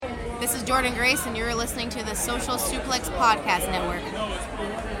This is Jordan Grace, and you're listening to the Social Suplex Podcast Network.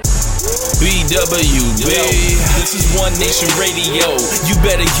 BWB, this is One Nation Radio. You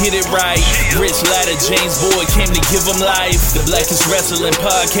better get it right. Rich Latta, James Boyd came to give them life. The Blackest Wrestling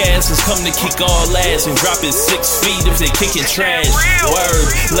Podcast has come to kick all ass and drop it 6 feet if they kicking trash.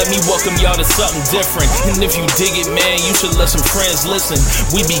 Word, let me welcome y'all to something different. And if you dig it, man, you should let some friends listen.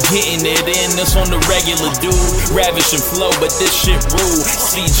 We be getting it in, this on the regular dude. Ravish and flow, but this shit rude.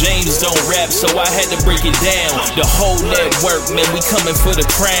 See, James don't rap, so I had to break it down. The whole network, man, we coming for the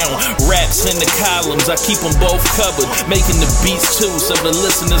crown. Raps in the columns, I keep them both covered. Making the beats too, so the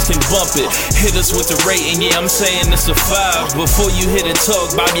listeners can bump it. Hit us with the rating, yeah, I'm saying it's a 5. Before you hit it,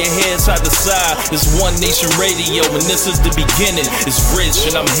 talk, bob your head side to side. It's One Nation Radio, and this is the beginning. It's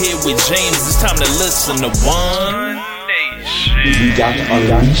Rich, and I'm here with James. It's time to listen to One Nation. We got to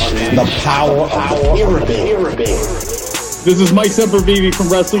unleash the power of the pyramid. This is Mike Sempervive from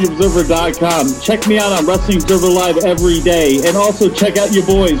WrestlingObserver.com. Check me out on Wrestling Observer Live every day. And also check out your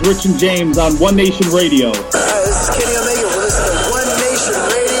boys, Rich and James, on One Nation Radio. This is Kenny Omega. We're listening to One Nation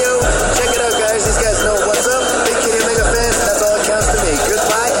Radio. Check it out, guys. These guys know what's up. Big Kenny Omega fans, that's all that counts to me.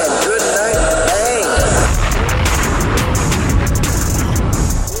 Goodbye and good night.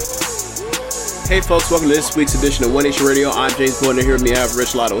 Bang. Hey, folks. Welcome to this week's edition of One Nation Radio. I'm James Boyd, and here with me I have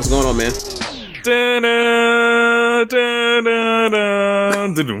Rich Latta. What's going on, man? It's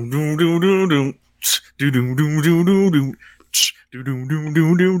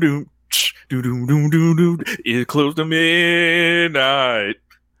close to midnight.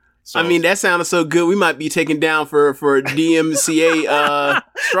 So, I mean, that sounded so good. We might be taken down for a DMCA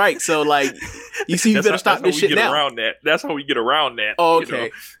strike. So, like, you see, you better stop this shit now. That's how we get around that. Oh,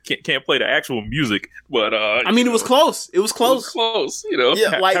 okay. You know? Can't play the actual music, but I mean, it was close. It was close. You know,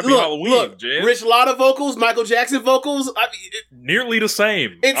 yeah, like happy look, Halloween, James. Rich Latta vocals, Michael Jackson vocals. I mean, nearly the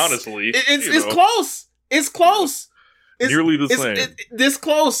same. Honestly, it's close. It's close. It's nearly the same. This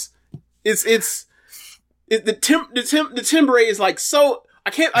close. The timbre is like so. I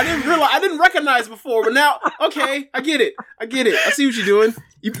didn't recognize before, but now, okay, I get it. I see what you're doing.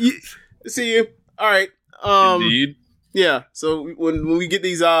 You see you. All right. Indeed. Yeah. So when we get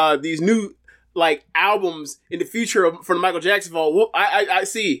these new like albums in the future from the Michael Jackson vault, I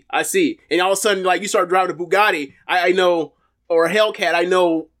see. And all of a sudden, like you start driving a Bugatti, I know, or a Hellcat, I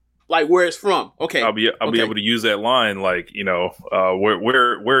know like where it's from. Okay. I'll be able to use that line, like, you know,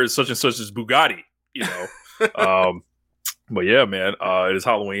 where is such and such as Bugatti, you know. But yeah, man, it is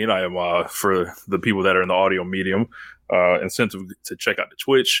Halloween. I am, for the people that are in the audio medium, incentive to check out the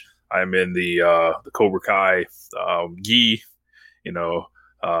Twitch. I'm in the Cobra Kai gi, you know,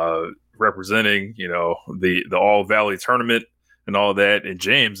 representing, you know, the All Valley tournament and all that. And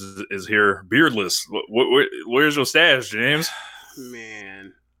James is here beardless. Where's your stash, James?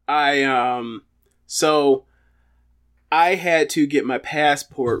 Man, so I had to get my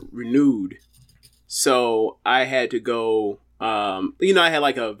passport renewed. So I had to go, you know, I had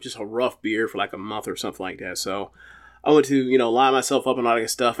like just a rough beard for like a month or something like that. So I went to, you know, line myself up and all that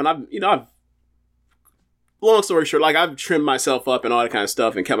stuff. And I've long story short, like I've trimmed myself up and all that kind of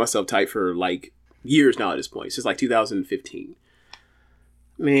stuff and kept myself tight for like years now at this point, since like 2015.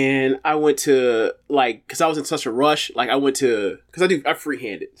 Man, I went to like, cause I was in such a rush. Like I went to, cause I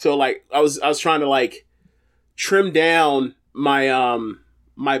freehanded. So like I was trying to like trim down my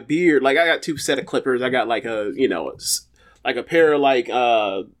beard. Like I got 2 set of clippers. I got like a, you know, like a pair of like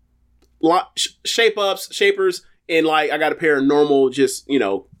shapers, and like I got a pair of normal, just, you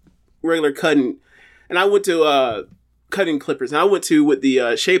know, regular cutting. And I went to cutting clippers, and I went to with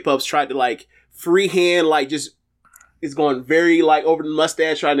the shape ups, tried to like freehand, like just it's going very like over the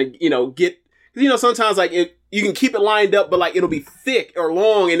mustache, trying to, you know, get, because you know sometimes like you can keep it lined up, but like it'll be thick or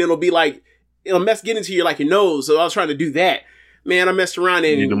long, and it'll be like it'll get into your like your nose. So I was trying to do that. Man, I messed around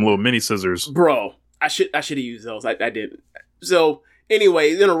and you need them little mini scissors, bro. I should have used those. I didn't. So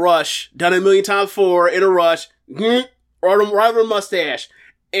anyway, in a rush, done it a million times before. In a rush, right over the mustache,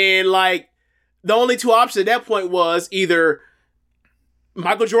 and like the only 2 options at that point was either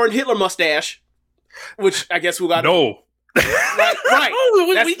Michael Jordan Hitler mustache, which I guess we got no. Right.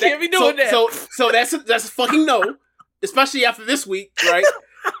 We can't be doing that. So that's a fucking no, especially after this week, right?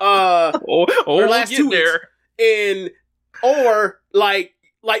 Or last 2 weeks, or like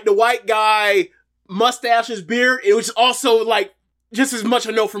the white guy, mustaches, beard, it was also like just as much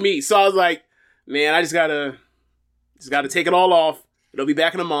a no for me. So I was like, man, I just gotta take it all off. It'll be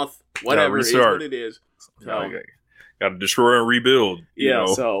back in a month. Whatever, it is what it is. So, gotta destroy and rebuild. You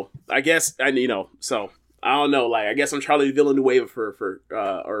know? So I guess so I don't know. Like I guess I'm Charlie Villanueva for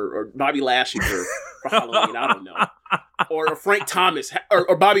or Bobby Lashley for Halloween. I don't know. or Frank Thomas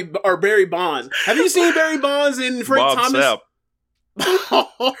or Bobby or Barry Bonds. Have you seen Barry Bonds and Frank Bob Thomas? Sapp.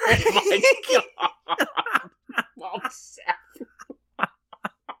 Oh my god, Bob Sapp.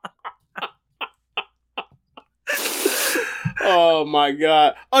 Oh my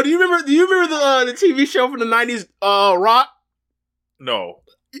god. Oh, do you remember the TV show from the 90s, Rock? No.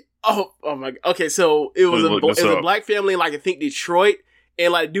 Oh my god. Okay, so it was Look this a up. black family in, like, I think Detroit,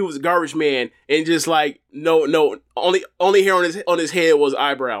 and like dude was a garbage man, and just like only hair on his head was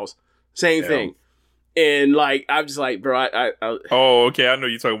eyebrows. Same Damn. thing. And like I'm just like, bro, I Oh, okay. I know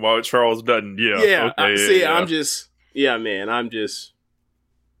you're talking about Charles Dutton. Yeah. yeah, Okay, see, I'm just man,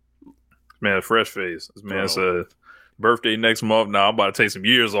 man, fresh face. This man Bro. said birthday next month. Now I'm about to take some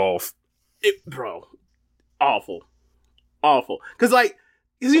years off. bro, awful. Cause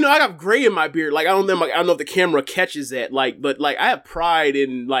you know, I got gray in my beard. Like I don't know if the camera catches that. Like, but like I have pride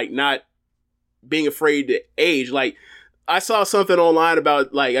in like not being afraid to age. Like I saw something online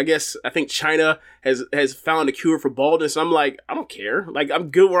about like I think China has found a cure for baldness. I'm like, I don't care. Like I'm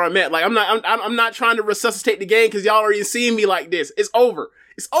good where I'm at. Like I'm not trying to resuscitate the game because y'all already seeing me like this. It's over.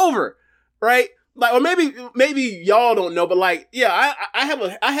 Right? Like, or maybe y'all don't know, but like, yeah, I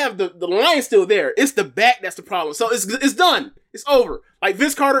have the line still there. It's the back that's the problem. So it's done. It's over. Like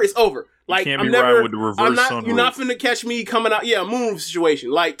Vince Carter, it's over. Like can't I'm be never. riding with the reverse sunroof. You're not finna catch me coming out. Yeah, moonroof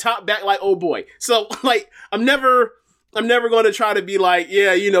situation. Like top back, like oh boy. So like I'm never going to try to be like,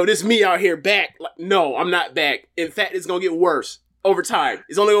 yeah, you know, this me out here back. Like, no, I'm not back. In fact, it's going to get worse over time.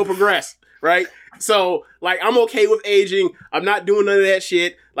 It's only going to progress, right? So, like, I'm okay with aging. I'm not doing none of that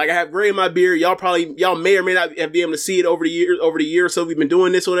shit. Like, I have gray in my beard. Y'all may or may not have been able to see it over the year or so we've been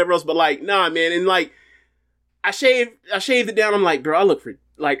doing this or whatever else. But like, nah, man. And like, I shaved it down. I'm like, bro, I look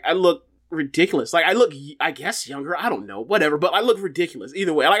ridiculous. Like, I look, I guess, younger. I don't know, whatever. But I look ridiculous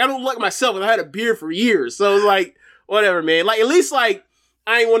either way. Like, I don't look myself. I had a beard for years, so it's like, whatever, man. Like, at least like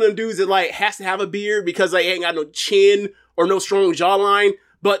I ain't one of them dudes that like has to have a beard because I ain't got no chin or no strong jawline.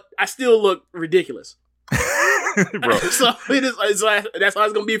 But I still look ridiculous. Bro. So it's like, that's how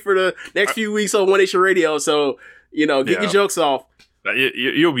it's gonna be for the next few weeks on One Nation Radio. So you know, get your jokes off.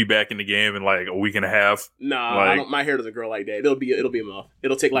 You'll be back in the game in like a week and a half. Nah, like, my hair doesn't grow like that. It'll be a month.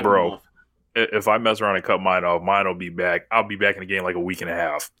 It'll take like a month. If I mess around and cut mine off, mine will be back. I'll be back in the game like a week and a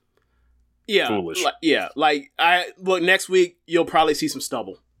half. Yeah, foolish. Like next week you'll probably see some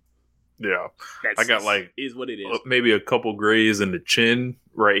stubble. Yeah, That's I got like is what it is. Maybe a couple grays in the chin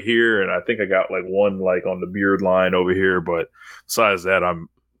right here, and I think I got like one like on the beard line over here. But besides that, I'm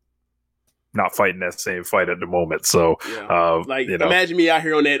not fighting that same fight at the moment. So, like, you know. Imagine me out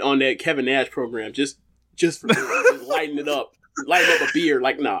here on that Kevin Nash program, just for just lighting it up, lighting up a beard.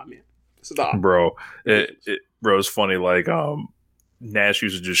 Like, nah, man, stop, bro. It's funny. Like, Nash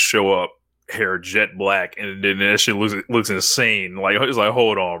used to just show up, hair jet black, and then that shit looks insane. Like, it's like,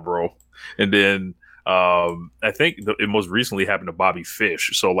 hold on, bro. And then I think it most recently happened to Bobby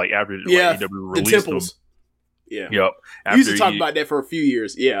Fish. So like after AEW released the temples. Yep. We used to talk about that for a few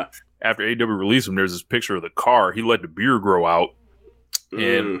years. Yeah. After AEW released him, there's this picture of the car. He let the beard grow out.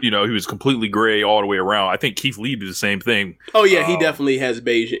 And, you know, he was completely gray all the way around. I think Keith Lee did the same thing. Oh, yeah, he definitely has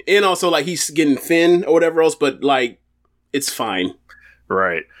beige. And also, like, he's getting thin or whatever else, but, like, it's fine.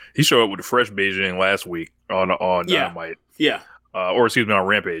 Right. He showed up with a fresh Beijing last week on Dynamite. Yeah. Or, excuse me, on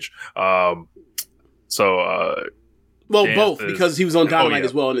Rampage. Well, both, because he was on Dynamite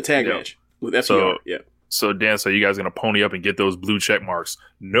as well in the tag match with FTR. So, Dan, so you guys going to pony up and get those blue check marks?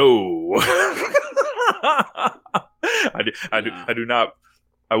 No. I do not.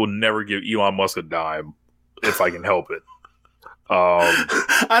 I will never give Elon Musk a dime if I can help it.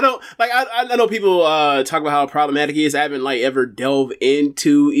 I don't like. I know people talk about how problematic he is. I haven't like ever delved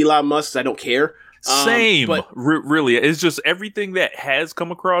into Elon Musk. I don't care. Same, but really, it's just everything that has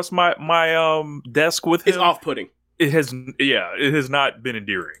come across my desk with him. It's off-putting. It has not been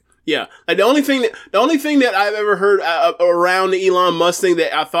endearing. Yeah, like the only thing that I've ever heard around the Elon Musk thing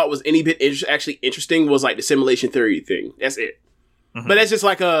that I thought was any bit actually interesting was like the simulation theory thing. That's it. Mm-hmm. But that's just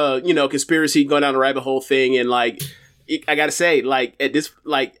like a conspiracy going down a rabbit hole thing, and like I gotta say, like at this,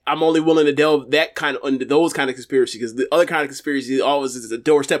 like I'm only willing to delve into those kind of conspiracies because the other kind of conspiracy always is a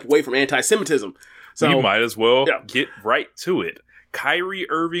doorstep away from anti-Semitism. So you might as well get right to it. Kyrie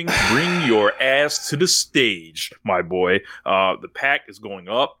Irving, bring your ass to the stage, my boy. The PAC is going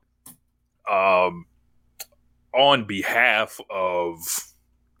up. On behalf of,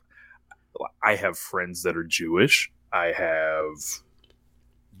 I have friends that are Jewish. I have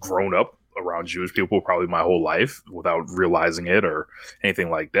grown up around Jewish people probably my whole life without realizing it or anything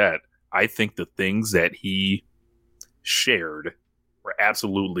like that. I think the things that he shared were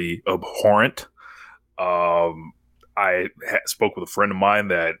absolutely abhorrent. I spoke with a friend of mine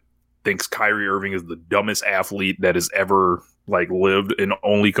that thinks Kyrie Irving is the dumbest athlete that has ever like lived, and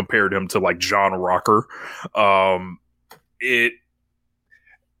only compared him to like John Rocker.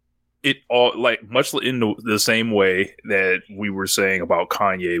 It all like much in the same way that we were saying about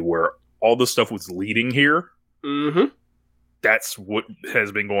Kanye, where all the stuff was leading here. Mm-hmm. That's what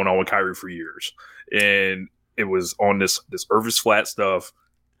has been going on with Kyrie for years, and it was on this Irvis Flat stuff,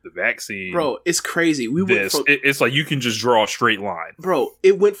 the vaccine. Bro, it's crazy. It's like you can just draw a straight line. Bro,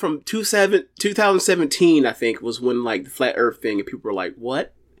 it went from 2017, I think, was when like the flat Earth thing, and people were like,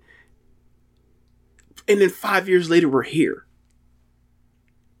 "What?" And then 5 years later, we're here.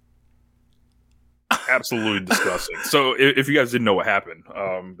 Absolutely disgusting. So if you guys didn't know what happened,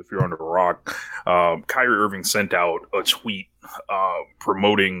 if you're under a rock, Kyrie Irving sent out a tweet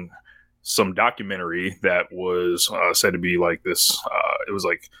promoting some documentary that was said to be like this. It was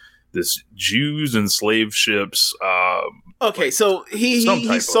like this Jews and slave ships. Okay, so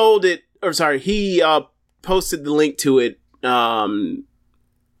he sold it, or sorry, he posted the link to it under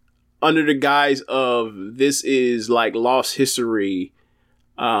the guise of this is like lost history.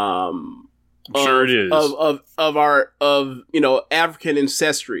 Sure, it is of our African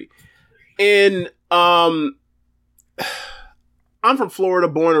ancestry, and I'm from Florida,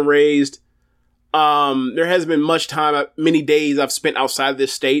 born and raised. There hasn't been much time, many days I've spent outside of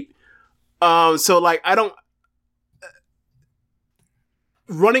this state. So like I don't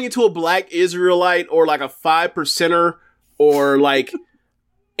running into a black Israelite or like a 5%er or like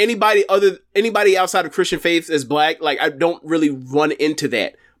anybody outside of Christian faiths as black. Like I don't really run into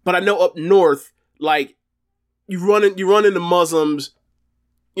that. But I know up north, like you run into Muslims,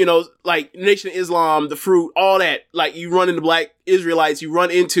 like Nation of Islam, the Fruit, all that. Like you run into black Israelites, you run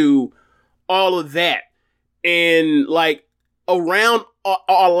into all of that, and like around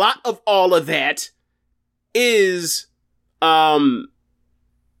a lot of all of that is a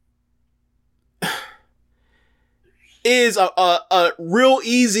real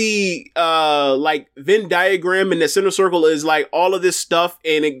easy like Venn diagram, and the center circle is like all of this stuff,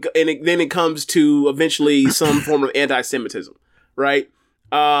 and then it comes to eventually some form of anti-Semitism, right?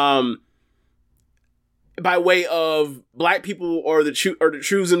 By way of black people or the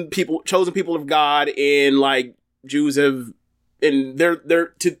chosen people of God, and like Jews have, and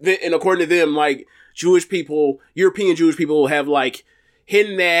and according to them, like Jewish people, European Jewish people have like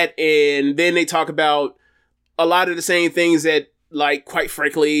hidden that, and then they talk about a lot of the same things that, like, quite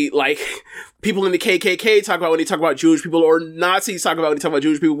frankly, like, people in the KKK talk about when they talk about Jewish people, or Nazis talk about when they talk about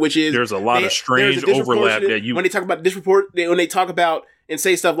Jewish people, which is... There's a lot of strange overlap that when they talk about when they talk about and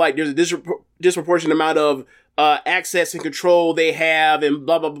say stuff like there's a disproportionate amount of access and control they have, and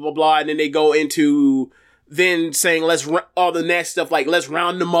blah, blah, blah, blah, blah, and then they go into then saying all the next stuff, like, let's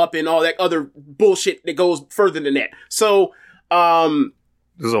round them up and all that other bullshit that goes further than that. So,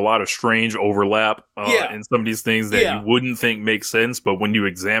 there's a lot of strange overlap in some of these things that you wouldn't think make sense, but when you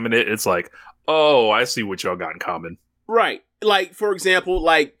examine it, it's like, oh, I see what y'all got in common. Right. Like, for example,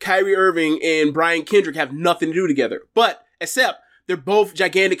 like Kyrie Irving and Brian Kendrick have nothing to do together, but except they're both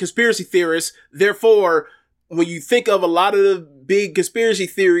gigantic conspiracy theorists. Therefore, when you think of a lot of the big conspiracy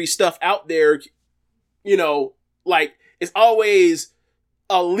theory stuff out there, like it's always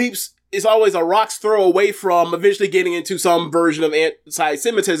it's always a rock's throw away from eventually getting into some version of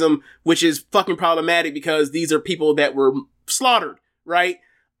anti-Semitism, which is fucking problematic because these are people that were slaughtered, right?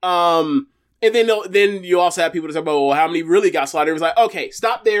 And then you also have people to talk about, well, how many really got slaughtered? It was like, okay,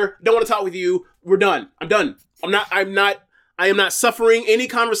 stop there. Don't want to talk with you. We're done. I'm done. I am not suffering any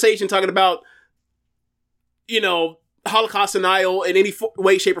conversation talking about, Holocaust denial in any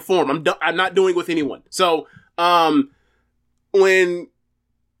way, shape, or form. I'm not doing it with anyone. So, when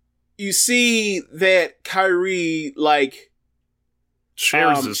you see that Kyrie like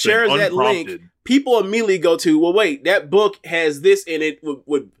shares that link, people immediately go to, well, wait, that book has this in it.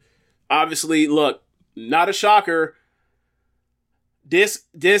 Would obviously look, not a shocker.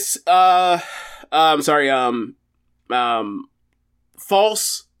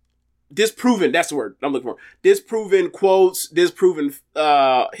 False, disproven. That's the word I'm looking for. Disproven quotes, disproven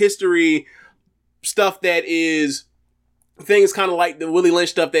history stuff that is. Things kind of like the Willie Lynch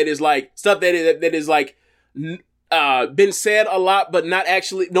stuff that is like stuff that is like been said a lot, but not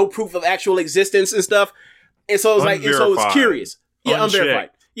actually no proof of actual existence and stuff. And so it's like, and so it's curious. Yeah, unverified.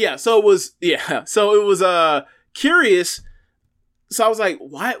 Yeah. So it was curious. So I was like,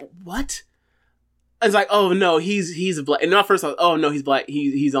 what? It's like, oh no, he's a black. And at first I was, oh no, he's black.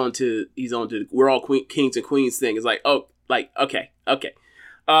 He's on to we're all kings and queens thing. It's like, oh, like okay.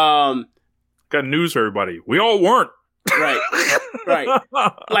 Got news for everybody. We all weren't. Right.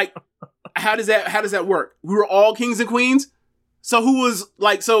 Like how does that work? We were all kings and queens. So who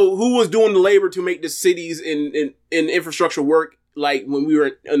was doing the labor to make the cities and infrastructure work like when we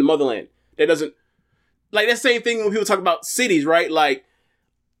were in the motherland? That doesn't, like, that same thing when people talk about cities, right? Like,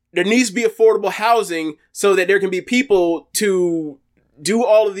 there needs to be affordable housing so that there can be people to do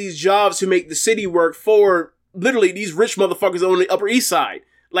all of these jobs to make the city work for literally these rich motherfuckers on the Upper East Side.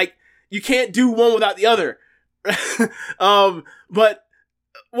 Like, you can't do one without the other. But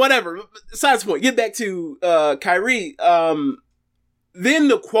whatever. Besides the point. Get back to Kyrie. Then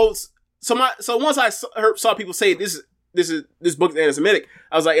the quotes. So once I saw people say this book is anti-Semitic,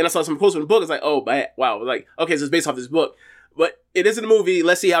 I was like, and I saw some quotes from the book. I was like, oh, bad. Wow. I was like, okay, so it's based off this book, but it isn't a movie.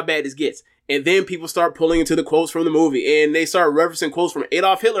 Let's see how bad this gets. And then people start pulling into the quotes from the movie, and they start referencing quotes from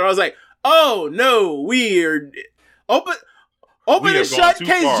Adolf Hitler. I was like, oh no, weird. Open and shut,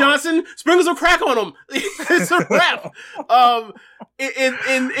 Case far. Johnson. Sprinkle some crack on them. It's a wrap.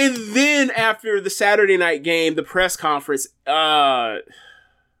 And then after the Saturday night game, the press conference,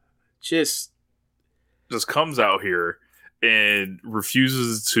 just comes out here and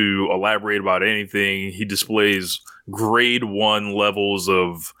refuses to elaborate about anything. He displays grade 1 levels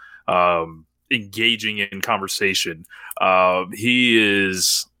of engaging in conversation. He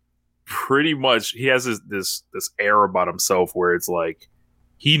is pretty much, he has this air about himself where it's like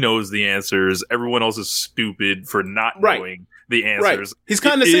he knows the answers. Everyone else is stupid for not knowing the answers. He's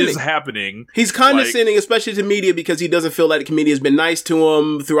condescending. It is happening. He's condescending, especially to media, because he doesn't feel like the comedian has been nice to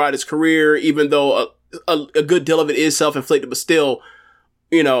him throughout his career, even though a good deal of it is self-inflicted, but still,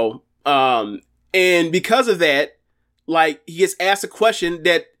 and because of that, like, he gets asked a question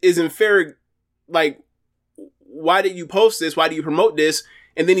that isn't fair, like, why did you post this? Why do you promote this?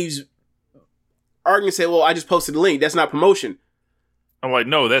 And then he's arguing and say, well, I just posted the link. That's not promotion. I'm like,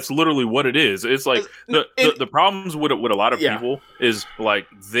 no, that's literally what it is. It's like the problems with a lot of people is like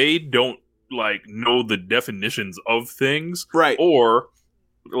they don't like know the definitions of things, right? Or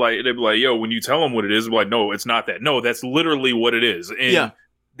like they'd be like, yo, when you tell them what it is, like, no, it's not that. No, that's literally what it is, and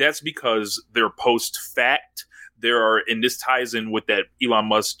that's because they're post fact. And this ties in with that Elon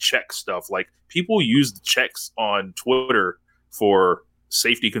Musk check stuff. Like, people use the checks on Twitter for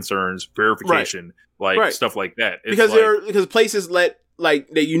safety concerns, verification, stuff like that. It's because places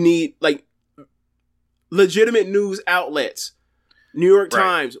that you need, like, legitimate news outlets, New York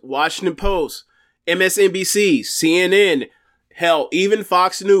Times, Washington Post, MSNBC, CNN, hell, even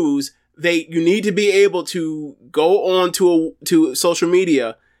Fox News. You need to be able to go on to social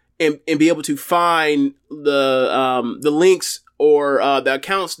media and be able to find the links or the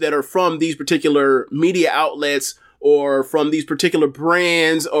accounts that are from these particular media outlets or from these particular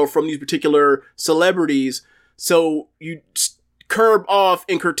brands or from these particular celebrities. So you curb off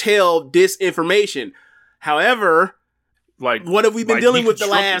and curtail disinformation. However, like, what have we been dealing with the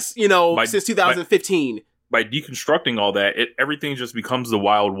last, since 2015? By deconstructing all that, everything just becomes the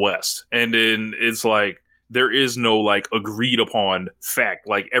Wild West. And then it's like, there is no like agreed upon fact.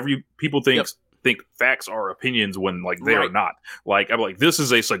 Like, people think facts are opinions when like they are not. Like, I'm like, this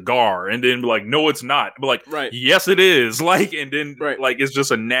is a cigar, and then like, no, it's not. But like, yes, it is. Like, and then like, it's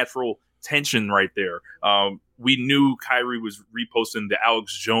just a natural tension right there. We knew Kyrie was reposting the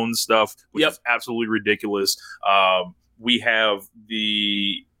Alex Jones stuff, which is absolutely ridiculous. We have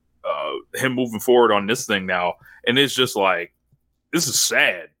him moving forward on this thing now, and it's just like, this is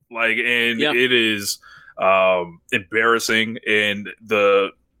sad. Like, and it is embarrassing, and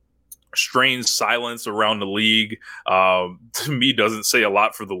the strange silence around the league to me doesn't say a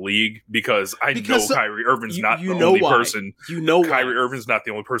lot for the league, because Kyrie Irving's not the only person. Kyrie Irving's not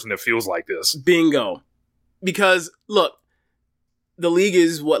the only person that feels like this. Bingo. Because look, the league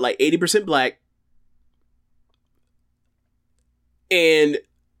is like 80% black, and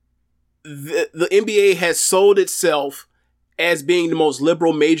the NBA has sold itself as being the most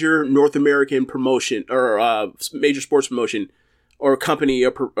liberal major North American promotion or major sports promotion or company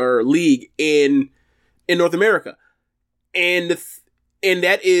or league in North America, and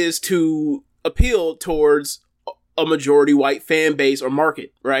that is to appeal towards a majority white fan base or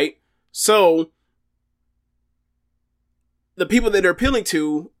market, right? So the people that they're appealing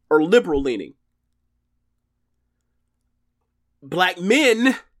to are liberal leaning. Black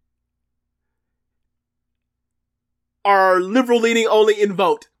men are liberal leaning only in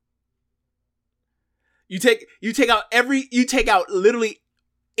vote. You take out literally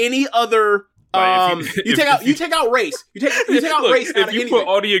any other. You take out race. You take out race. If you put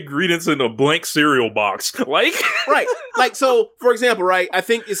all the ingredients in a blank cereal box, like right, like, so for example, right, I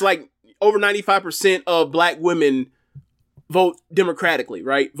think it's like over 95% of black women vote democratically,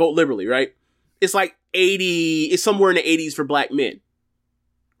 right? Vote liberally, right? It's like 80. It's somewhere in the 80s for black men,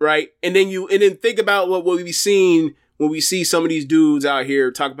 right? And then think about what we've seen when we see some of these dudes out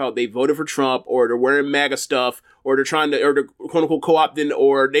here talk about they voted for Trump, or they're wearing MAGA stuff, or they're quote unquote co-opting,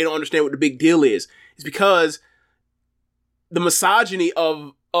 or they don't understand what the big deal is. It's because the misogyny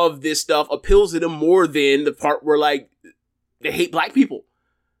of this stuff appeals to them more than the part where like they hate black people.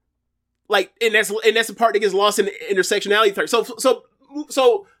 Like, and that's the part that gets lost in the intersectionality part.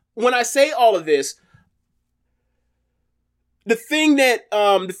 So when I say all of this, the thing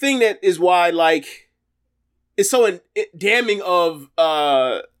that is why like it's so damning of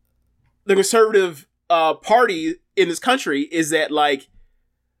the conservative party in this country is that like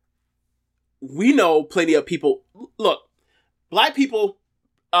we know plenty of people. Look, black people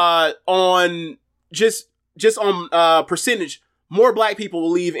on just on percentage, more black people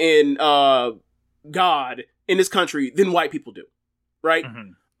believe in God in this country than white people do, right?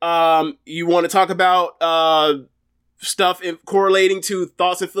 Mm-hmm. You want to talk about stuff correlating to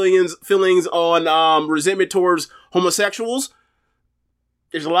thoughts and feelings on resentment towards homosexuals.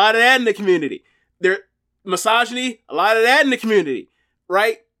 There's a lot of that in the community. Misogyny, a lot of that in the community,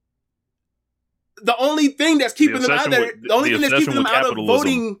 right? The only thing that's keeping them out of there, the only thing that's keeping them out of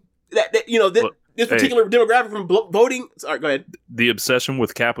voting, this particular demographic from voting. Sorry, go ahead. The obsession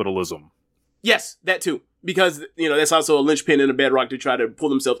with capitalism. Yes, that too, because that's also a linchpin and a bedrock to try to pull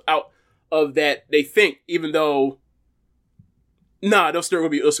themselves out of that. They think, even though, they'll still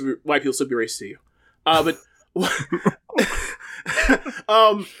be white people still be racist to you, but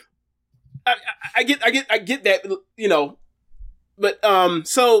I get that, but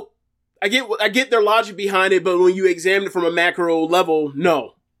so. I get their logic behind it, but when you examine it from a macro level,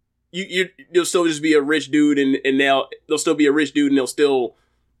 no, you'll still just be a rich dude, and they'll still be a rich dude, and they'll still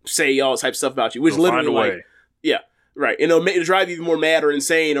say all type of stuff about you, which they'll literally like, yeah, right, and it'll drive you even more mad or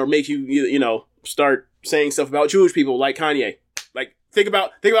insane, or make you start saying stuff about Jewish people like Kanye. Like think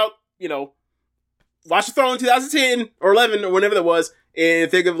about Watch the Throne 2010 or 11 or whenever that was, and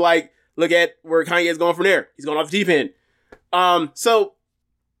think of look at where Kanye's going from there. He's going off the deep end.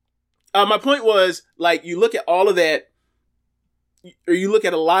 My point was, you look at all of that, or you look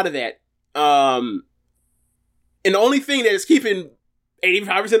at a lot of that, and the only thing that is keeping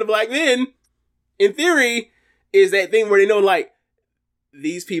 85% of black men, in theory, is that thing where they know,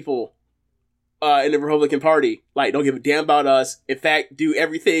 these people in the Republican Party, don't give a damn about us. In fact, do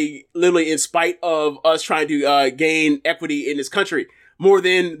everything literally in spite of us trying to gain equity in this country more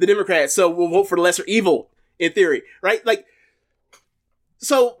than the Democrats. So we'll vote for the lesser evil, in theory, right?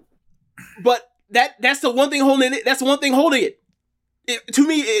 But that's the one thing holding it. That's the one thing holding it. To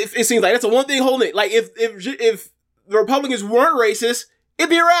me, it seems like that's the one thing holding it. If the Republicans weren't racist,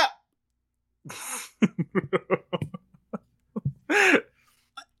 it'd be a wrap.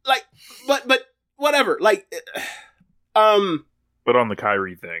 But whatever. But on the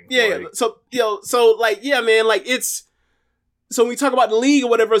Kyrie thing, yeah. So man, it's so when we talk about the league or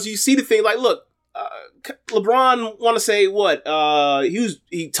whatever, so you see the thing. Look. LeBron want to say what?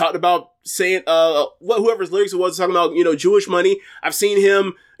 He talked about saying whoever's lyrics it was talking about Jewish money. I've seen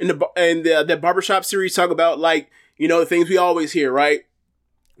him in that barbershop series talk about the things we always hear, right?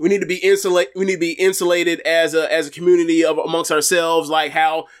 We need to be insulated as a community amongst ourselves, like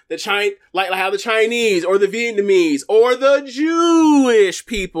how the Chinese or the Vietnamese or the Jewish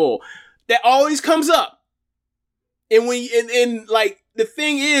people, that always comes up. And the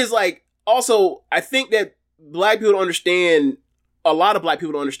thing is also, I think that black people don't understand, a lot of black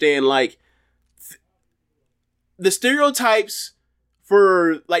people don't understand, the stereotypes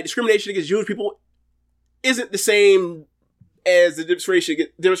for, discrimination against Jewish people isn't the same as the demonstration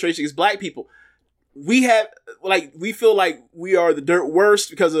against black people. We have, we feel like we are the dirt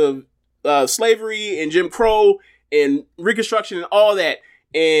worst because of slavery and Jim Crow and Reconstruction and all that.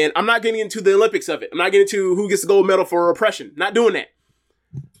 And I'm not getting into the Olympics of it. I'm not getting into who gets the gold medal for oppression. Not doing that.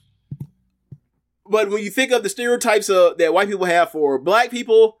 But when you think of the stereotypes that white people have for black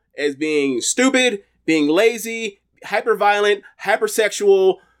people as being stupid, being lazy, hyper-violent,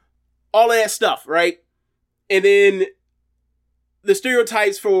 hypersexual, all of that stuff, right? And then the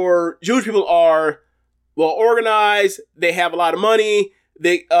stereotypes for Jewish people are well organized, they have a lot of money,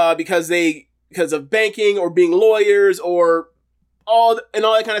 they because of banking or being lawyers or all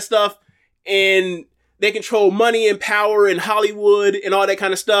that kind of stuff, and they control money and power in Hollywood and all that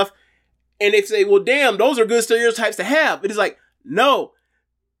kind of stuff. And they say, well, damn, those are good stereotypes to have. It is no.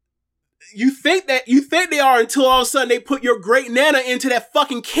 You think they are until all of a sudden they put your great nana into that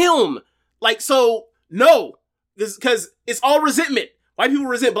fucking kiln. No. Because it's all resentment. White people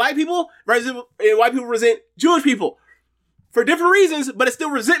resent black people, and white people resent Jewish people. For different reasons, but it's still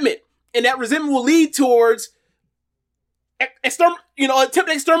resentment. And that resentment will lead towards attempt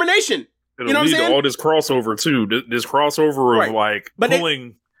extermination. It'll You know what I'm lead to saying? all this crossover too. This crossover of Right. like But they-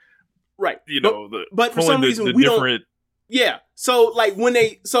 pulling, Right. but for some reason the we don't. different. Yeah. So like when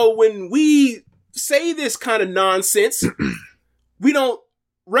we say this kind of nonsense, we don't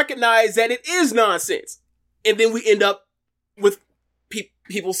recognize that it is nonsense, and then we end up with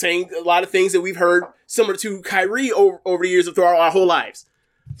people saying a lot of things that we've heard similar to Kyrie over the years of throughout our whole lives.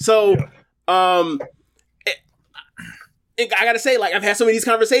 So, I gotta say, like, I've had so many of these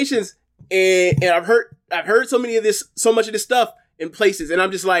conversations, and I've heard so much of this stuff in places, and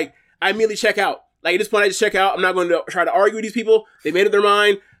I'm just like, I immediately check out. Like, at this point, I just check out. I'm not going to try to argue with these people. They made up their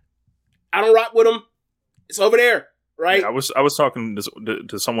mind. I don't rock with them. It's over there, right? Yeah, I was talking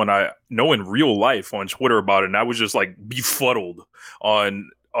to someone I know in real life on Twitter about it, and I was just like befuddled on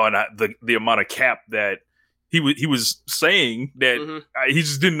the amount of cap that he was saying that he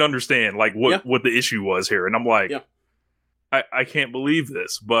just didn't understand like what the issue was here, and I'm like, I can't believe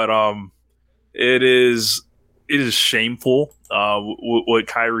this, but it is shameful what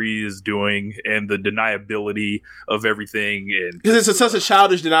Kyrie is doing and the deniability of everything, and because it's such a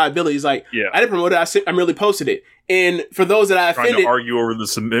childish deniability. It's like, I didn't promote it. I merely posted it, and for those that I offended, trying to argue over the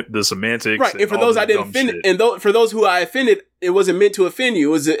semantics, right? And for those I didn't offend, and for those who I offended, it wasn't meant to offend you.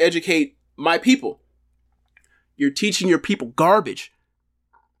 It was to educate my people. You're teaching your people garbage.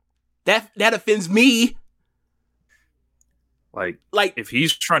 That offends me. Like if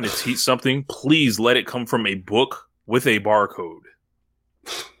he's trying to teach something, please let it come from a book with a barcode.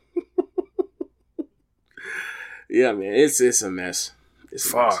 Yeah, man, it's a mess.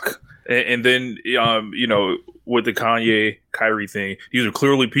 Fuck. And then with the Kanye Kyrie thing, these are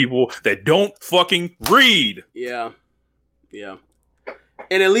clearly people that don't fucking read. Yeah.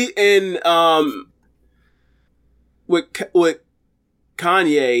 And at least with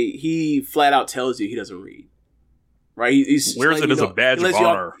Kanye, he flat out tells you he doesn't read. Right? He wears it as a badge of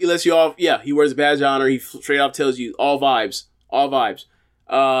honor. He lets you off. Yeah, he wears a badge of honor. He straight up tells you all vibes.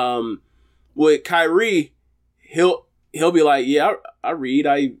 With Kyrie, he'll be like, yeah, I read.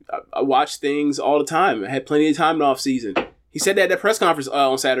 I watch things all the time. I had plenty of time in off season. He said that at that press conference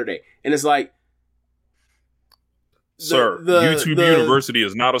on Saturday, and it's like, YouTube University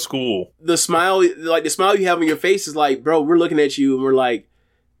is not a school. The smile you have on your face is like, bro, we're looking at you and we're like,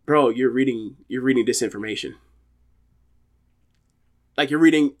 bro, you're reading disinformation. Like you're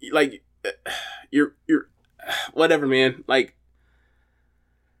reading, like you're whatever, man. Like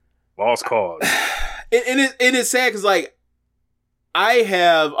lost cause. It is sad because like I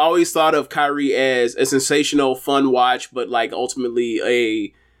have always thought of Kyrie as a sensational, fun watch, but like ultimately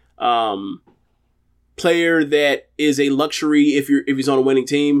a player that is a luxury if he's on a winning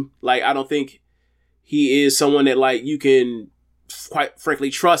team. Like I don't think he is someone that like you can quite frankly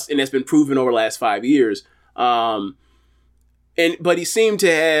trust, and that's been proven over the last 5 years. But he seemed to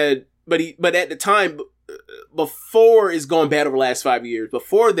had, but at the time before it's gone bad over the last 5 years.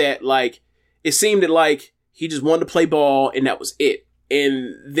 Before that, like it seemed that like he just wanted to play ball and that was it.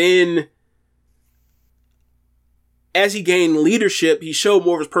 And then as he gained leadership, he showed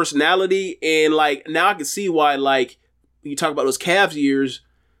more of his personality. And like now I can see why like when you talk about those Cavs years,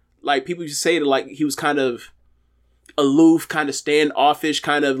 like people used to say that like he was kind of aloof, kind of standoffish,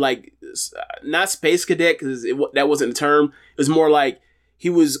 kind of like not space cadet because that wasn't the term. It was more like he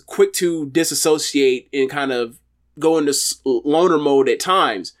was quick to disassociate and kind of go into loner mode at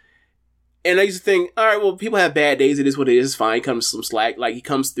times. And I used to think, all right, well, people have bad days. It is what it is. It's fine. He comes some slack. Like he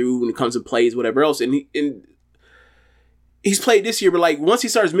comes through and he comes and plays whatever else. And he's played this year, but like once he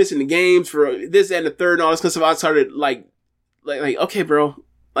starts missing the games for this and the third and all this kind of stuff, I started like okay, bro,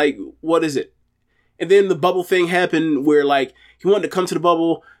 like what is it? And then the bubble thing happened where like he wanted to come to the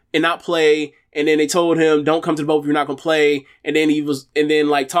bubble and not play. And then they told him, don't come to the bubble if you're not going to play. And then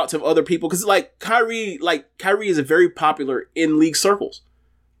like talked to other people. Cause like Kyrie is a very popular in league circles.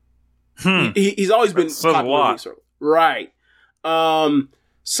 He's always been popular in league circles. Right.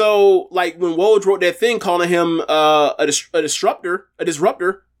 So like when Woj wrote that thing calling him, a disruptor,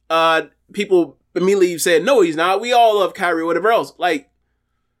 people immediately said, no, he's not. We all love Kyrie, whatever else. Like,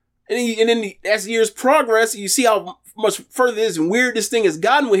 and then as the years progress, you see how much further this and weird this thing has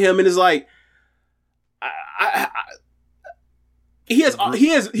gotten with him, and it's like, he has on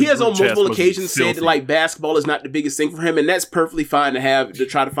multiple occasions said that like basketball is not the biggest thing for him, and that's perfectly fine to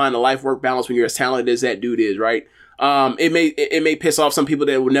try to find a life work balance when you're as talented as that dude is, right? It may piss off some people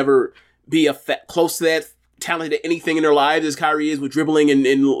that will never be close to that talented at anything in their lives as Kyrie is with dribbling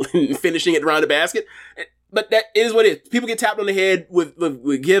and finishing it around the basket. But that is what it is. People get tapped on the head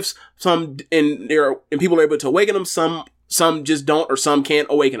with gifts. Some and people are able to awaken them. Some just don't, or some can't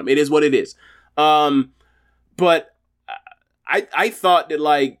awaken them. It is what it is. But I thought that,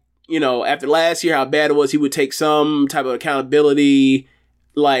 like, you know, after last year, how bad it was, he would take some type of accountability,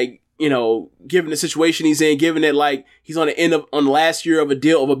 like, you know, given the situation he's in, given that, like, he's on the last year of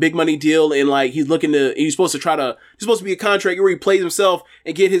a big money deal, and, like, he's supposed to be a contract where he plays himself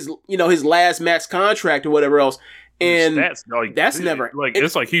and get his, you know, his last max contract or whatever else. And that's never, like,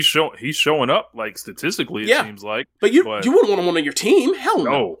 it's like he's showing up, like, statistically, it seems like. But you wouldn't want him on your team. Hell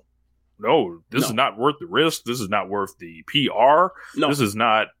no. No, this is not worth the risk. This is not worth the PR. No. This is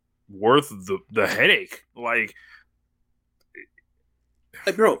not worth the headache. Like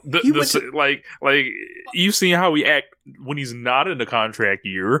bro, like you've seen how he act when he's not in the contract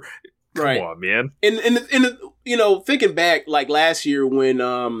year. Come on, man. And you know, thinking back, like last year when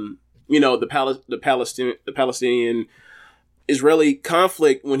you know, the Palestinian Israeli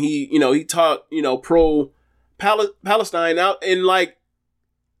conflict, when he taught, you know, pro Palestine out, and like,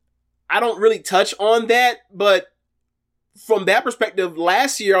 I don't really touch on that, but from that perspective,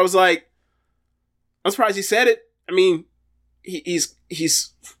 last year I was like, I'm surprised he said it. I mean, he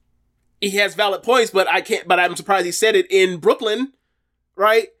has valid points, but I'm surprised he said it in Brooklyn,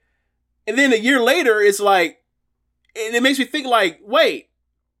 right? And then a year later, it's like, and it makes me think, like, wait,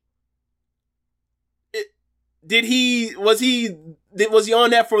 was he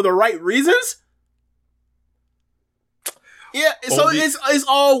on that for the right reasons? Yeah, so it's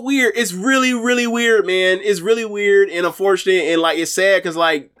all weird. It's really, really weird, man. It's really weird and unfortunate, and like, it's sad because,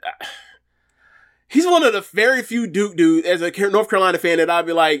 like, he's one of the very few Duke dudes as a North Carolina fan that I'd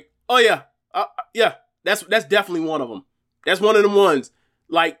be like, oh yeah, that's definitely one of them. That's one of them ones.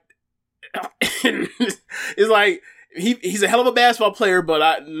 Like, it's like he's a hell of a basketball player,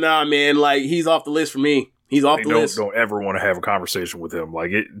 but nah, man, like, he's off the list for me. He's off the list. Don't ever want to have a conversation with him.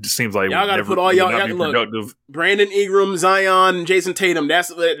 Like, it just seems like y'all got to put all y'all. Look, Brandon Ingram, Zion, and Jason Tatum.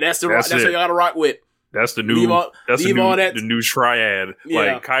 That's what y'all got to rock with. That's the new. The new triad.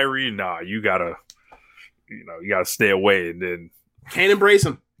 Yeah. Like, Kyrie, nah, you gotta stay away, and then can't embrace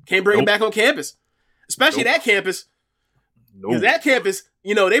him. Can't bring him back on campus, especially that campus. Because that campus,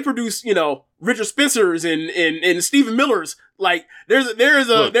 you know, they produce, you know, Richard Spencers and Stephen Millers. Like, there is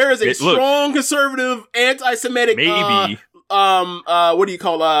a strong conservative anti-Semitic what do you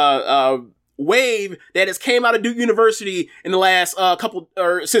call wave that has came out of Duke University in the last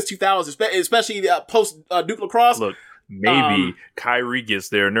since 2000, especially post Duke lacrosse. Look, maybe Kyrie gets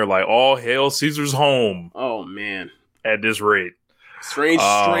there and they're like, all hail Caesar's home. Oh man, at this rate,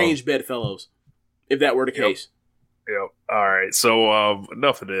 strange bedfellows, if that were the case. Yep. All right. So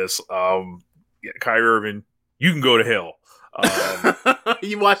enough of this. Kyrie Irving, you can go to hell.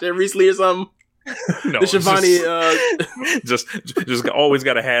 You watched that recently or something? No, the Shivani, just always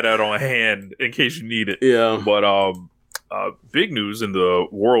got a hat out on hand in case you need it. Yeah. But big news in the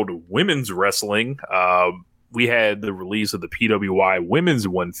world of women's wrestling. We had the release of the PWI Women's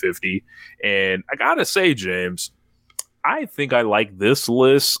 150, and I gotta say, James, I think I like this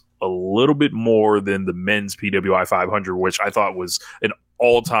list a little bit more than the men's PWI 500, which I thought was an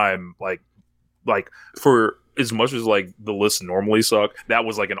all-time, like for as much as like the lists normally suck, that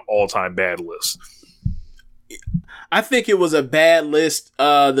was like an all-time bad list. I think it was a bad list.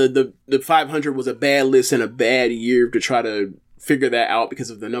 The 500 was a bad list and a bad year to try to figure that out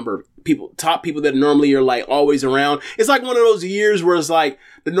because of the number of top people that normally are like always around. It's like one of those years where it's like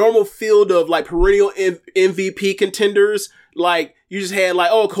the normal field of like perennial MVP contenders. Like, you just had like,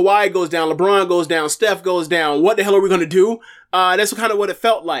 oh, Kawhi goes down, LeBron goes down, Steph goes down. What the hell are we going to do? That's kind of what it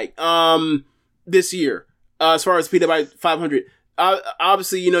felt like this year as far as PWI 500.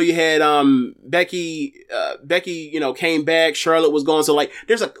 Obviously, you know, you had Becky, you know, came back. Charlotte was gone. So, like,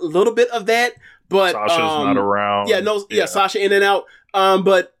 there's a little bit of that. But Sasha's not around. Yeah, Sasha in and out.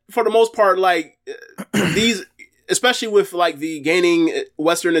 But for the most part, like, these, especially with like the gaining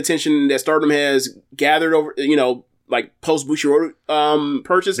Western attention that Stardom has gathered over, you know, like post Bushiroad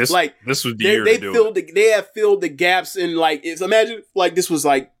purchase, this was the year they have filled the gaps in like, imagine like this was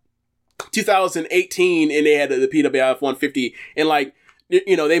like 2018 and they had the PWF 150 and like,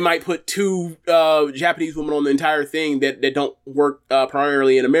 you know, they might put two Japanese women on the entire thing that don't work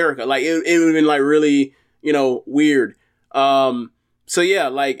primarily in America. Like it would have been like really, you know, weird. So yeah,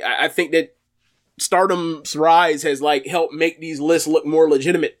 like I think that Stardom's rise has like helped make these lists look more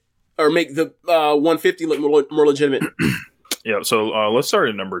legitimate, or make the 150 look more legitimate. Yeah, so let's start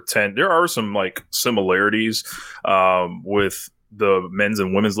at number 10. There are some like similarities with the men's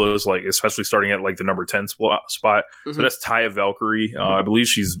and women's list, like especially starting at like the number 10 spot. Mm-hmm. So that's Taya Valkyrie. I believe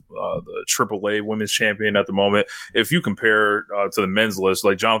she's the AAA women's champion at the moment. If you compare to the men's list,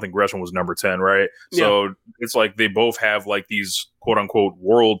 like Jonathan Gresham was number 10, right? Yeah. So it's like they both have like these quote unquote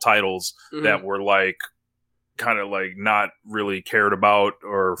world titles that were like kind of like not really cared about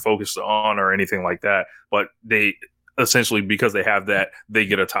or focused on or anything like that. But they essentially, because they have that, they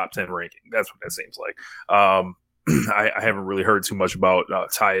get a top 10 ranking. That's what that seems like. I haven't really heard too much about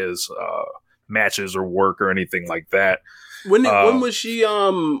Taya's matches or work or anything like that. When was she?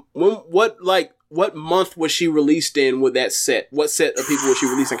 What month was she released in with that set? What set of people was she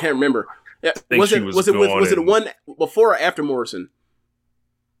released? I can't remember. Yeah, was it the one before or after Morrison?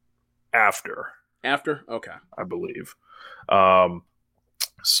 After. Okay, I believe.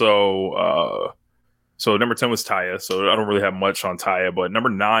 So number 10 was Taya. So I don't really have much on Taya, but number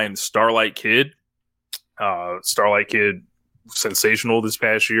 9, Starlight Kid. Starlight Kid, sensational this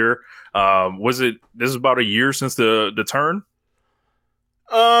past year. This is about a year since the turn?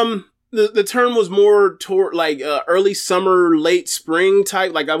 The turn was more toward like early summer, late spring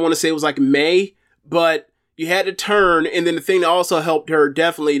type. Like I want to say it was like May, but you had to turn. And then the thing that also helped her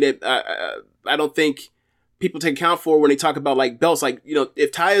definitely that I don't think people take account for when they talk about like belts, like, you know,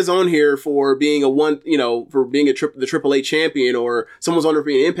 if Taya's on here for being the AAA champion, or someone's on her for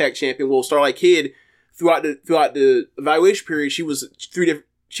being an Impact champion, well, Starlight Kid throughout the evaluation period, she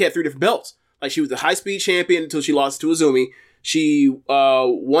had 3 different belts. Like she was the high speed champion until she lost to Azumi. She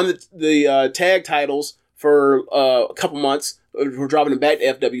won the tag titles for a couple months. We're dropping them back to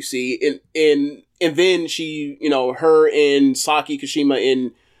FWC, and then she, you know, her and Saki Kashima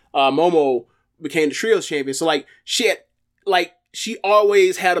and Momo became the trios champion. So like she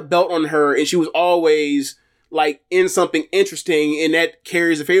always had a belt on her, and she was always like in something interesting, and that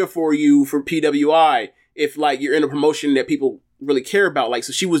carries a favor for you for PWI if like you're in a promotion that people really care about. Like,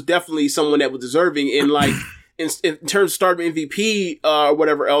 so she was definitely someone that was deserving, and like in terms of Stardom MVP or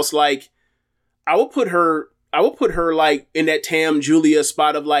whatever else, like I would put her like in that Tam Julia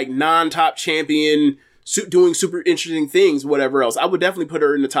spot of like non-top champion doing super interesting things, whatever else. I would definitely put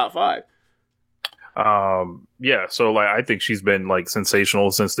her in the top 5. Yeah, so like I think she's been like sensational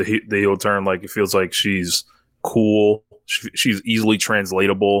since the heel turn. Like it feels like she's cool. She's easily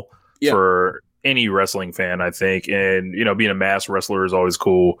translatable for any wrestling fan, I think. And you know, being a mass wrestler is always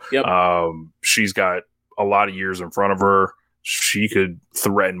cool. Yep. She's got a lot of years in front of her. She could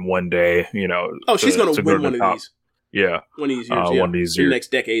threaten one day, you know. Oh, she's going to win one of these. Yeah. One of these years. One of these years. In the next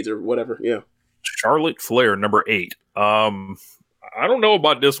decades or whatever. Yeah. Charlotte Flair, number 8. I don't know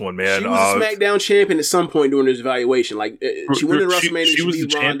about this one, man. She was a SmackDown champion at some point during this evaluation. Like, she went to WrestleMania. She was the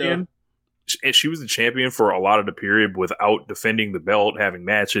champion. And she was the champion for a lot of the period without defending the belt, having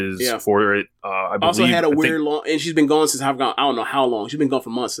matches for it. I believe, also had a weird long, and she's been gone since I don't know how long. She's been gone for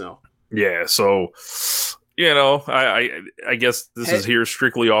months now. Yeah, so you know, I guess this is here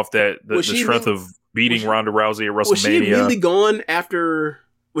strictly off the strength of beating Ronda Rousey at WrestleMania. Was she immediately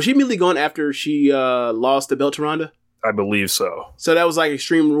gone after she lost the belt to Ronda? I believe so. So that was like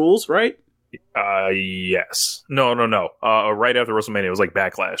Extreme Rules, right? Yes. No. Right after WrestleMania, it was like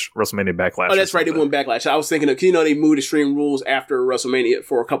Backlash. WrestleMania Backlash. Oh, that's right. They went Backlash. I was thinking of, you know, they moved Extreme Rules after WrestleMania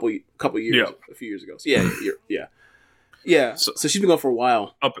for a couple years, a few years ago. So yeah. So she's been gone for a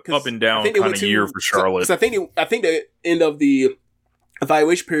while. Up and down kind of year for Charlotte. I think the end of the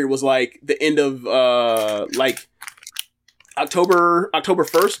evaluation period was like the end of like October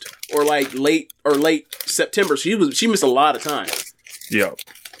 1st or like late September. So she missed a lot of time. Yeah.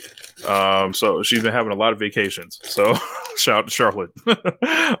 So she's been having a lot of vacations. So shout out to Charlotte.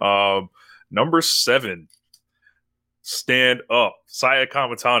 Number 7. Stand up. Saya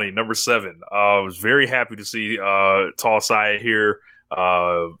Kamatani, number 7. I was very happy to see tall Saya here.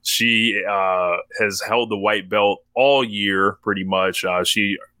 She has held the white belt all year, pretty much.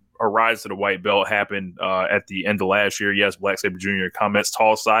 Her rise to the white belt happened at the end of last year. Yes, Black Sabre Jr. comments,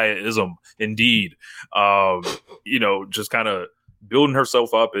 tall Saya-ism, indeed. You know, just kind of building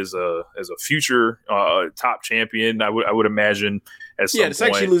herself up as a future top champion. I would imagine. The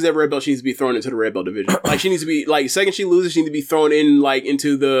second she loses that red belt, she needs to be thrown into the red belt division. Like she needs to be like second she loses, she needs to be thrown in like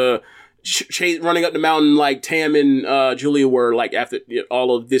into the running up the mountain like Tam and Julia were like after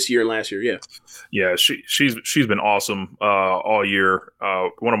all of this year and last year. Yeah, she's been awesome all year.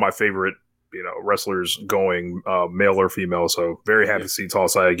 One of my favorite wrestlers going, male or female. So very happy to see Tall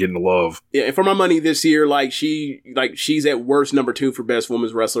Saya getting the love. Yeah, and for my money this year, she's at worst number 2 for best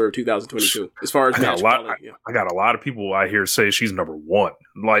women's wrestler of 2022 as far as match quality. I got a lot of people I hear say she's number 1.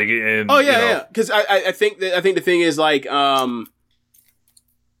 Like, and because I think the thing is like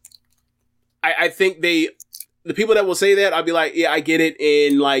I think the people that will say that, I'll be like, yeah, I get it,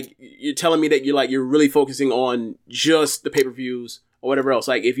 and like you're telling me that you're really focusing on just the pay-per-views or whatever else.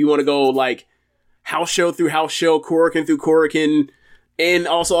 Like if you want to go like house show through house show, Korakuen through Korakuen, and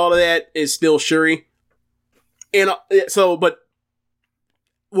also all of that is still Shuri. And so, but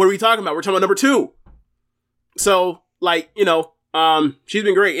what are we talking about? We're talking about number 2. So like, you know, she's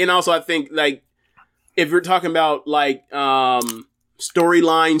been great. And also I think like if you're talking about like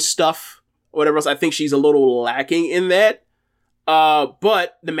storyline stuff or whatever else, I think she's a little lacking in that.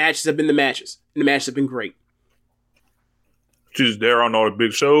 But the matches have been the matches. And the matches have been great. She's there on all the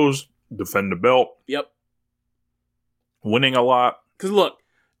big shows, defend the belt. Yep. Winning a lot. Because look,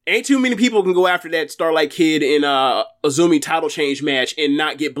 ain't too many people can go after that Starlight Kid in a Azumi title change match and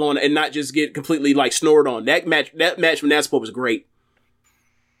not get blown and not just get completely like snored on. That match when Natsuko was great.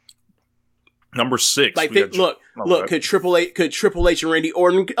 Number 6. Like, look, could Triple H and Randy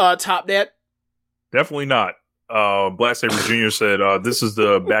Orton top that? Definitely not. Black Sabre Jr. said this is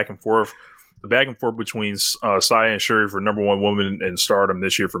the back and forth between Saya and Shuri for number 1 woman in Stardom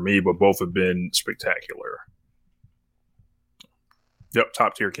this year for me, but both have been spectacular. Yep,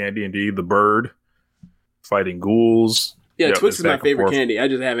 top tier candy indeed. The Bird fighting ghouls. Yeah, yep, Twix is my favorite candy. I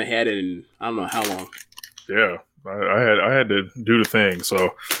just haven't had it in I don't know how long. Yeah, I had to do the thing.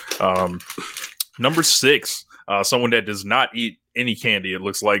 So, number 6, someone that does not eat any candy. It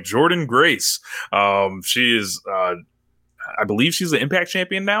looks like Jordynne Grace. She is, I believe she's the Impact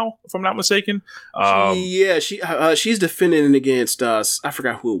champion now, if I'm not mistaken. She's defending against us. I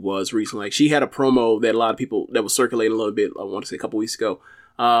forgot who it was recently. Like, she had a promo that a lot of people that was circulating a little bit. I want to say a couple weeks ago.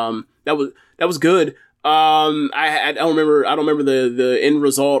 That was good. I don't remember the end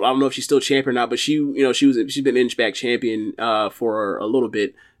result. I don't know if she's still champion or not, but she's been Impact champion for a little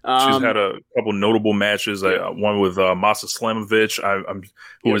bit. She's had a couple notable matches. One with Masa Slamovich,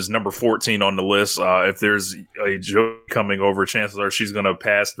 who is number 14 on the list. If there's a joke coming over, chances are she's going to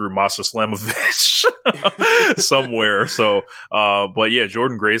pass through Masa Slamovich somewhere. So, but yeah,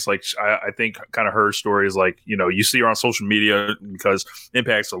 Jordynne Grace, like I think kind of her story is like, you know, you see her on social media because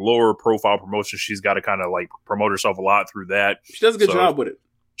Impact's a lower profile promotion. She's got to kind of like promote herself a lot through that. She does a good job with it.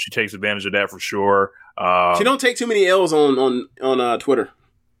 She takes advantage of that for sure. She don't take too many L's on Twitter.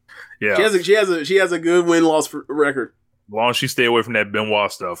 Yeah, she has a good win-loss record. As long as she stay away from that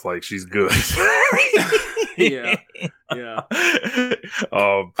Benoit stuff, like she's good. yeah.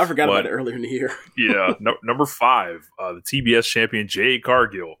 I forgot about it earlier in the year. Yeah, number 5, the TBS champion Jade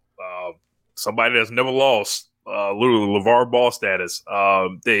Cargill, somebody that's never lost, literally LeVar Ball status.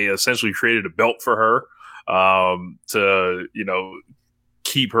 They essentially created a belt for her to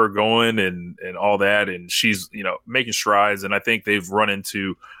keep her going and all that, and she's making strides. And I think they've run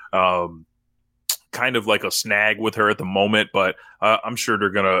into kind of like a snag with her at the moment, but I'm sure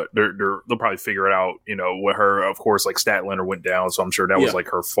they'll probably figure it out. With her, of course, like Statlander went down, so I'm sure that was like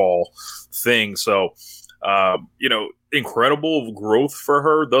her fall thing. So, incredible growth for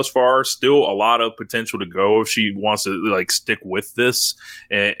her thus far. Still a lot of potential to go if she wants to like stick with this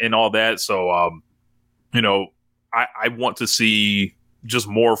and all that. So, I want to see just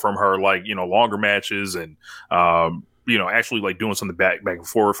more from her, like longer matches and actually like doing something back and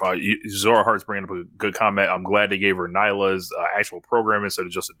forth. Zora Hart's bringing up a good comment. I'm glad they gave her Nyla's actual program instead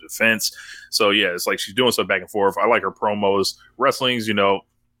of just a defense. So yeah, it's like she's doing stuff back and forth. I like her promos. Wrestling's, the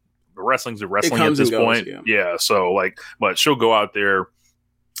wrestling's a wrestling at this point. Yeah. So like, but she'll go out there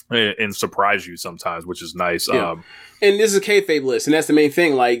and surprise you sometimes, which is nice. Yeah. And this is a kayfabe list, and that's the main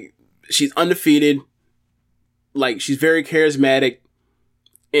thing. Like, she's undefeated. Like, she's very charismatic,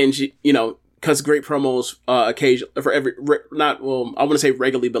 and she, cuts great promos occasionally for I want to say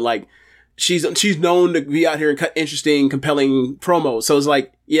regularly, but like she's known to be out here and cut interesting, compelling promos. So it's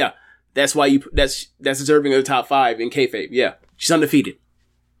like, yeah, that's why that's deserving of the top 5 in kayfabe. Yeah, she's undefeated.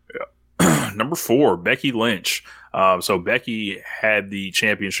 Yeah. Number 4, Becky Lynch. So Becky had the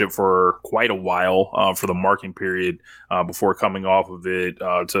championship for quite a while for the marking period before coming off of it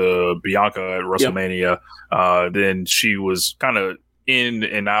to Bianca at WrestleMania. Yep. Then she was kind of in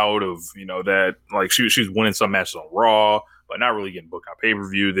and out of that, like she was winning some matches on Raw, but not really getting booked on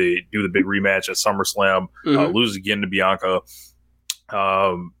pay-per-view. They do the big rematch at SummerSlam, lose again to Bianca.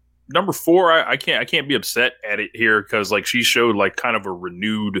 Number 4, I can't be upset at it here because like she showed like kind of a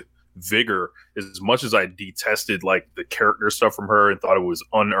renewed vigor. As much as I detested like the character stuff from her and thought it was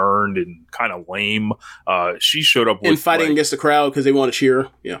unearned and kind of lame, she showed up with fighting against the crowd because they want to cheer.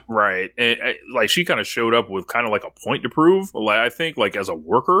 Yeah, right. And like she kind of showed up with kind of like a point to prove. Like I think like as a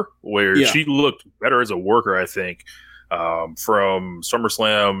worker, where she looked better as a worker. I think from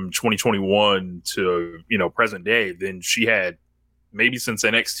SummerSlam 2021 to present day than she had maybe since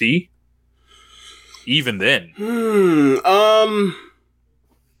NXT. Even then.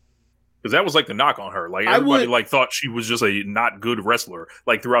 Because that was like the knock on her. Like everybody thought she was just a not good wrestler.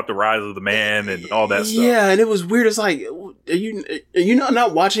 Like throughout the Rise of the Man and all that stuff. Yeah, and it was weird. It's like, are you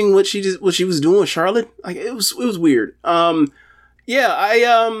not watching what she was doing with Charlotte? Like it was weird. I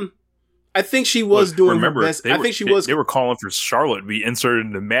I think she was doing remember, her best. I think she was. They were calling for Charlotte to be inserted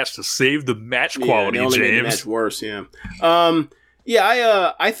in the match to save the match quality. They only made the match worse. Yeah.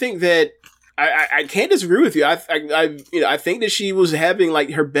 I think that I can't disagree with you. I think that she was having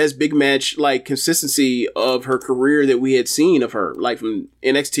like her best big match like consistency of her career that we had seen of her, like from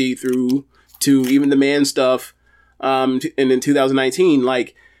NXT through to even the man stuff, and in 2019,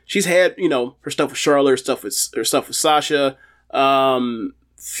 like she's had her stuff with Charlotte, her stuff with Sasha,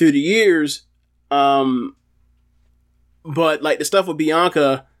 through the years, but like the stuff with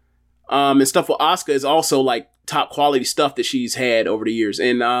Bianca, and stuff with Asuka is also like top quality stuff that she's had over the years.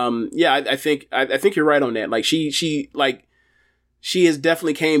 And I think you're right on that. Like she has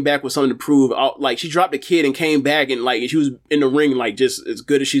definitely came back with something to prove. Like she dropped a kid and came back and like she was in the ring like just as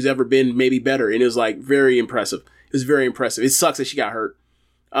good as she's ever been, maybe better. And it was like very impressive. It was very impressive. It sucks that she got hurt.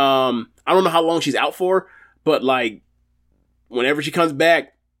 I don't know how long she's out for, but like whenever she comes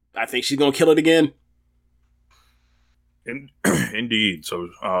back, I think she's gonna kill it again. Indeed. So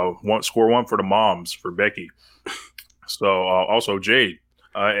score one for the moms for Becky. So also Jade,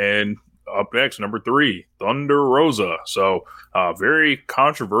 and up next number 3, Thunder Rosa. So very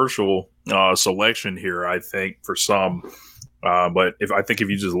controversial selection here, I think, for some. But if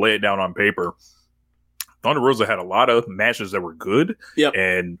you just lay it down on paper, Thunder Rosa had a lot of matches that were good,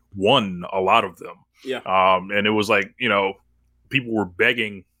 and won a lot of them. Yeah. And it was like people were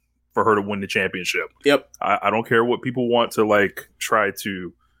begging for her to win the championship. Yep. I don't care what people want to like try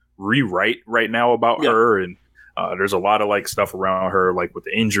to rewrite right now about her, and there's a lot of like stuff around her like with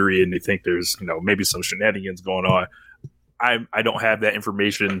the injury, and they think there's maybe some shenanigans going on. I don't have that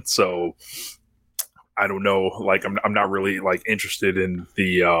information, so I don't know. Like I'm not really like interested in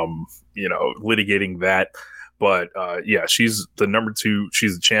the litigating that, but she's the number 2.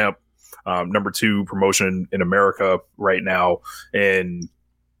 She's the champ, number 2 promotion in America right now, and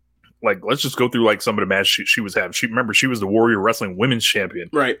like, let's just go through like some of the matches she was having. She was the Warrior Wrestling Women's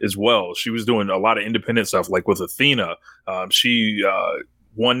Champion, right? As well. She was doing a lot of independent stuff, like with Athena. She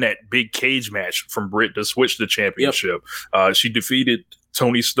won that big cage match from Britt to switch the championship. Yep. She defeated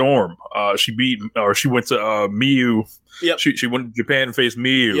Toni Storm. She went to Miyu. Yep. She went to Japan and faced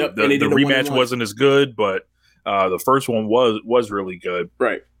Miyu. Yep. The rematch wasn't as good, but the first one was really good.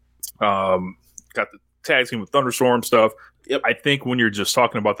 Right. Got the tag team with Thunderstorm stuff. Yep. I think when you're just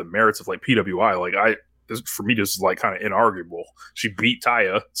talking about the merits of like PWI, like for me, this is like kind of inarguable. She beat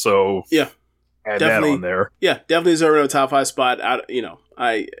Taya, so add that on there. Yeah, definitely deserving a top 5 spot. I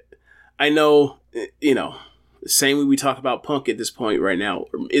know, the same way we talk about Punk at this point right now,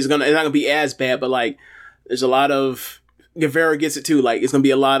 it's not gonna be as bad, but like there's a lot of Guevara gets it too. Like it's gonna be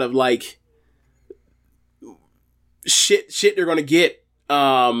a lot of like shit they're gonna get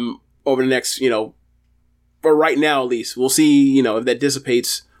over the next for right now, at least. We'll see, if that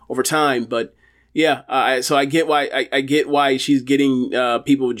dissipates over time. But so I get why she's getting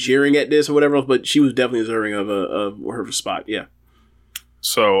people jeering at this or whatever else. But she was definitely deserving of her spot. Yeah.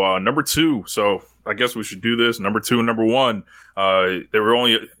 So number 2. So I guess we should do this. Number 2 and number 1. There were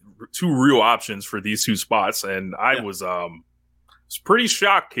only 2 real options for these 2 spots, and I was pretty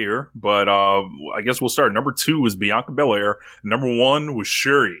shocked here. But I guess we'll start. Number 2 was Bianca Belair. Number 1 was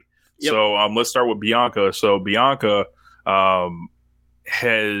Shuri. Yep. So let's start with Bianca. So Bianca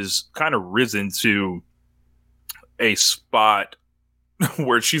has kind of risen to a spot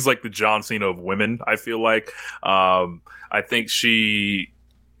where she's like the John Cena of women, I feel like. I think she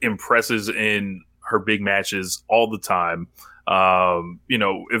impresses in her big matches all the time.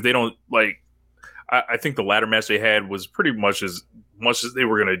 If they don't like, I think the ladder match they had was pretty much as much as they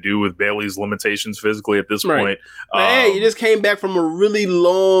were going to do with Bayley's limitations physically at this point. Hey, you just came back from a really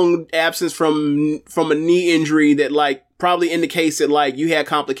long absence from a knee injury that like probably indicates that like you had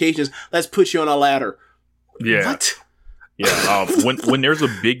complications. Let's put you on a ladder. Yeah. What? Yeah. When there's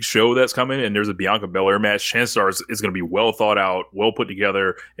a big show that's coming and there's a Bianca Belair match, chances are it's going to be well thought out, well put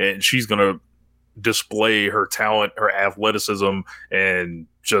together, and she's going to display her talent, her athleticism, and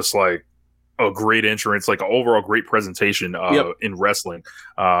just like a great entrance, like an overall great presentation in wrestling.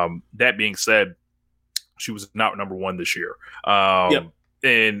 That being said, she was not number 1 this year.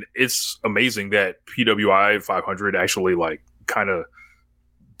 And it's amazing that PWI 500 actually like kind of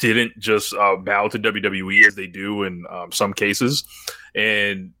didn't just bow to WWE as they do in some cases.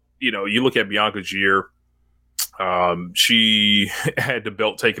 And, you look at Bianca's year, she had the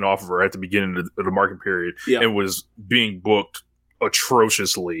belt taken off of her at the beginning of the market period and was being booked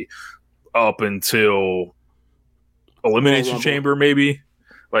atrociously up until Elimination Chamber, maybe.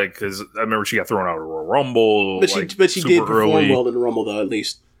 Like, because I remember she got thrown out of a Rumble. But she did perform well in the Rumble, though, at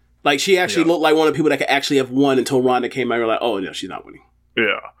least. Like, she actually looked like one of the people that could actually have won until Ronda came out and you're like, oh, no, she's not winning.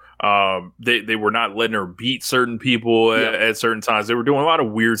 Yeah. They were not letting her beat certain people at certain times. They were doing a lot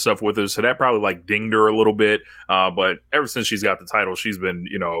of weird stuff with her, so that probably like dinged her a little bit. But ever since she's got the title, she's been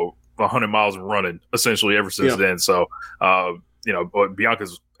 100 miles running essentially ever since then. So but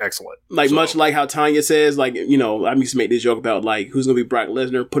Bianca's excellent. Like much like how Tanya says, like I used to make this joke about like who's gonna be Brock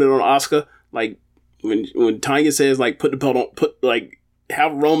Lesnar, put it on Asuka. Like when Tanya says like put the belt on,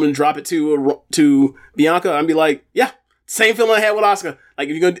 have Roman drop it to Bianca, I'd be like, yeah, same feeling I had with Asuka. Like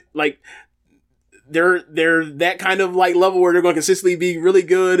if you're gonna like, they're that kind of like level where they're going to consistently be really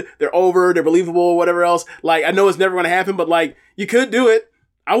good. They're over, they're believable, whatever else. Like I know it's never going to happen, but like you could do it.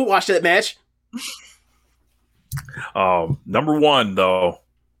 I would watch that match. Number one though,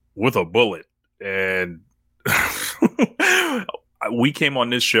 with a bullet, and we came on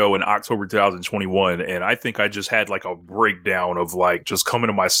this show in October 2021, and I think I just had like a breakdown of like just coming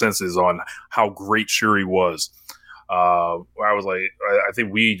to my senses on how great Shuri was. I was like, I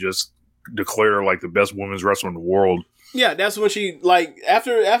think we just declare like the best women's wrestler in the world. Yeah, that's when she like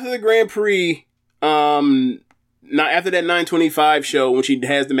after the Grand Prix, not after that 925 show when she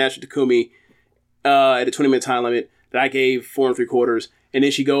has the match with Takumi at a 20-minute time limit that I gave 4 3/4, and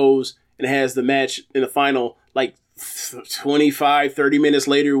then she goes and has the match in the final like 25-30 minutes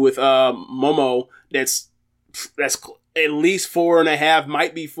later with Momo. That's at least 4.5,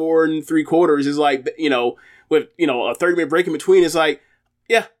 might be 4 3/4. Is like with a 30-minute break in between. It's like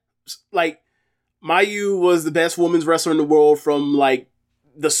like Mayu was the best women's wrestler in the world from like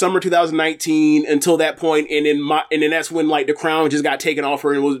the summer 2019 until that point, and then that's when like the crown just got taken off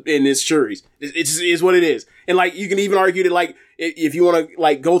her and was in this Shuri's. It just is what it is. And like you can even argue that like if you want to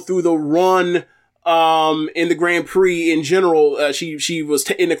like go through the run in the Grand Prix in general, she was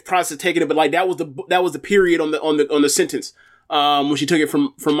in the process of taking it, but like that was the period on the sentence when she took it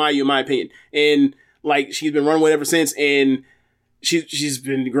from Mayu, in my opinion. And like she's been running with it ever since, and she's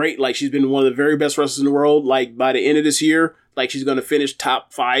been great. Like she's been one of the very best wrestlers in the world. Like by the end of this year, like she's going to finish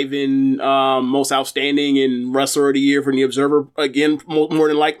top 5 in most outstanding and wrestler of the year from the Observer again,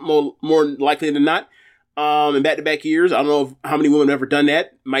 more likely than not. In back-to-back years, I don't know how many women have ever done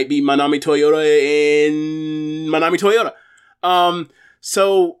that. Might be Manami Toyota and Manami Toyota.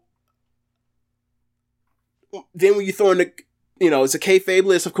 So then when you throw in the, it's a kayfabe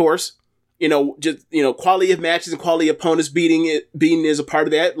list, of course. Quality of matches and quality of opponents beating is a part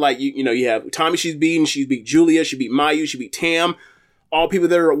of that. Like, you have Tommy she's beat Julia, she beat Mayu, she beat Tam. All people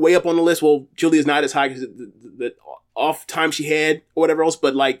that are way up on the list. Well, Julia's not as high because the off time she had or whatever else,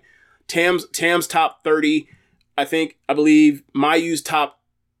 but like Tam's top 30, I believe. Mayu's top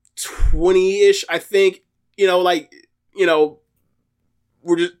 20-ish, I think. We're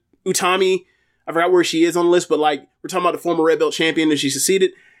just Utami, I forgot where she is on the list, but like we're talking about the former red belt champion and she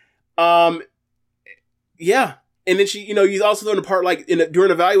succeeded. Yeah. And then she, you also learn the part like during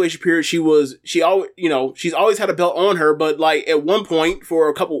the evaluation period, she's always had a belt on her, but like at one point for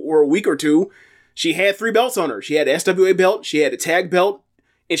a week or two, she had 3 belts on her. She had the SWA belt, she had the tag belt,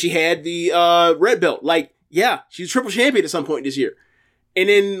 and she had the red belt. Like, yeah, she's a triple champion at some point this year. And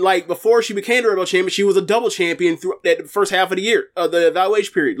then like before she became the red belt champion, she was a double champion through that first half of the year of the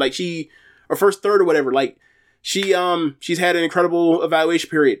evaluation period. Like or first third or whatever. Like she's had an incredible evaluation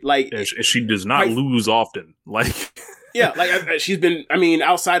period. Like, and she does not lose often. Like, yeah, like she's been. I mean,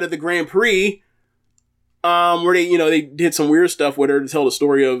 outside of the Grand Prix, where they did some weird stuff with her to tell the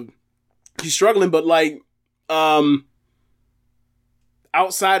story of she's struggling, but like,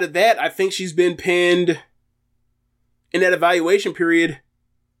 outside of that, I think she's been pinned in that evaluation period.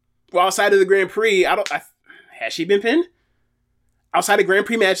 Well, outside of the Grand Prix, has she been pinned? Outside of Grand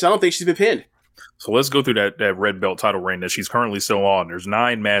Prix matches, I don't think she's been pinned. So let's go through that red belt title reign that she's currently still on. There's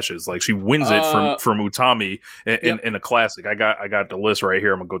 9 matches. Like she wins it from Utami in a classic. I got the list right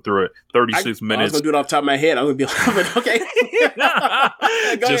here. I'm gonna go through it. 36 minutes. I was gonna do it off the top of my head. I'm gonna be like, okay.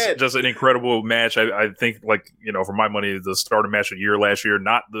 Go ahead. Just an incredible match. I think like for my money, the starter match of the year last year,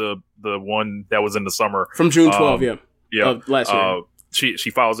 not the one that was in the summer from June 12. Last year. She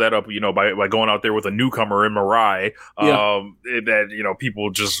follows that up, by going out there with a newcomer in Mirai. That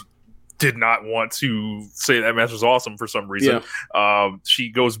people just did not want to say that match was awesome for some reason. Yeah. She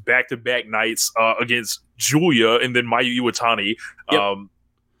goes back-to-back nights against Julia and then Mayu Iwatani.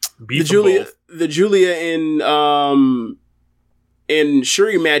 Beat the Julia in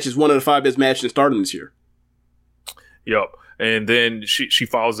Shuri match is one of the 5 best matches in Stardom this year. Yep. And then she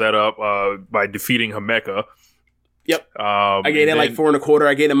follows that up by defeating Himeka. Yep. I gave that like 4 1/4.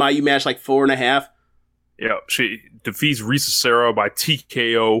 I gave the Mayu match like 4.5. Yeah, she defeats Risa Serra by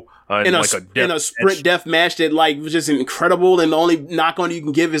TKO in a sprint death match that like was just incredible. And the only knock on you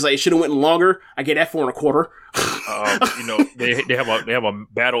can give is like it should have went longer. I get that 4 1/4. They have a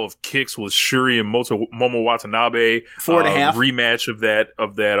battle of kicks with Shuri and Momo Watanabe. 4.5 rematch of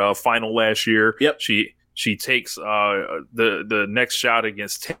that final last year. Yep. She takes the next shot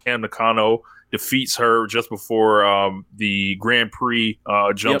against Tam Nakano, defeats her just before the Grand Prix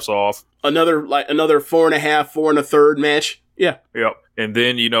jumps off. Another 4.5, 4 1/3 match. Yeah. Yep. And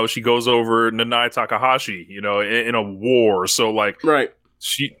then, she goes over Nanai Takahashi, in a war. So like, right.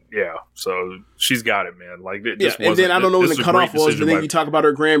 So she's got it, man. Like, and then I don't know when the cutoff was, but then you talk about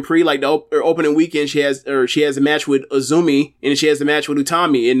her Grand Prix, like the opening weekend, she has a match with Azumi, and she has a match with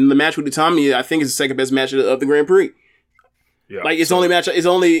Utami, and the match with Utami, I think, is the second best match of the Grand Prix. Yeah, like it's only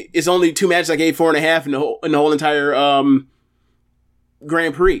 2 matches I gave 4.5 in the whole entire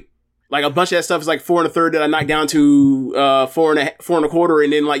Grand Prix. Like a bunch of that stuff is like 4 1/3 that I knocked down to 4 1/4,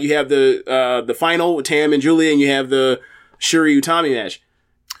 and then like you have the final with Tam and Julia, and you have the Shuri Utami match.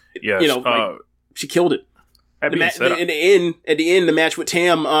 Yes, she killed it. At the end, the match with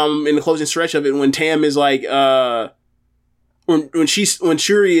Tam, in the closing stretch of it, when Tam is like, when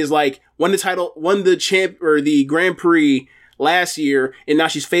Shuri is like won the Grand Prix last year, and now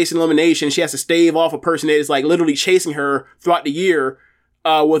she's facing elimination. She has to stave off a person that is like literally chasing her throughout the year,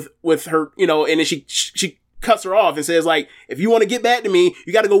 with her, and then she cuts her off and says like, if you want to get back to me,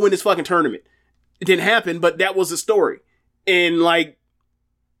 you got to go win this fucking tournament. It didn't happen, but that was the story, and like.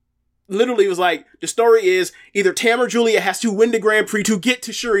 Literally, it was like, the story is either Tam or Julia has to win the Grand Prix to get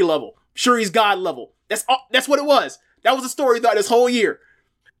to Shuri level. Shuri's God level. That's what it was. That was the story throughout this whole year.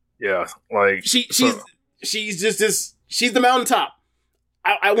 Yeah, like... She's just this... She's the mountaintop.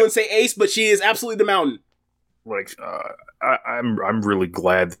 I wouldn't say ace, but she is absolutely the mountain. Like, I'm really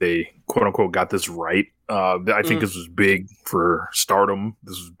glad they, quote-unquote, got this right. I think this was big for Stardom.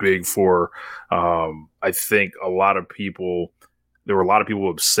 This was big for, I think, a lot of people... There were a lot of people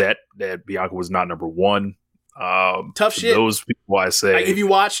upset that Bianca was not number 1. Tough shit. Those people, I say, like, if you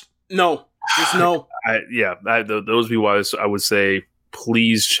watched, no, just no. Those people, I would say,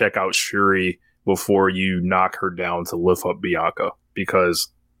 please check out Shuri before you knock her down to lift up Bianca, because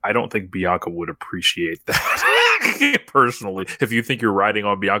I don't think Bianca would appreciate that. Personally, if you think you're riding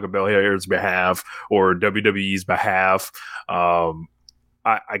on Bianca Belair's behalf or WWE's behalf,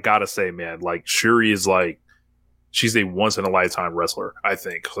 I gotta say, man, like Shuri is like. She's a once in a lifetime wrestler, I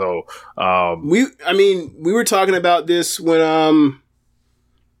think. So, we were talking about this when,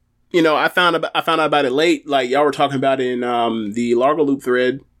 I found out about it late. Like y'all were talking about it in, the Largo Loop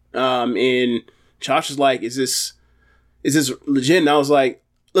thread. And Josh was like, is this legit? And I was like,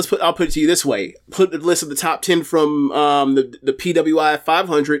 I'll put it to you this way. Put the list of the top 10 from, the PWI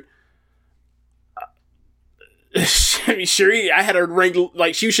 500. I mean, Shuri, I had her ranked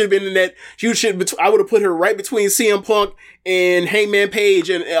like she should have been in that. I would have put her right between CM Punk and Hangman Page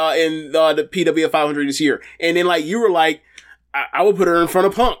and the PWF 500 this year. And then like you were like, I would put her in front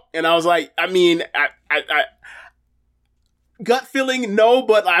of Punk, and I was like, I mean, I gut feeling no,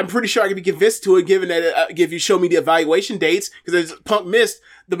 but I'm pretty sure I could be convinced to it given that if you show me the evaluation dates, because Punk missed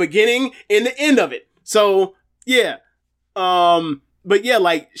the beginning and the end of it. So yeah, but yeah,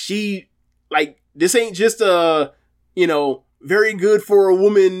 like she like. This ain't just a, very good for a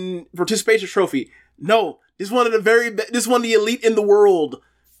woman participation trophy. No, this is one of the elite in the world.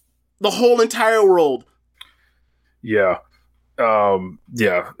 The whole entire world. Yeah.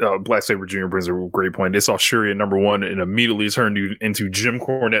 Black Sabre Jr. brings a great point. They saw Shuri at number 1 and immediately turned into Jim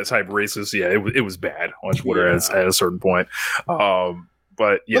Cornette type racist. Yeah, it was bad on Twitter at a certain point.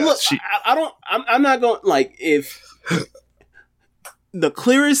 But yeah. But look, I'm not going, like, if... The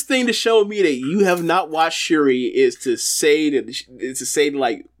clearest thing to show me that you have not watched Shuri is to say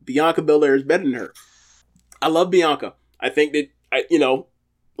like Bianca Belair is better than her. I love Bianca. I think that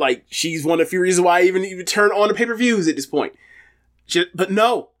like she's one of the few reasons why I even turn on the pay-per-views at this point. But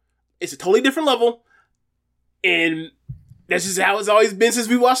no, it's a totally different level, and that's just how it's always been since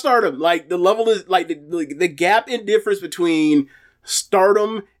we watched Stardom. Like the level is like the gap in difference between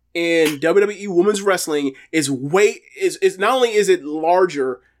Stardom and WWE Women's Wrestling is not only is it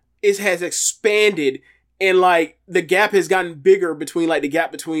larger, it has expanded, and like the gap has gotten bigger between like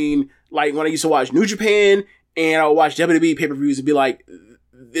when I used to watch New Japan and I would watch WWE pay-per-views and be like,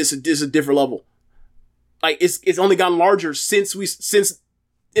 this is a different level. Like it's only gotten larger since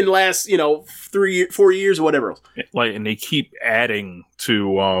in the last 3-4 years or whatever else. Like, and they keep adding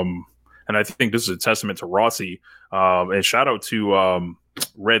to and I think this is a testament to Rossi. And shout out to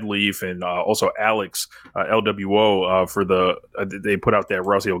Red Leaf and also Alex LWO for they put out that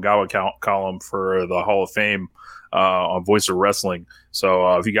Rousey Ogawa column for the Hall of Fame on Voice of Wrestling.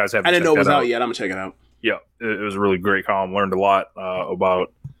 So if you guys haven't, I didn't know it was out yet. I'm gonna check it out. Yeah, it was a really great column. Learned a lot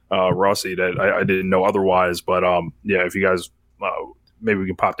about Rousey that I didn't know otherwise. But yeah, if you guys maybe we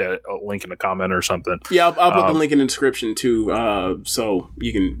can pop that link in the comment or something. Yeah, I'll put the link in the description too, so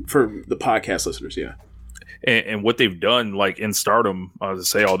you can, for the podcast listeners. Yeah. And what they've done, like in Stardom, to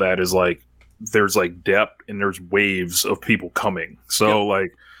say all that is like there's like depth and there's waves of people coming. So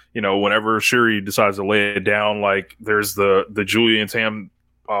like, you know, whenever Shuri decides to lay it down, like there's the Julia and Tam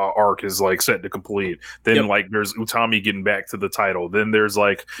arc is like set to complete. Then like there's Utami getting back to the title. Then there's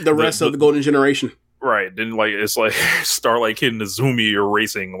like the rest of the Golden Generation. Right. Then like it's like Starlight Kid and Azumi are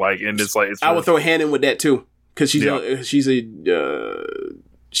racing. Like, and it's like I would throw a hand in with that too, because she's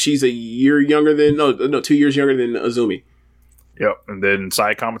a year younger than 2 years younger than Azumi. Yep. And then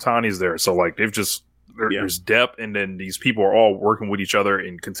Sai Kamatani's there. So like they've just there's depth, and then these people are all working with each other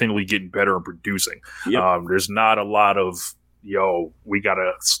and continually getting better and producing. Yep. There's not a lot of we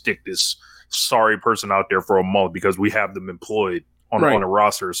gotta stick this sorry person out there for a month because we have them employed on a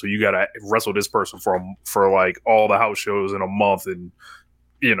roster. So you gotta wrestle this person for like all the house shows in a month and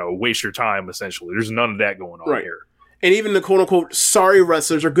waste your time essentially. There's none of that going on here. And even the quote unquote sorry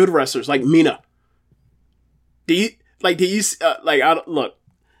wrestlers are good wrestlers, like Mina. Look,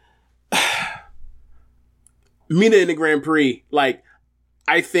 Mina in the Grand Prix, like,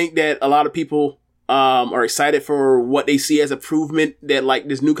 I think that a lot of people are excited for what they see as improvement, that like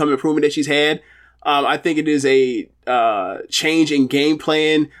this newcomer improvement that she's had. I think it is a change in game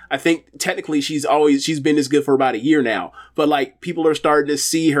plan. I think technically she's been this good for about a year now, but like people are starting to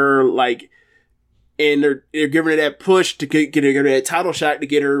see her like, and they're giving her that push to get her that title shot to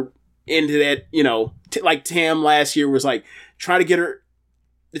get her into that, like Tam last year was like trying to get her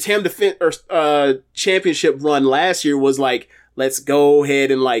the Tam championship run last year was like, let's go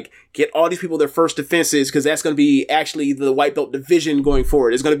ahead and like get all these people their first defenses, because that's going to be actually the white belt division going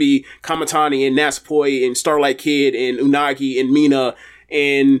forward. It's going to be Kamatani and Natsupoi and Starlight Kid and Unagi and Mina,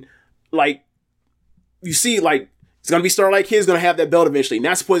 and like you see, like it's going to be Starlight Kid is going to have that belt eventually.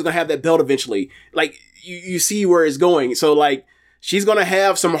 Natsupoi is going to have that belt eventually. Like you see where it's going. So like she's going to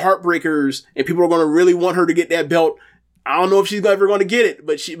have some heartbreakers, and people are going to really want her to get that belt. I don't know if she's ever going to get it,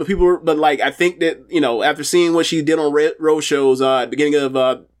 but I think that, after seeing what she did on road shows, at the beginning of,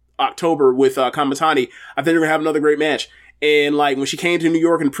 October with, Kamatani, I think they're going to have another great match. And like, when she came to New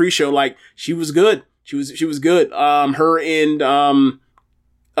York in pre-show, like, she was good. She was good. Her and,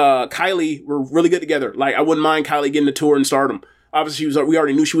 Kylie were really good together. Like, I wouldn't mind Kylie getting a tour in Stardom. Obviously we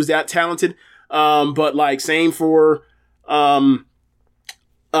already knew she was that talented. But like, same for, Kylie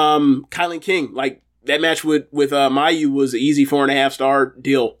King, like, that match with Mayu was an easy 4.5 star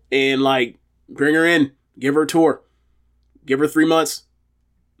deal. And like, bring her in, give her a tour, give her 3 months,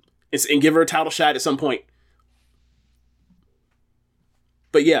 and give her a title shot at some point.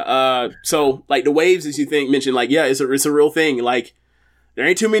 But yeah, so like the waves, as you mentioned, like, yeah, it's a real thing. Like, there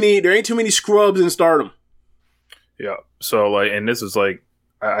ain't too many scrubs in Stardom. Yeah. So like, and this is like,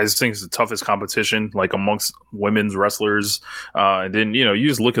 I just think it's the toughest competition, like amongst women's wrestlers. And then, you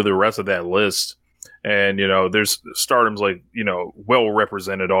just look at the rest of that list. And, there's Stardom's like, well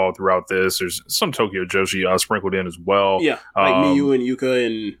represented all throughout this. There's some Tokyo Joshi sprinkled in as well. Yeah, like Miyu and Yuka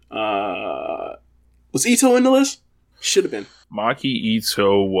and, was Ito in the list? Should have been. Maki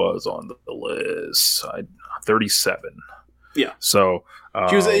Ito was on the list. 37. Yeah. So,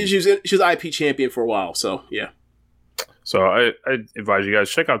 she was IP champion for a while, so yeah. So I advise you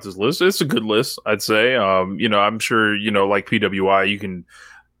guys check out this list. It's a good list, I'd say. I'm sure, like PWI, you can,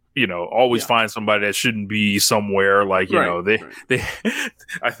 always find somebody that shouldn't be somewhere. Like, they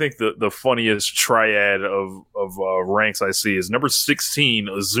I think the funniest triad of ranks I see is number 16,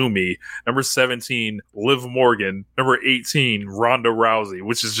 Azumi, number 17, Liv Morgan, number 18, Ronda Rousey,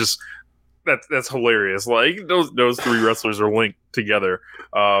 which is just, that's hilarious. Like, those three wrestlers are linked together.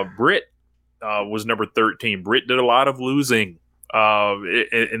 Britt was number 13. Britt did a lot of losing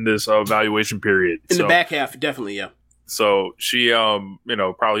in this evaluation period. In the back half, definitely, yeah. So she,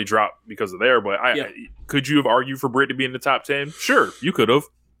 probably dropped because of there. But could you have argued for Britt to be in the top 10? Sure, you could have.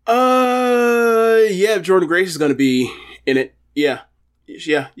 Yeah, if Jordan Grace is going to be in it, yeah, you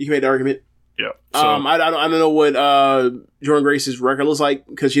can make the argument. Yeah. So, I don't know what Jordan Grace's record looks like,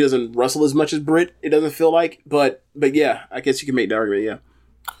 because she doesn't wrestle as much as Britt. It doesn't feel like, but yeah, I guess you can make the argument. Yeah.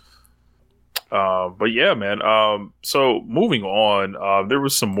 But yeah, man. So moving on, there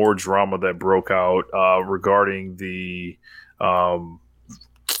was some more drama that broke out regarding the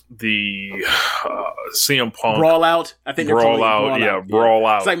the CM Punk Brawl Out. I think they're calling it Brawl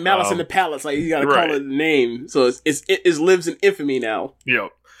Out. It's like Malice in the Palace. Like you got to call it a name, so it lives in infamy now.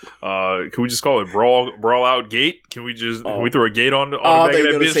 Yep. Can we just call it Brawl Out Gate? Can we throw a gate on the back of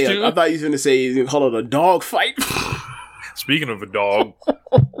that bitch too? I thought you were going to say you call it a dog fight. Speaking of a dog,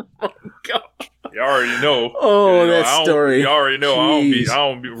 God. you already know. Oh, that story. You already know. Jeez. I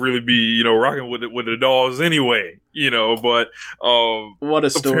don't really be rocking with the dogs anyway. But what a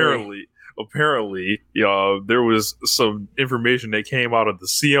story. Apparently, there was some information that came out of the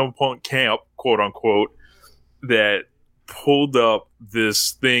CM Punk camp, quote unquote, that pulled up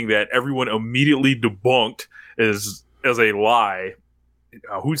this thing that everyone immediately debunked as a lie.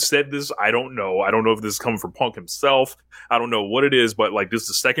 Who said this? I don't know. I don't know if this is coming from Punk himself. I don't know what it is, but like this is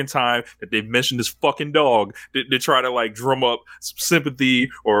the second time that they've mentioned this fucking dog to try to like drum up some sympathy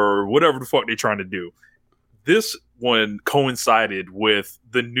or whatever the fuck they're trying to do. This one coincided with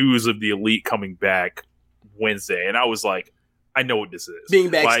the news of the Elite coming back Wednesday, and I was like, I know what this is. Being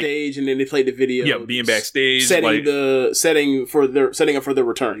backstage, and then they played the video. Yeah, being backstage, setting up for their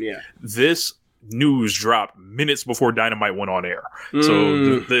return. Yeah, this news dropped minutes before Dynamite went on air.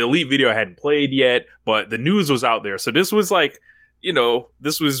 So the Elite video hadn't played yet, but the news was out there. So this was like,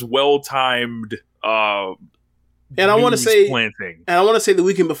 this was well-timed and I want to say planting. And I want to say the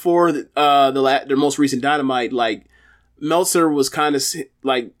weekend before their most recent Dynamite, like Meltzer was kind of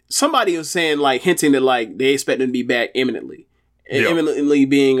like somebody was saying like hinting that like they expect him to be back imminently. And imminently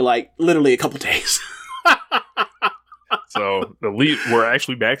being like literally a couple days. So the Elite were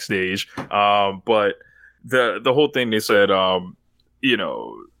actually backstage, but the whole thing they said, the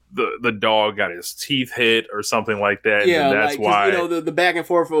dog got his teeth hit or something like that. Yeah, and that's why the back and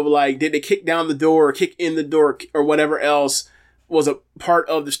forth of like, did they kick down the door or kick in the door or whatever else was a part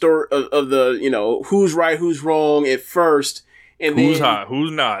of the story of the who's right, who's wrong at first, and who's then, hot,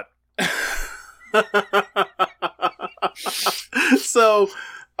 who's not. So,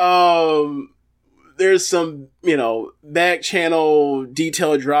 there's some, back channel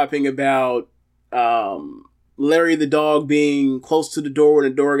detail dropping about Larry the dog being close to the door when the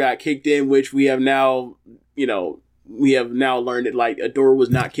door got kicked in, which we have now, learned that like a door was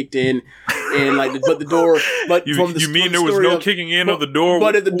not kicked in, and like there was no kicking in of the door?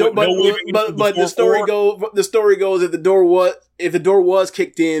 But if the door, but the story goes if the door was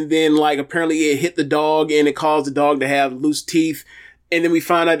kicked in, then like apparently it hit the dog and it caused the dog to have loose teeth. And then we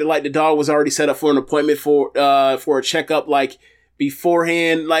found out that like the dog was already set up for an appointment for a checkup like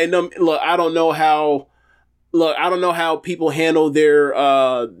beforehand. Like, look, I don't know how people handle their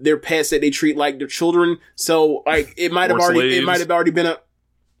pets that they treat like their children. So like it might have already been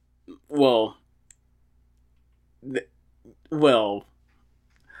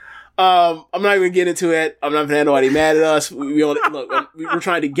I'm not even gonna get into it. I'm not gonna have nobody mad at us. We're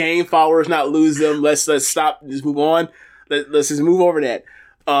trying to gain followers, not lose them. Let's stop. Just move on. Let's just move over that.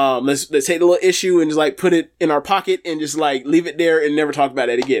 Let's take the little issue and just like put it in our pocket and just like leave it there and never talk about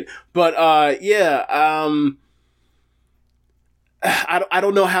it again. But I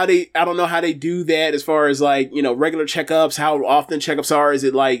don't know how they do that as far as like, regular checkups, how often checkups are. Is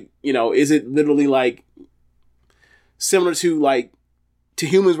it like, is it literally like similar to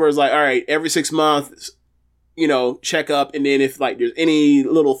humans where it's like, all right, every 6 months, check up. And then if like there's any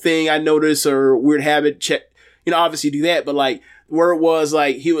little thing I notice or weird habit, check, obviously do that. But like where it was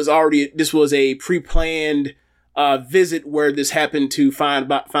like, this was a pre-planned visit where this happened to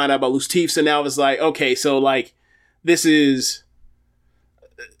find out about loose teeth. So now it's like, okay, so like this is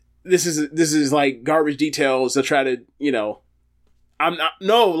like garbage details to try to,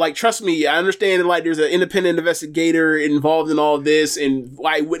 trust me, I understand that like there's an independent investigator involved in all of this and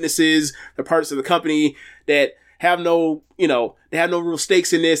eyewitnesses, the parts of the company that have no real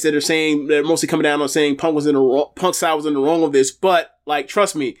stakes in this, that are saying, they're mostly coming down on saying Punk's side was in the wrong of this. But like,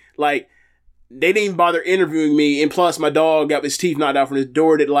 trust me, like they didn't even bother interviewing me. And plus my dog got his teeth knocked out from his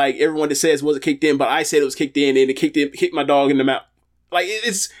door that like everyone that says wasn't kicked in, but I said it was kicked in and it kicked my dog in the mouth. Like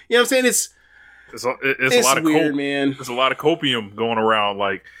it's, what I'm saying? It's a lot of weird, man. There's a lot of copium going around.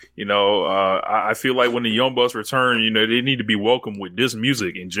 Like, I feel like when the Young Bucks return, they need to be welcomed with this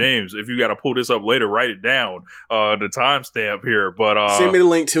music. And James, if you got to pull this up later, write it down, the timestamp here. But send me the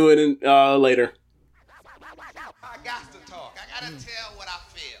link to it later. I got to talk. I got to tell what I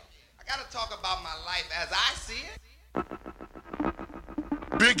feel. I got to talk about my life as I see it.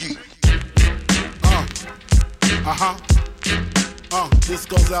 Biggie. This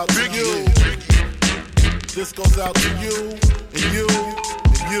goes out to you. This goes out to you and you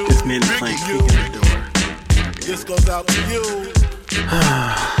and you. This man's playing Kick in the Door. This goes out to you.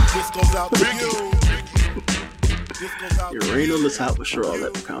 This goes out to you. Your rain on the top with sure all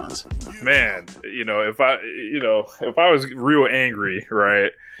leprechauns. Man, if I was real angry,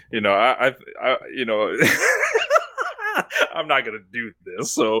 right? I I'm not gonna do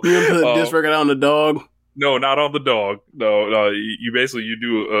this. So you gonna put this record on the dog? No, not on the dog. No. You basically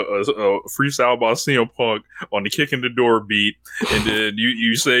do a freestyle by CM Punk on the kick in the door beat, and then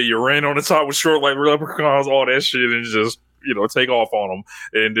you say you ran on the top with short like leprechauns, all that shit, and just take off on them,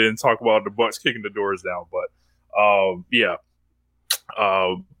 and then talk about the Bucks kicking the doors down. But yeah.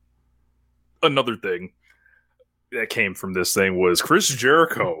 Another thing that came from this thing was Chris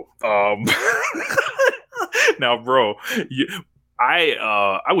Jericho. Now, bro,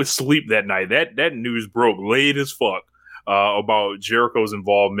 I was asleep that night. That news broke late as fuck about Jericho's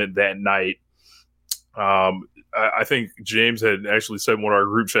involvement that night. I think James had actually said in one of our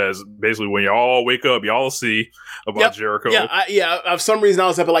group chats, basically, when y'all wake up, y'all see about Jericho. Yeah, for some reason I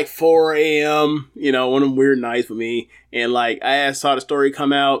was up at like 4 a.m., one of them weird nights for me. And like, I saw the story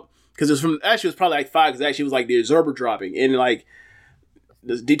come out, because it was probably like 5, because actually it was like the Observer dropping. And like,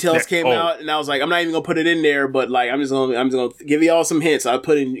 the details came out, and I was like, I'm not even gonna put it in there, but like, I'm just gonna give y'all some hints. I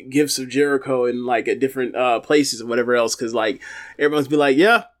put in gifts of Jericho in like at different places and whatever else, because like everyone's be like,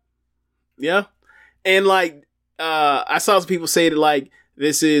 yeah, and like I saw some people say that like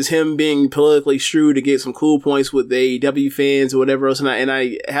this is him being politically shrewd to get some cool points with the AEW fans or whatever else, and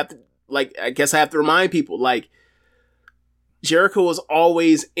I have to like, I guess I have to remind people like Jericho was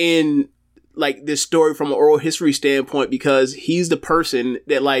always in like this story from an oral history standpoint, because he's the person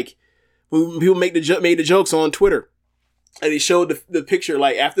that like when people made the jokes on Twitter, and they showed the picture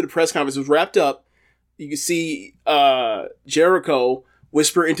like after the press conference was wrapped up, you can see Jericho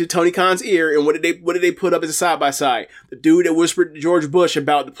whisper into Tony Khan's ear, and what did they put up as a side by side? The dude that whispered to George Bush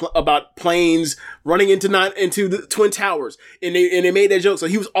about planes running into the Twin Towers, and they made that joke. So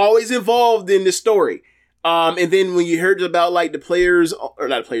he was always involved in this story. And then when you heard about like the players, or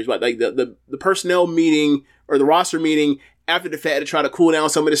not the players, but like the personnel meeting or the roster meeting after the fact to try to cool down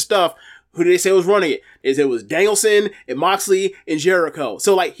some of this stuff, who did they say was running it? They said it was Danielson and Moxley and Jericho.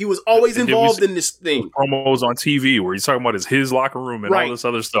 So like he was always involved in this thing. Promos on TV where he's talking about his locker room and all this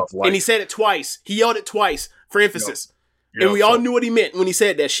other stuff. Like, and he said it twice. He yelled it twice for emphasis. And we all knew what he meant when he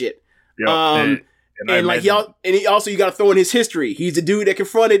said that shit. And like you got to throw in his history. He's the dude that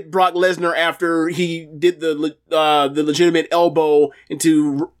confronted Brock Lesnar after he did the legitimate elbow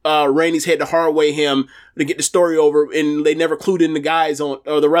into Randy's head to hard way him to get the story over, and they never clued in the guys on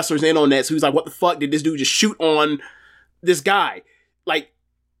or the wrestlers in on that. So he's like, "What the fuck did this dude just shoot on this guy?" Like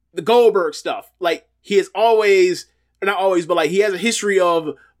the Goldberg stuff. Like he has always, not always, but like he has a history of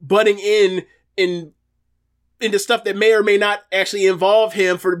butting into stuff that may or may not actually involve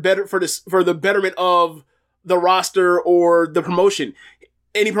him for the betterment of the roster or the promotion,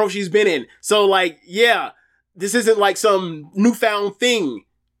 any promotion he's been in. So like, yeah, this isn't like some newfound thing.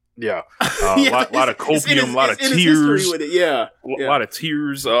 Yeah, a lot of copium, a lot of tears with it. Yeah, a lot of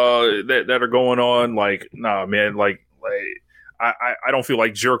tears that are going on. Like, nah, man, like I don't feel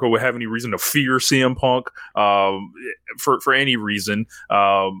like Jericho would have any reason to fear CM Punk for any reason.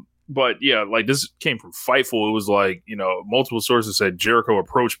 But yeah, like this came from Fightful. It was like, multiple sources said Jericho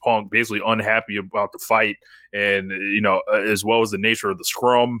approached Punk basically unhappy about the fight, and as well as the nature of the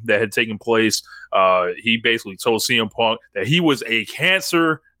scrum that had taken place. He basically told CM Punk that he was a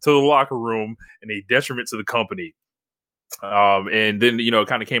cancer to the locker room and a detriment to the company. And then, it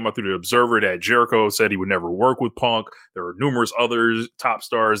kind of came up through the Observer that Jericho said he would never work with Punk. There were numerous other top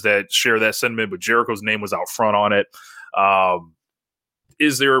stars that share that sentiment, but Jericho's name was out front on it.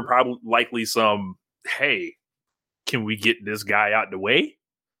 Is there probably likely some, hey, can we get this guy out the way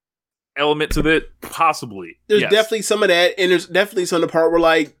element to it? Possibly. There's definitely some of that, and there's definitely some of the part where,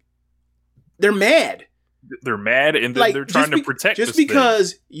 like, they're mad. They're mad, and then they're trying to protect just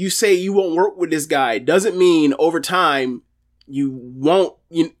because you say you won't work with this guy doesn't mean over time you won't,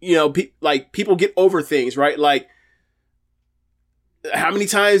 people get over things, right? Like, how many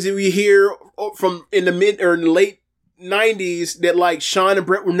times did we hear from in the mid or in the late 90s that like Shawn and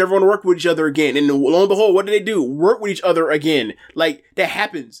Brett were never going to work with each other again, and lo and behold, what do they do? Work with each other again. Like, that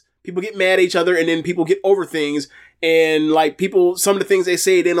happens. People get mad at each other, and then people get over things, and like people, some of the things they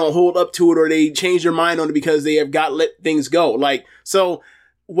say, they don't hold up to it, or they change their mind on it because they have got let things go. Like, so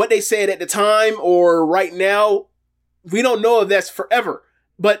what they said at the time or right now, we don't know if that's forever,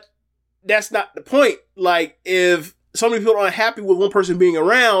 but that's not the point. Like, if so many people are unhappy with one person being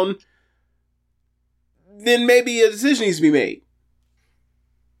around, then maybe a decision needs to be made.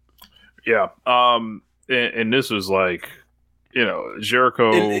 Yeah. And this was like,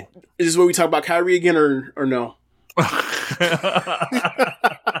 Jericho. And is this where we talk about Kyrie again or no?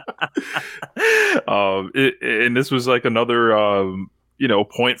 And this was like another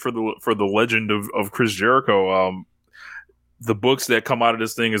point for the legend of Chris Jericho. The books that come out of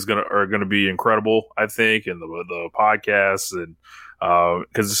this thing are gonna be incredible, I think, and the podcasts, and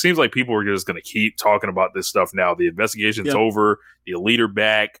because it seems like people are just gonna keep talking about this stuff now. The investigation's over, the Elite are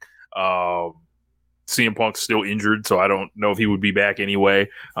back. CM Punk's still injured, so I don't know if he would be back anyway.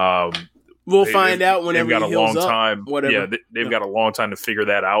 We'll find out whenever they've got he a long heals up, time. whatever. Yeah, they've got a long time to figure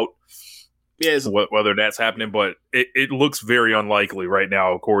that out. Yes, whether that's happening, but it looks very unlikely right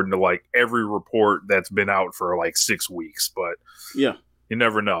now, according to like every report that's been out for like 6 weeks. But yeah, you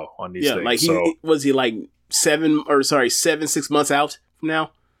never know on these things. Like was he like 6 months out from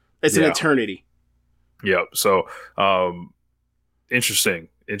now? It's an eternity. Yep. So, interesting.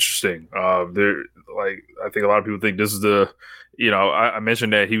 There, like, I think a lot of people think this is I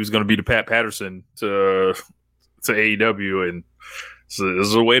mentioned that he was going to be the Pat Patterson to AEW, and so this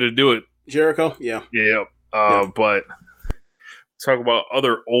is a way to do it. Jericho, yeah. But talk about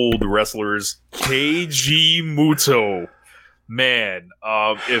other old wrestlers. Keiji Muto, man.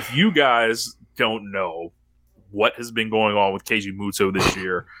 If you guys don't know what has been going on with Keiji Muto this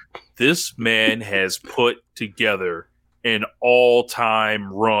year, this man has put together an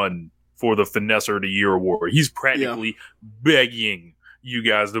all-time run for the Finesser of the Year award. He's practically begging you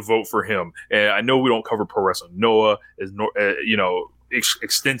guys to vote for him. And I know we don't cover Pro Wrestling Noah as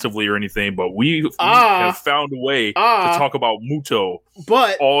extensively or anything, but we have found a way to talk about Muto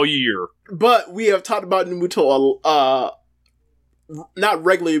all year. But we have talked about Muto not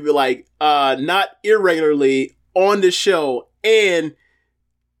regularly, but not irregularly on the show, and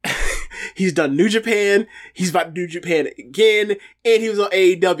he's done New Japan, he's about to do Japan again, and he was on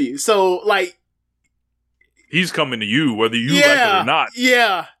AEW. So like, he's coming to you whether you like it or not.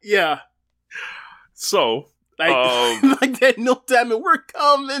 Yeah. So like that Neil Diamond, we're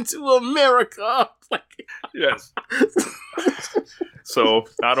coming to America. Like, yes. So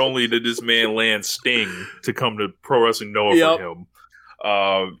not only did this man land Sting to come to Pro Wrestling Noah for him,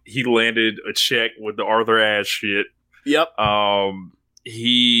 he landed a check with the Arthur Ashe shit. Yep.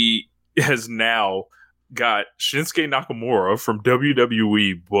 He has now got Shinsuke Nakamura from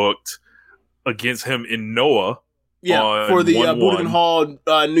WWE booked against him in Noah. Yeah, for the Budokan Hall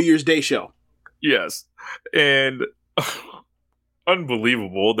New Year's Day show. Yes. And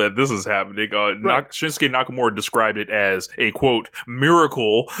unbelievable that this is happening. Shinsuke Nakamura described it as a, quote,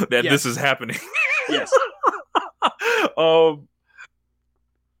 miracle that this is happening. Yes.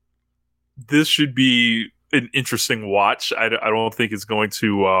 This should be an interesting watch. I don't think it's going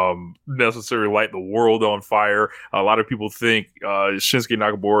to necessarily light the world on fire. A lot of people think Shinsuke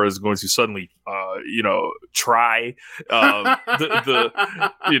Nakamura is going to suddenly, try that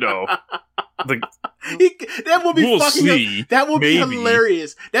would be that would be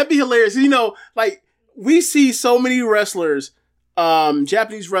hilarious. That'd be hilarious. Like, we see so many wrestlers,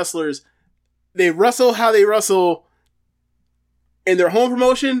 Japanese wrestlers, they wrestle how they wrestle in their home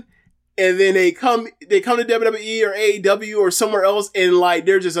promotion, and then they come to WWE or AEW or somewhere else, and like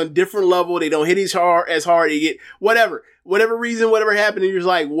they're just on a different level. They don't hit as hard. They get whatever reason, whatever happened, and you're just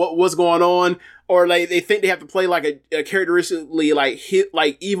like, what's going on? Or like they think they have to play like a characteristically like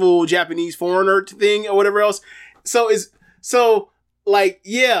evil Japanese foreigner thing or whatever else. So if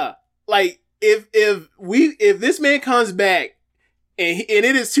this man comes back and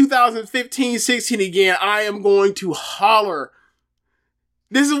it is 2015-16 again, I am going to holler.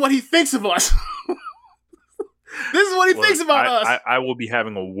 This is what he thinks of us. This is what he thinks about us. I will be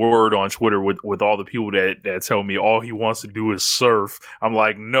having a word on Twitter with all the people that tell me all he wants to do is surf. I'm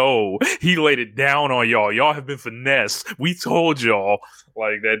like, no, he laid it down on y'all. Y'all have been finessed. We told y'all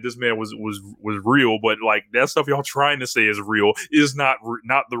like that this man was real, but like that stuff y'all trying to say is real is not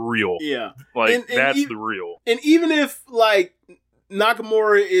the real. Yeah, like that's the real. And even if like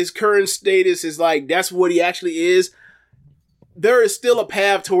Nakamura's current status is like that's what he actually is, there is still a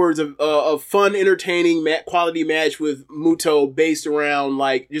path towards a fun, entertaining, quality match with Muto based around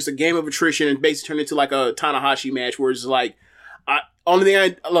like just a game of attrition and basically turn into like a Tanahashi match where it's like, I don't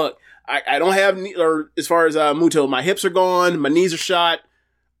have, or as far as Muto, my hips are gone, my knees are shot,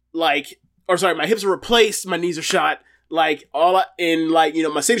 my hips are replaced, my knees are shot, my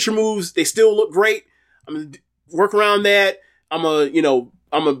signature moves, they still look great. I'm gonna work around that. I'm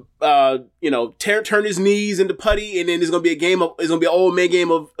turn his knees into putty, and then it's gonna be an old man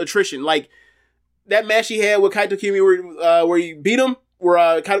game of attrition. Like that match he had with Kaito Kiyomiya where he beat him,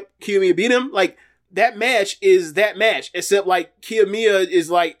 Kaito Kiyomiya beat him. Like that match is that match, except like Kiyomiya is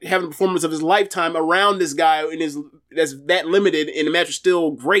like having the performance of his lifetime around this guy, and that's that limited, and the match is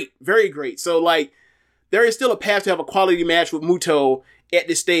still great, very great. So like there is still a path to have a quality match with Muto at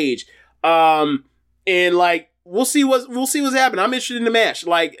this stage. And like we'll see what's happening. I'm interested in the match.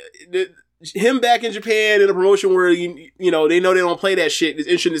 Like him back in Japan in a promotion where you know they don't play that shit. It's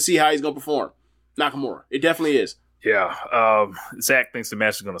interesting to see how he's gonna perform. Nakamura, it definitely is. Yeah, Zach thinks the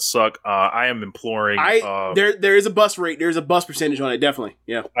match is going to suck. I am imploring. There is a bust rate. There's a bust percentage on it. Definitely.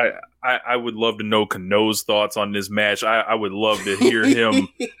 Yeah. I would love to know Kano's thoughts on this match. I would love to hear him,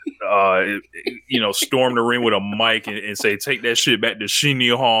 storm the ring with a mic and say, "Take that shit back to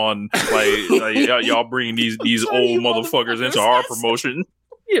Shinihon." Like y'all bringing these old motherfuckers into our promotion.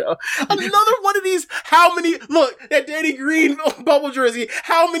 Yeah. Another one of these. How many? Look, that Danny Green bubble jersey.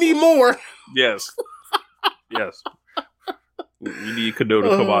 How many more? Yes. Yes, we need Kano to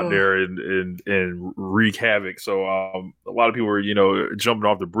come out there and wreak havoc. So a lot of people were jumping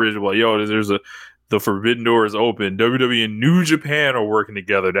off the bridge like, yo, the forbidden door is open. WWE and New Japan are working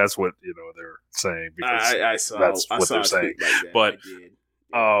together. That's what they're saying because that's what they're saying. Like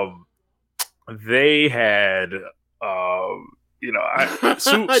but they had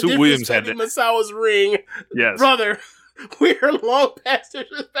Sue Williams had Masawa's ring. Yes, brother, we're long past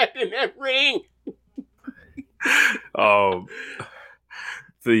disrespecting that ring. What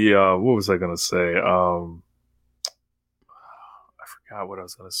was I gonna say? I forgot what I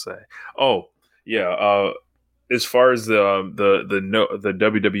was gonna say. Oh yeah, as far as the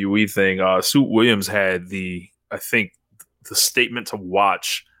WWE thing, Sue Williams had the statement to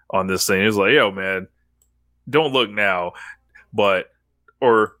watch on this thing. It was like, yo man, don't look now,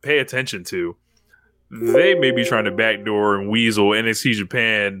 or pay attention to. They may be trying to backdoor and weasel NXT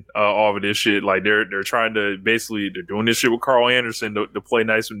Japan off of this shit. Like they're trying to they're doing this shit with Carl Anderson to play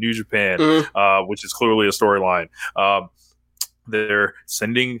nice with New Japan, which is clearly a storyline. They're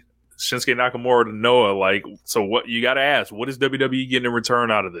sending Shinsuke Nakamura to Noah. Like, so what you got to ask? What is WWE getting in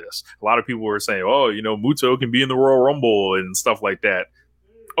return out of this? A lot of people were saying, oh, Muto can be in the Royal Rumble and stuff like that.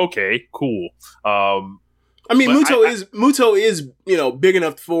 Okay, cool. I mean, Muto is big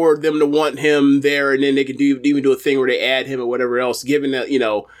enough for them to want him there, and then they can even do a thing where they add him or whatever else. Given that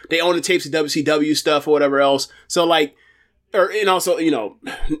they own the tapes of WCW stuff or whatever else, so like, and also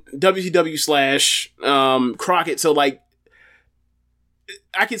WCW / Crockett. So like,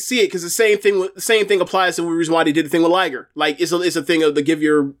 I can see it because the same thing applies to the reason why they did the thing with Liger. Like it's a thing of the give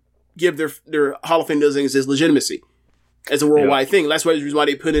their Hall of Fame things as legitimacy as a worldwide thing. That's why the reason why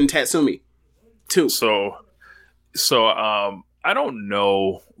they put in Tatsumi too. So I don't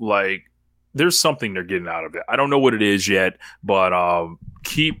know, like there's something they're getting out of it. I don't know what it is yet, but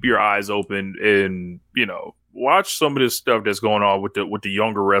keep your eyes open and watch some of this stuff that's going on with the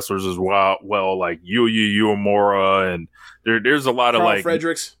younger wrestlers as well, like Yuya Uemura, and there's a lot of like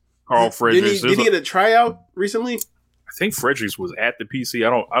Carl Fredericks. Did he get a tryout recently? I think Fredericks was at the PC.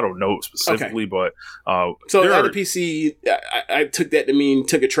 I don't know specifically, but so at the PC, I took that to mean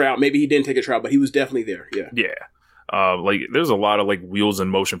took a tryout. Maybe he didn't take a tryout, but he was definitely there. Yeah. Like there's a lot of like wheels in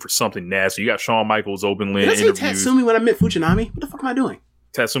motion for something nasty. You got Shawn Michaels openly Did I say Tatsumi when I meant Fujinami? What the fuck am I doing?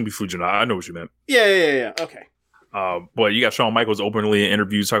 Tatsumi Fujinami. I know what you meant. Yeah. Okay. But you got Shawn Michaels openly in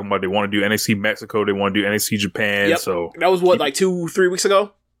interviews talking about they want to do NXT Mexico, they want to do NXT Japan. Yep. So that was what, like 2-3 weeks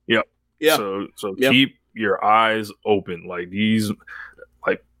ago? Yep. Yeah. So keep your eyes open. Like these,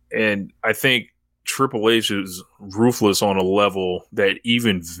 and I think Triple H is ruthless on a level that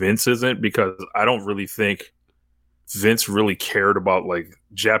even Vince isn't, because I don't really think Vince really cared about like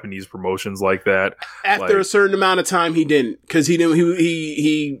Japanese promotions like that. After a certain amount of time, he didn't, because he knew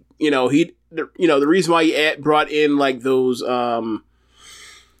the reason why he brought in like those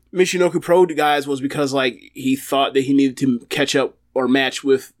Michinoku Pro guys was because like he thought that he needed to catch up or match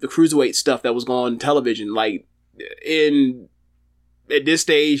with the cruiserweight stuff that was going on television. Like at this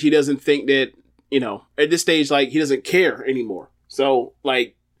stage, he doesn't think that at this stage like he doesn't care anymore. So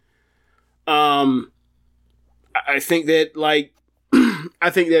like I think that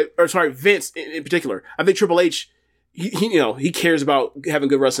Vince in particular, I think Triple H, he cares about having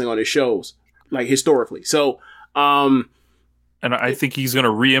good wrestling on his shows, like historically. So, and I think he's going to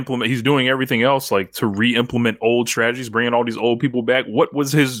re-implement, he's doing everything else like to re-implement old strategies, bringing all these old people back. What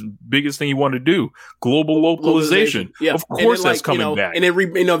was his biggest thing he wanted to do? Global localization. Yeah. Of course that's coming back. And then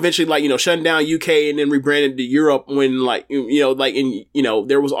eventually shutting down UK and then rebranded to Europe when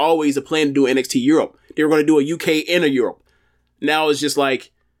there was always a plan to do NXT Europe. They were going to do a UK and a Europe. Now it's just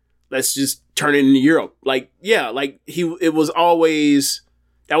like, let's just turn it into Europe. It was always,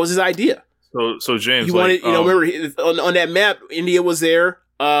 that was his idea. So James, he wanted, remember on that map, India was there.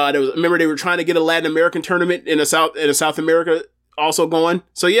 Remember they were trying to get a Latin American tournament in a South America also going.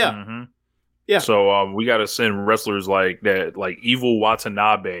 So yeah. Mm-hmm. Yeah. So we got to send wrestlers like that, like Evil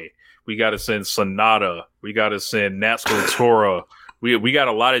Watanabe. We got to send Sonata. We got to send Natsuko Tora. We got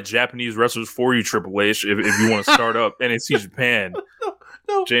a lot of Japanese wrestlers for you, Triple H. If you want to start up NXT Japan,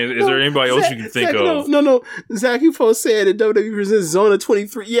 No, James, is there anybody else you can think of? No. Zach, you supposed to say that WWE presents Zona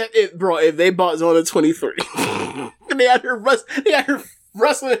 23. Yeah, if they bought Zona 23, and they out here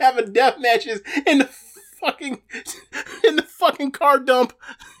wrestling, having death matches in the fucking car dump,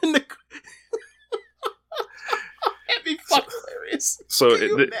 in the that'd be fucking hilarious. So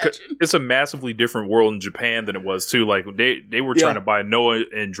it's a massively different world in Japan than it was too. Like they were trying to buy Noah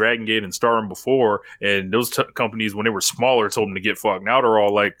and Dragon Gate and Stardom before, and those companies when they were smaller told them to get fucked. Now they're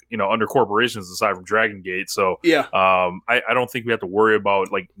all like under corporations aside from Dragon Gate. So I don't think we have to worry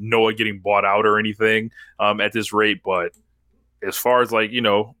about like Noah getting bought out or anything at this rate. But as far as like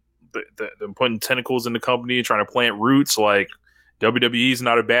them putting tentacles in the company, trying to plant roots, like WWE is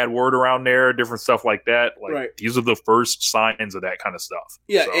not a bad word around there, different stuff like that. Like these are the first signs of that kind of stuff.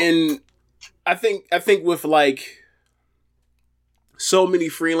 Yeah, so. And I think with like so many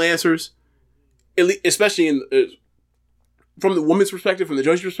freelancers, especially from the women's perspective, from the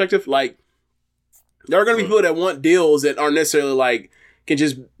Joshi perspective, like there are going to be people that want deals that aren't necessarily like can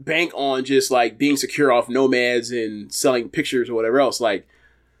just bank on just like being secure off nomads and selling pictures or whatever else. Like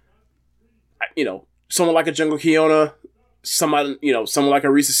someone like a Jungle Kiona. Someone like a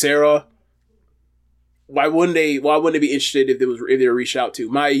Risa Sarah. Why wouldn't they be interested if they were reached out to?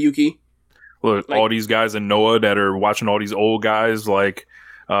 Maya Yuki. Look, all these guys in Noah that are watching all these old guys come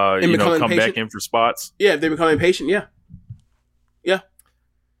back in for spots. Yeah, if they become impatient, yeah.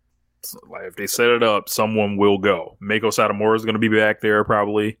 So, like if they set it up, someone will go. Mako Satomura is going to be back there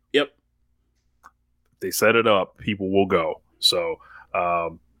probably. Yep. If they set it up, people will go. So.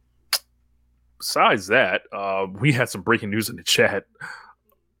 Besides that, we had some breaking news in the chat.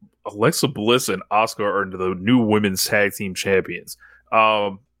 Alexa Bliss and Asuka are the new women's tag team champions.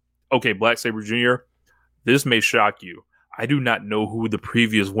 Okay, Black Sabre Jr., this may shock you. I do not know who the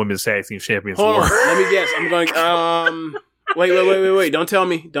previous women's tag team champions were. Let me guess. I'm going. Wait. Don't tell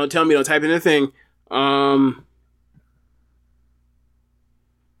me. Don't type in a thing.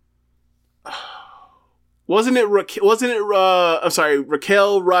 Wasn't it I'm sorry,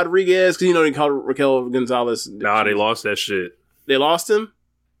 Raquel Rodriguez? Because they called Raquel Gonzalez. Nah, they lost that shit. They lost him?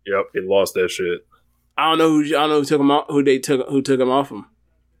 Yep, they lost that shit. I don't know who took him off. Who took him off him?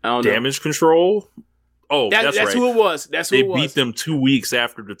 I don't know. Damage Control. Oh, that's right. Who it was. They beat them 2 weeks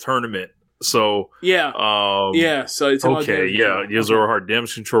after the tournament. So yeah. So okay, yeah. Yuzuru Hart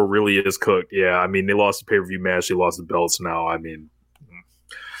Damage Control really is cooked. Yeah, I mean they lost the pay-per-view match. They lost the belts. Now, I mean.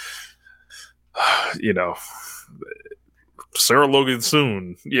 Sarah Logan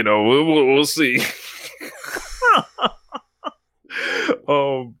soon. We'll see.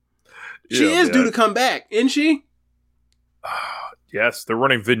 She is due to come back, isn't she? Yes, they're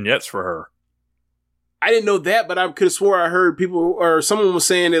running vignettes for her. I didn't know that, but I could have swore I heard people or someone was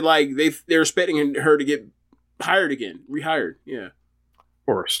saying that like they're expecting her to get hired again, rehired. Yeah, of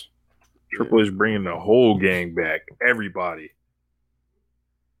course. Triple H bringing the whole gang back, everybody.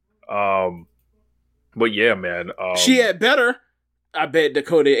 But yeah, man. She had better. I bet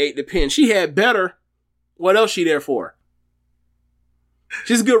Dakota ate the pin. She had better. What else she there for?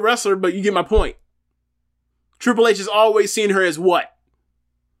 She's a good wrestler, but you get my point. Triple H has always seen her as what?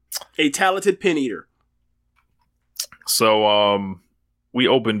 A talented pin eater. So we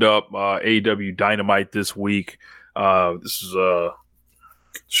opened up AEW Dynamite this week. This is a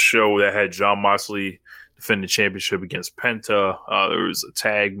show that had Jon Moxley defend the championship against Penta. There was a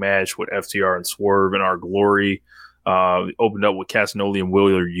tag match with FTR and Swerve in Our Glory. Opened up with Castagnoli and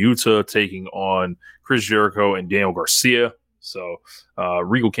Wheeler Yuta taking on Chris Jericho and Daniel Garcia. So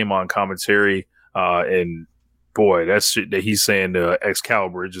Regal came on commentary, and boy, that shit that he's saying to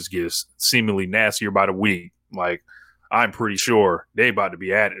Excalibur, it just gets seemingly nastier by the week. Like, I'm pretty sure they about to be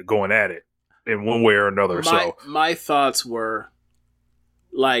going at it in one way or another. My thoughts were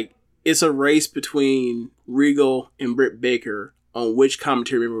like, it's a race between Regal and Britt Baker on which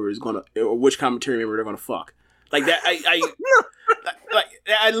commentary member they're gonna fuck. Like that, I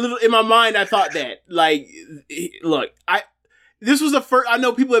in my mind I thought that. Like, look, this was the first. I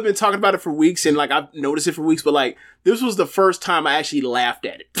know people have been talking about it for weeks, and like I've noticed it for weeks, but like this was the first time I actually laughed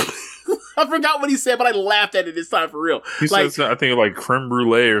at it. I forgot what he said, but I laughed at it this time for real. He said, I think like creme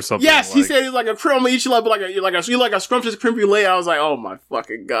brulee or something. Yes, he said it's like a creme. Each level like a scrumptious creme brulee. I was like, oh my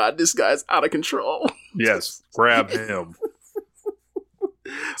fucking god, this guy's out of control. Yes, grab him.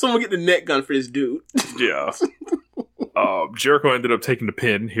 Someone get the net gun for this dude. Yeah. Jericho ended up taking the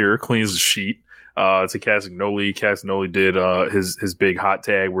pin here, cleans the sheet to Castagnoli. Castagnoli did his big hot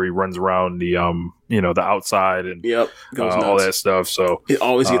tag where he runs around the the outside and all that stuff. So it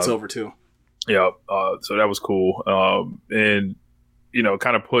always gets over too. Yeah, so that was cool. And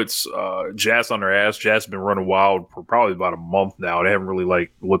kind of puts Jazz on their ass. Jazz has been running wild for probably about a month now. They haven't really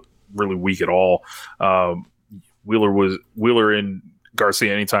looked really weak at all. Wheeler and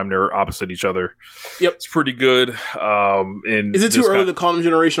Garcia, anytime they're opposite each other, it's pretty good. And is it too early to call them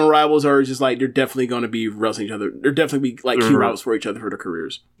generational rivals, or is it just like they're definitely going to be wrestling each other? They're definitely be like key rivals for each other for their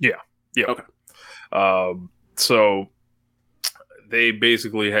careers. Yeah. Okay. So they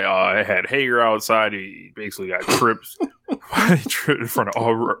basically had Hager outside. He basically got tripped. He tripped in front of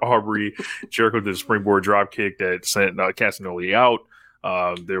Aubrey. Jericho did a springboard drop kick that sent Castagnoli out.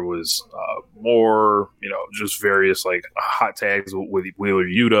 There was more, just various like hot tags with Wheeler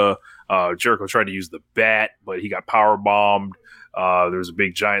Yuta. Jericho tried to use the bat, but he got power bombed. There was a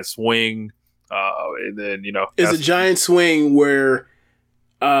big giant swing, and then it's a giant swing where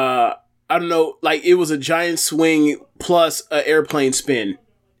I don't know, like it was a giant swing plus an airplane spin.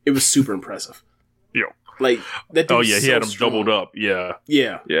 It was super impressive. Yeah, like that. Dude he had him doubled up. Yeah.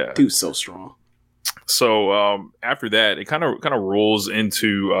 Dude's so strong. So after that, it kind of rolls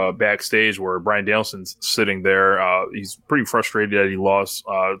into backstage where Bryan Danielson's sitting there. He's pretty frustrated that he lost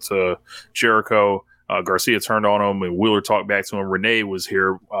to Jericho. Garcia turned on him, and Wheeler talked back to him. Renee was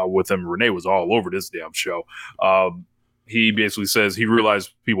here with him. Renee was all over this damn show. He basically says he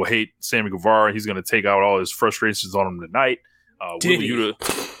realized people hate Sammy Guevara. He's going to take out all his frustrations on him tonight.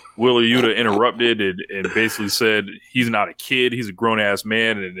 Wheeler Yuta interrupted and basically said he's not a kid. He's a grown-ass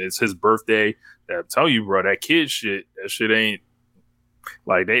man, and it's his birthday. I'm telling you, bro, that kid shit, that shit ain't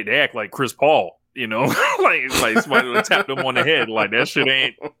like they act like Chris Paul, like somebody tapped them on the head, like that shit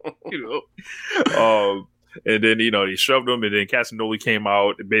ain't, and then he shoved him, and then Castagnoli came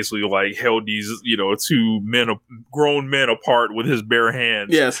out and basically like held these two grown men apart with his bare hands.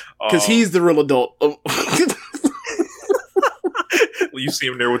 Yes, because he's the real adult. You see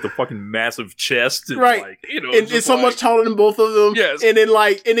him there with the fucking massive chest, and right? Like, and it's so much taller than both of them. Yes, and then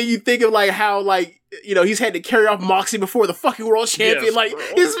you think of like how he's had to carry off Moxley before the fucking world champion.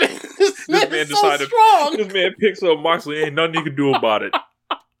 Yes, this man decided. So strong. This man picks up Moxley, ain't nothing you can do about it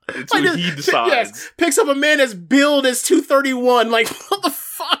until he decides. Yes, picks up a man that's billed as 231. Like what the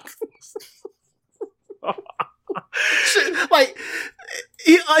fuck? Like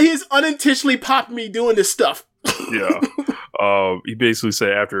he's unintentionally popped me doing this stuff. Yeah. He basically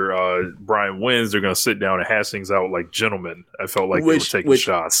said after Bryan wins, they're going to sit down and hash things out like gentlemen. I felt like they were taking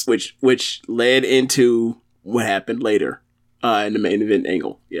shots. Which led into what happened later in the main event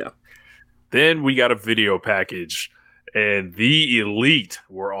angle. Yeah. Then we got a video package, and the Elite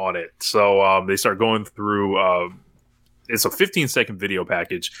were on it. So they start going through... it's a 15-second video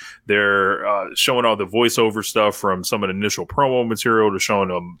package. They're showing all the voiceover stuff from some of the initial promo material to showing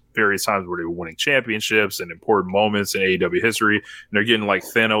them various times where they were winning championships and important moments in AEW history. And they're getting like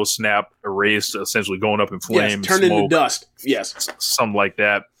Thanos snap, erased, essentially going up in flames. Yes, turned into dust. Yes. Something like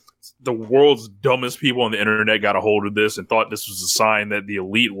that. The world's dumbest people on the internet got a hold of this and thought this was a sign that the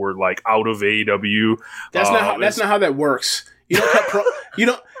Elite were like out of AEW. That's not how that works. You don't cut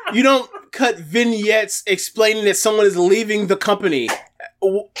you don't cut vignettes explaining that someone is leaving the company.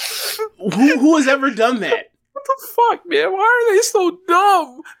 Who has ever done that? What the fuck, man? Why are they so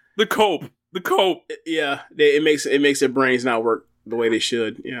dumb? The cope. Yeah, it makes their brains not work the way they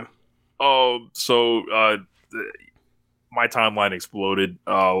should. Yeah. So my timeline exploded.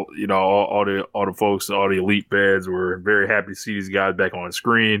 All the folks, all the Elite fans were very happy to see these guys back on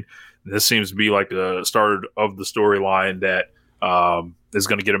screen. This seems to be like the start of the storyline that is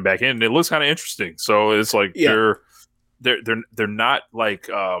going to get them back in. And it looks kind of interesting. So it's like they're not like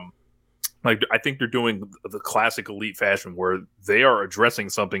I think they're doing the classic Elite fashion where they are addressing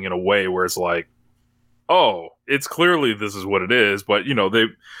something in a way where it's like, oh, it's clearly this is what it is, but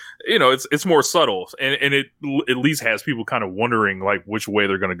it's more subtle, and it at least has people kind of wondering like which way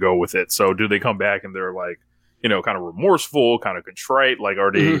they're going to go with it. So do they come back and they're like, kind of remorseful, kind of contrite? Like,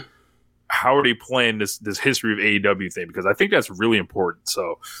 are they? Mm-hmm. How are they playing this history of AEW thing? Because I think that's really important.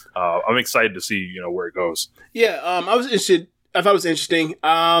 So I'm excited to see where it goes. Yeah, I was interested. I thought it was interesting.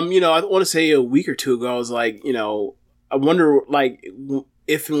 I want to say a week or two ago, I was like, I wonder like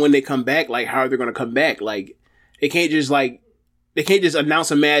if and when they come back, like how are they going to come back? Like they can't just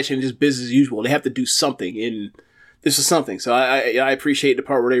announce a match and just business as usual. They have to do something, and this is something. So I appreciate the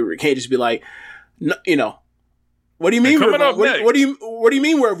part where they can't just be like, no, what do you mean? What do you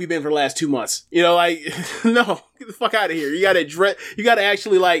mean? Where have we been for the last 2 months? No, get the fuck out of here. You gotta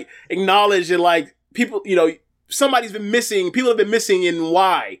actually like acknowledge that like people, somebody's been missing. People have been missing, and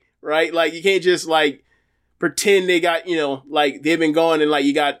why? Right? Like you can't just like pretend they got like they've been gone and like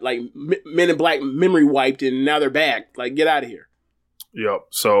you got like Men in Black memory wiped and now they're back. Like get out of here. Yep.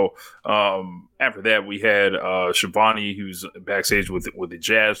 So after that, we had Shivani, who's backstage with the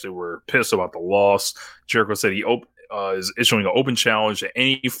Jazz. They were pissed about the loss. Jericho said he is issuing an open challenge to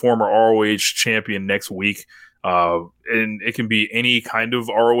any former ROH champion next week. And it can be any kind of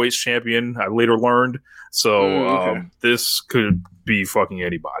ROH champion, I later learned. So this could be fucking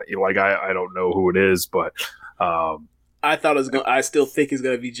anybody. Like, I don't know who it is, but I thought it was I still think it's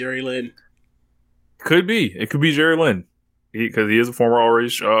going to be Jerry Lynn. Could be. It could be Jerry Lynn. Because he is a former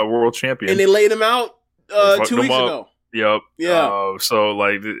ROH world champion. And they laid him out 2 weeks ago. Yep. Yeah. So,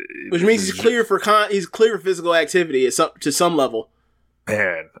 like... Which means he's clear for physical activity to some level.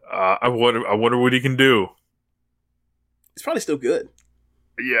 Man, I wonder what he can do. He's probably still good.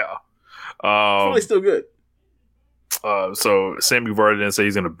 Yeah. Probably still good. So, Sammy Guevara didn't say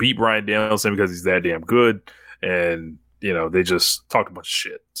he's going to beat Bryan Danielson because he's that damn good. And, they just talked a bunch of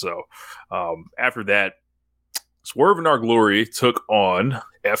shit. So, after that, Swerve in Our Glory took on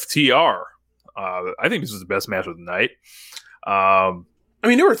FTR. I think this was the best match of the night. I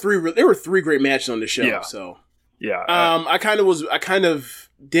mean, there were three great matches on the show. Yeah. So yeah, I kind of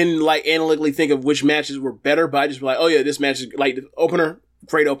didn't like analytically think of which matches were better, but I just was like, oh yeah, this match is like the opener,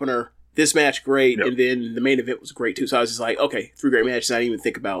 great opener. This match, great, and then the main event was great too. So I was just like, okay, 3 great matches. I didn't even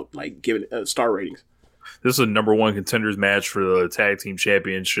think about like giving star ratings. This is a number 1 contenders match for the tag team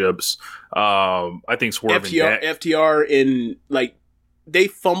championships. I think Swerve FTR in like they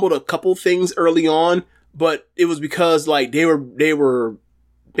fumbled a couple things early on, but it was because like they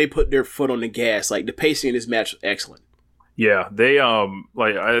put their foot on the gas. Like the pacing in this match was excellent. Yeah, they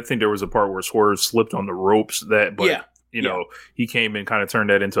like I think there was a part where Swerve slipped on the ropes he came and kind of turned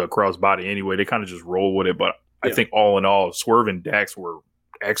that into a crossbody anyway. They kind of just rolled with it, but I think all in all, Swerve and Dax were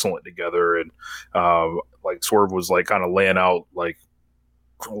excellent together, and like Swerve was like kind of laying out like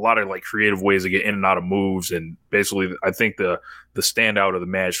a lot of like creative ways to get in and out of moves, and basically I think the standout of the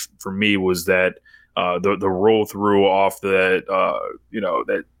match for me was that the roll through off that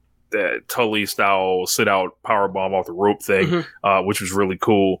that Tully style sit out power bomb off the rope thing, which was really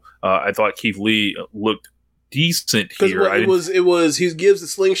cool. I thought Keith Lee looked decent here. It was he gives the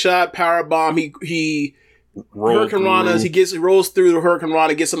slingshot power bomb. He Hurricane Rana's. He rolls through the Hurricane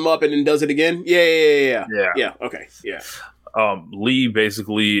Rana, gets him up, and then does it again. Yeah. Okay. Yeah. Lee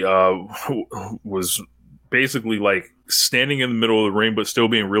basically was basically like standing in the middle of the ring, but still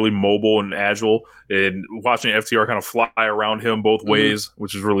being really mobile and agile, and watching FTR kind of fly around him both ways,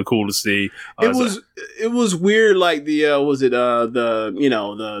 which is really cool to see. It was weird. Like the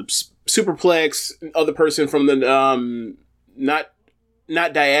superplex other person from the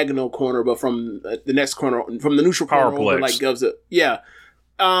not diagonal corner, but from the next corner, from the neutral corner, over, like gives it. Yeah.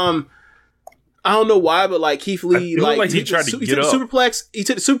 I don't know why, but like Keith Lee, he tried to get up. Superplex. He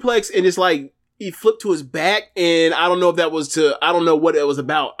took the superplex and it's like he flipped to his back, and I don't know if that was I don't know what it was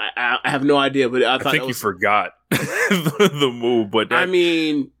about. I have no idea, but I think he forgot the move. But that's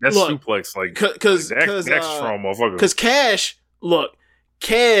suplex, like because that's strong, motherfucker. Because Cash,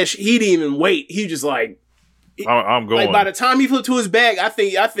 he didn't even wait. He just like. I'm going. Like by the time he flipped to his back, I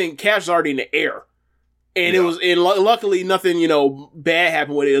think Cash was already in the air, and luckily nothing bad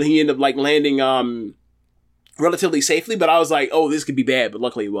happened with it. He ended up like landing relatively safely, but I was like, oh, this could be bad, but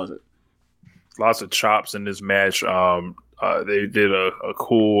luckily it wasn't. Lots of chops in this match. They did a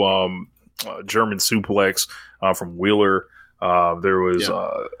cool German suplex from Wheeler. There was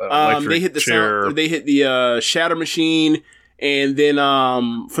they hit the chair. They hit the shatter machine, and then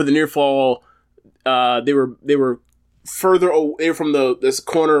for the near fall. They were further away from this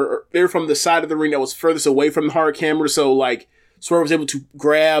corner. They were from the side of the ring that was furthest away from the hard camera. So like Swerve was able to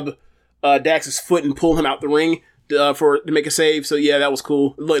grab Dax's foot and pull him out the ring to make a save. So yeah, that was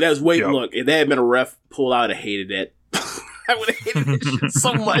cool. Look, that was Look, if that had been a ref pull out, I'd have hated that. I would have hated this shit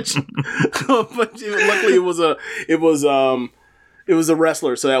so much. But luckily, it was a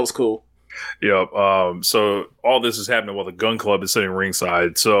wrestler, so that was cool. Yep. So all this is happening while the Gun Club is sitting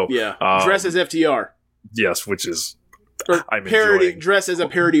ringside. So dressed as FTR. Yes, which is dressed as a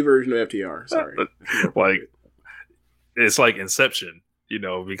parody version of FTR. Sorry, like it's like Inception,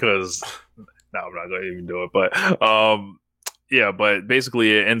 because no, I'm not going to even do it. But but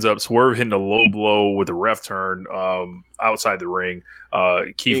basically it ends up Swerve hitting a low blow with a ref turn outside the ring.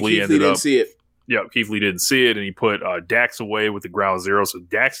 Keith Lee didn't see it. Yeah, Keith Lee didn't see it, and he put Dax away with the ground zero, so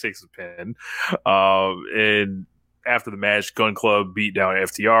Dax takes the pin. And after the match, Gun Club beat down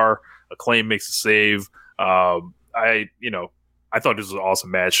FTR. Acclaim makes a save. I thought this was an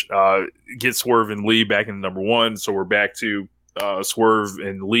awesome match. Get Swerve and Lee back in number 1, so we're back to Swerve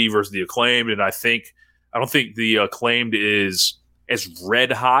and Lee versus the Acclaimed, and I don't think the Acclaimed is as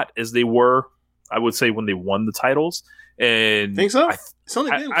red hot as they were, I would say, when they won the titles. And Think so? It's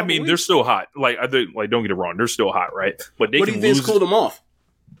only been a I couple mean, weeks. they're still hot. Like, don't get it wrong, they're still hot, right? But they What do can you think lose. has cooled them off?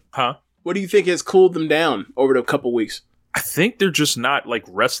 Huh? What do you think has cooled them down over the couple weeks? I think they're just not like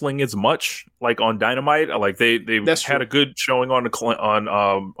wrestling as much, like on Dynamite. Like they That's had true. a good showing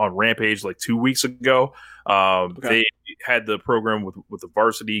on Rampage like 2 weeks ago. They had the program with the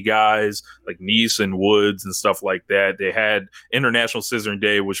varsity guys like Nice and Woods and stuff like that. They had International Scissoring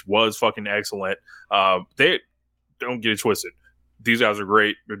Day, which was fucking excellent. They don't get it twisted. These guys are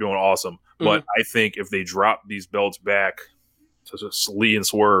great. They're doing awesome. But I think if they drop these belts back to Lee and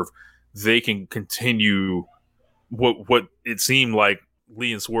Swerve, they can continue what it seemed like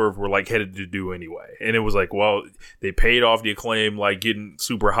Lee and Swerve were like headed to do anyway. And it was like, well, they paid off the Acclaim, like getting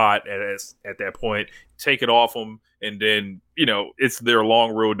super hot at that point, take it off them, and then, you know, it's their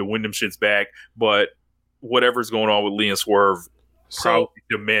long road to win them shits back. But whatever's going on with Lee and Swerve probably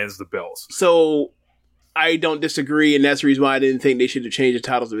demands the belts. So I don't disagree, and that's the reason why I didn't think they should have changed the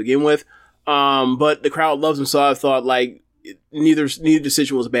titles to begin with. But the crowd loves them, so I thought like neither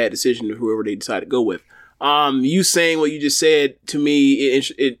decision was a bad decision to whoever they decided to go with. You saying what you just said to me,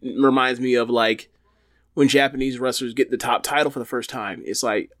 it reminds me of like when Japanese wrestlers get the top title for the first time. It's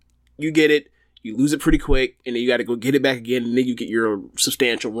like you get it, you lose it pretty quick, and then you got to go get it back again, and then you get your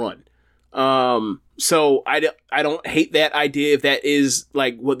substantial run. So I don't hate that idea if that is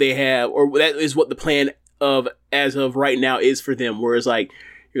like what they have, or that is what the plan of as of right now is for them. Whereas like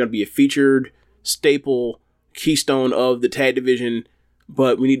you're gonna be a featured staple keystone of the tag division,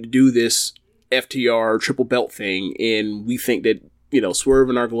 but we need to do this FTR triple belt thing, and we think that, you know, Swerve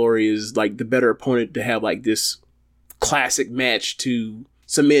in Our Glory is like the better opponent to have like this classic match to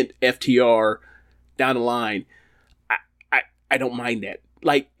cement FTR down the line. I don't mind that.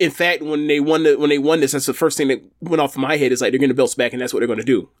 Like, in fact, when they won this, that's the first thing that went off my head is like they're getting the belts back, and that's what they're going to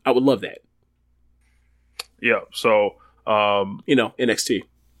do. I would love that. Yeah. So, you know, NXT.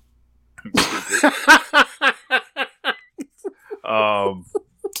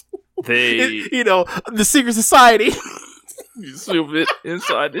 They, you know, the secret society. You stupid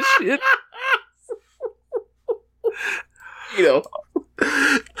inside this shit. You know,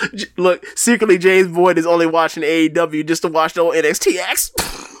 look, secretly James Boyd is only watching AEW just to watch the old NXTX.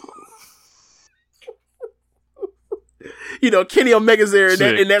 You know, Kenny Omega's there,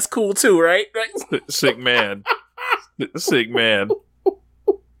 and that's cool too, right? Sick man. Sick man.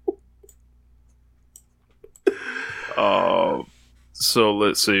 So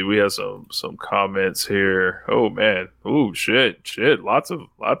let's see. We have some comments here. Oh man. Oh shit. Lots of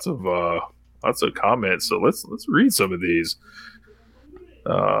comments. So let's read some of these.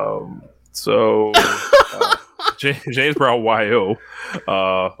 James Brown YO.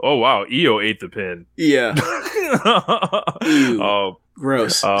 Oh wow. EO ate the pin. Yeah. Ew.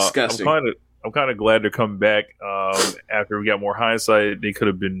 Gross. Disgusting. I'm kind of glad they're coming back. After we got more hindsight, they could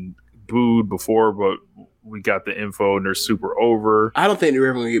have been booed before, but we got the info and they're super over. I don't think they're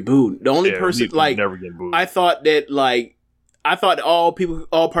ever going to get booed. The only person, like, never get booed. I thought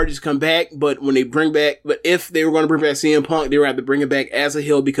all parties come back, but if they were going to bring back CM Punk, they were going to have to bring it back as a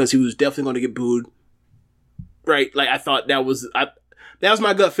heel because he was definitely going to get booed. Right? Like, I thought that was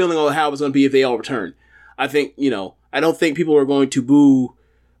my gut feeling on how it was going to be if they all returned. I think, you know, I don't think people are going to boo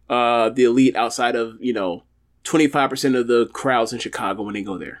the Elite outside of, you know, 25% of the crowds in Chicago when they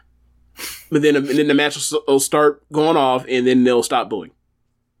go there. But then the match will start going off, and then they'll stop booing.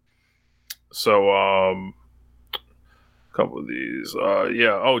 So, a couple of these.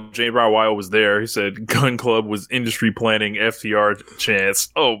 James Brown Wild was there. He said Gun Club was industry planning FTR chance.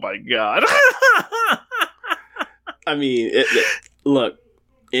 Oh, my God. I mean, look,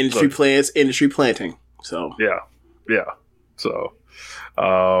 industry plans, industry planting. So, yeah. So,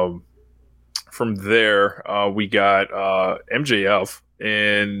 from there, we got MJF.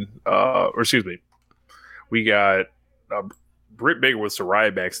 And we got Britt Baker with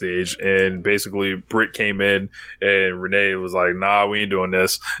Saraya backstage, and basically Britt came in and Renee was like, nah, we ain't doing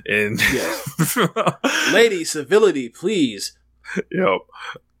this. And lady, civility, please. Yep.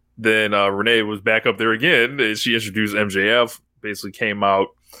 Then Renee was back up there again, and she introduced MJF, basically came out.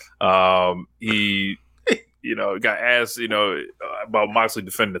 He got asked, about Moxley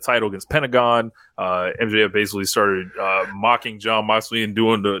defending the title against Pentagon. MJF basically started mocking John Moxley and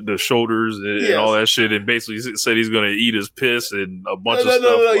doing the shoulders and all that shit, and basically said he's going to eat his piss and a bunch of stuff.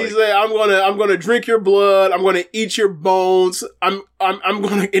 No. He said, I'm gonna drink your blood. I'm gonna eat your bones. I'm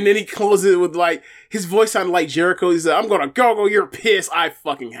gonna, and then he closes it with like his voice sounded like Jericho. He said, I'm gonna gargle your piss. I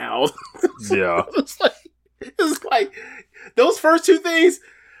fucking howled. Yeah, it's like those first two things.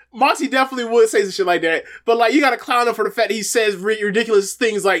 Monty definitely would say some shit like that. But like, you got to clown him for the fact that he says ridiculous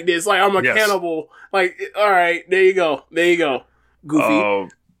things like this. Like, I'm a cannibal. Like, all right, there you go, Goofy.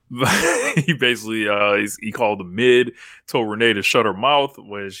 He basically he called the mid, told Renee to shut her mouth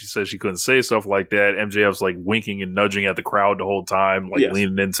when she said she couldn't say stuff like that. MJF's like winking and nudging at the crowd the whole time, like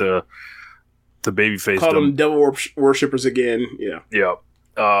leaning into the babyface. Called them devil worshippers again. Yeah.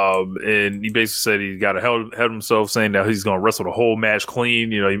 And he basically said he got ahead of himself, saying that he's going to wrestle the whole match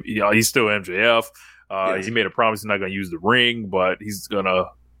clean. He's still MJF. He made a promise he's not going to use the ring, but he's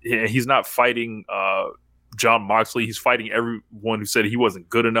not fighting John Moxley. He's fighting everyone who said he wasn't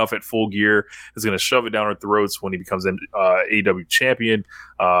good enough at Full Gear. He's going to shove it down our throats when he becomes AEW champion.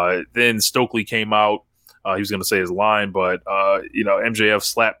 Then Stokely came out. He was going to say his line, but MJF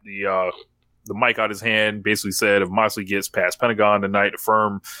slapped the mic out of his hand, basically said if Moxley gets past Pentagon tonight, the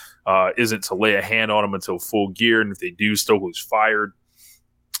firm isn't to lay a hand on him until Full Gear, and if they do, Stokely's fired,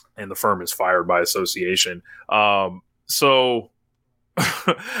 and the firm is fired by association. So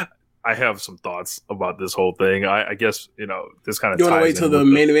I have some thoughts about this whole thing. I guess, this kind of You want to wait till the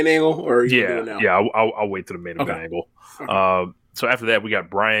main event angle? Or I'll wait till the main event angle. Okay. So after that, we got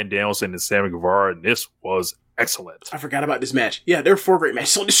Bryan Danielson and Sammy Guevara, and this was excellent. I forgot about this match. Yeah, there were 4 great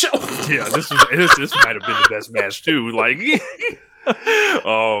matches on the show. Yeah, this might have been the best match too. Like,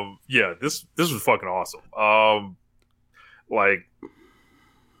 this was fucking awesome.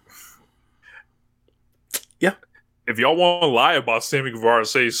 If y'all want to lie about Sammy Guevara,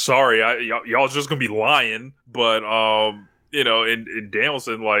 say sorry. Y'all just gonna be lying. But in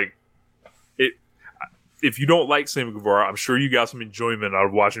Danielson, like it. If you don't like Sammy Guevara, I'm sure you got some enjoyment out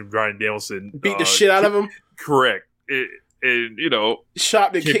of watching Bryan Danielson beat the shit out of him. Correct.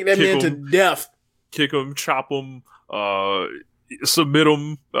 Shot to kick that man to death. Kick him, chop him, submit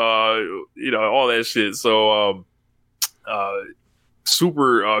him. All that shit. So,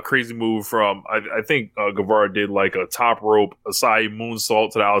 super crazy move from I think Guevara did like a top rope Asai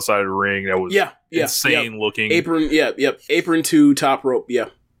moonsault to the outside of the ring. That was insane looking. Apron to top rope. Yeah.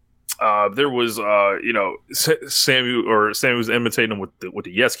 There was Sammy was imitating him with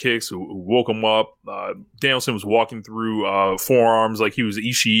the yes kicks who woke him up. Danielson was walking through forearms like he was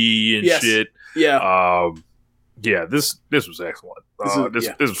Ishii and shit. Yeah. This was excellent. This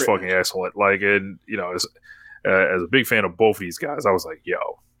was fucking match. Excellent. Like, and as a big fan of both of these guys, I was like, yo,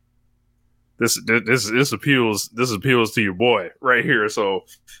 this appeals to your boy right here. So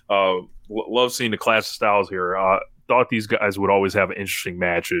love seeing the clash of styles here. Thought these guys would always have an interesting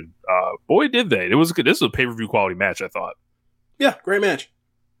match, and boy, did they! It was good. This is a pay-per-view quality match, I thought. Yeah, great match.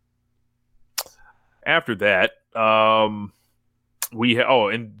 After that, and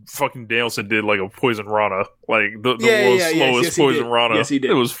fucking Danielson did like a Poison Rana, like the world's slowest Poison Rana. Yes, he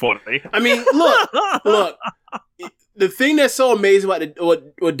did. It was funny. I mean, look. The thing that's so amazing about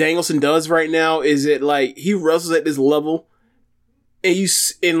what Danielson does right now is that like he wrestles at this level,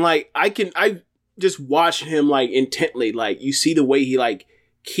 and I just watch him like intently. Like you see the way he like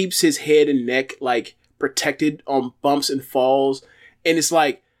keeps his head and neck like protected on bumps and falls, and it's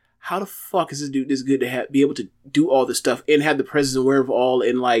like, how the fuck is this dude this good to be able to do all this stuff and have the presence and wherewithal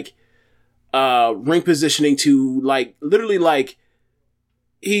and like ring positioning to like literally like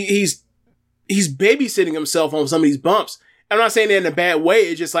he's babysitting himself on some of these bumps. I'm not saying that in a bad way.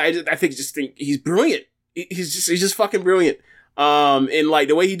 It's just like I think he's brilliant. He's just fucking brilliant. And like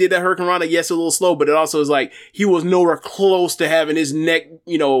the way he did that Hurricane Rana, yes, a little slow, but it also is like he was nowhere close to having his neck,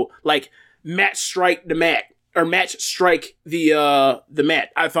 like match strike the mat or match strike the mat.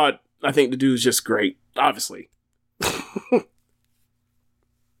 I think the dude's just great, obviously.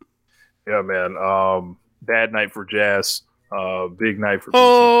 Yeah, man. Bad night for Jazz. Big night for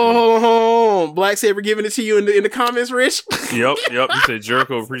Black Saber giving it to you in the comments, Rich. Yep. He said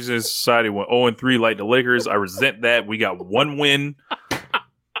Jericho Appreciation Society went 0-3 like the Lakers. I resent that. We got one win.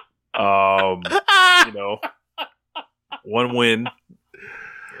 One win.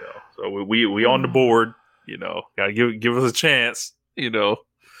 So we on the board. Gotta give us a chance. The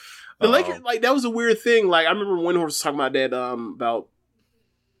Lakers, like that was a weird thing. Like I remember Windhorst was talking about that about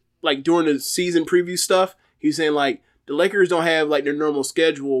like during the season preview stuff. He was saying like the Lakers don't have like their normal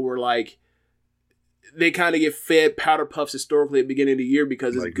schedule where like they kind of get fed powder puffs historically at the beginning of the year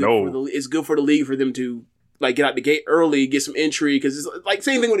because it's good for the league for them to like get out the gate early, get some entry, because it's like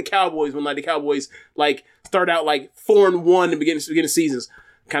same thing with the Cowboys when like the Cowboys like start out like 4-1 in the beginning of seasons,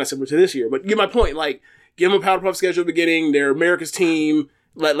 kind of similar to this year. But get my point, like give them a powder puff schedule at the beginning. They're America's team,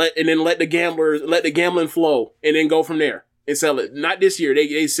 let the gambling flow, and then go from there and sell it. Not this year.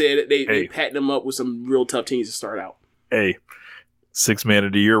 They said they patting them up with some real tough teams to start out. Hey, 6 man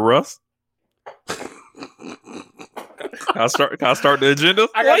of the year, Russ. Can I start the agenda?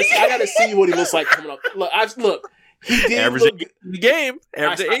 I gotta see what he looks like coming up. Look. He did average the game.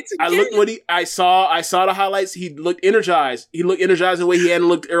 I saw the highlights. He looked energized. He looked energized the way he hadn't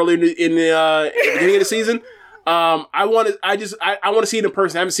looked earlier in the beginning of the season. I want to see it in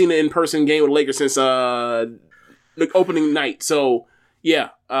person. I haven't seen an in-person game with the Lakers since the opening night. So yeah,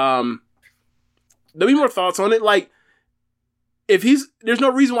 there'll be more thoughts on it. Like, there's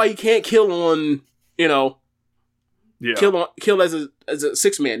no reason why he can't kill on, kill as a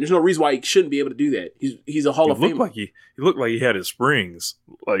six man. There's no reason why he shouldn't be able to do that. He's a Hall of Famer. He looked like he had his springs,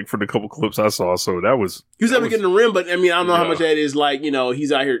 like for the couple clips I saw. So he was able to get in the rim, but I mean, I don't know how much that is. Like,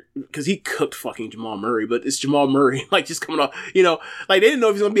 he's out here because he cooked fucking Jamal Murray, but it's Jamal Murray like just coming off. Like they didn't know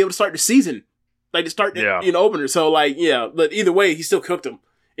if he was gonna be able to start the season, like to start the opener. So like but either way, he still cooked him.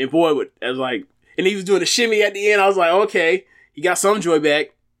 And boy, and he was doing a shimmy at the end. I was like, okay, he got some joy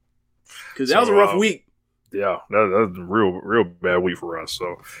back because that was a rough week. Yeah, that was a real bad week for us.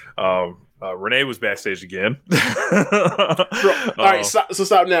 So, Renee was backstage again. Bro, all right, so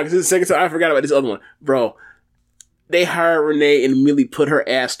stop now because this is the second time I forgot about this other one. Bro, they hired Renee and immediately put her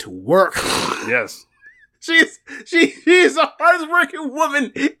ass to work. Yes. She is the hardest working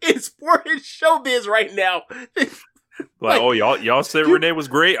woman in sport and showbiz right now. Y'all said Renee was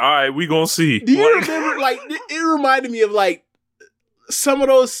great. All right, we gonna see. Do you remember? It reminded me of some of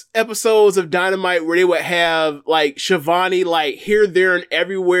those episodes of Dynamite where they would have Shivani here, there, and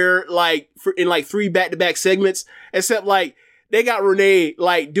everywhere, in 3 back-to-back segments. Except they got Renee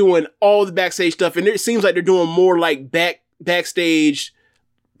doing all the backstage stuff, and it seems like they're doing more backstage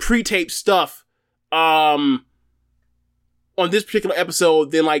pre-tape stuff on this particular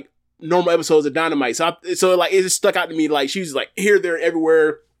episode than normal episodes of Dynamite. So it just stuck out to me she's here, there, and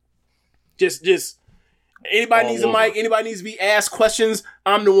everywhere. Just anybody needs a mic, anybody needs to be asked questions,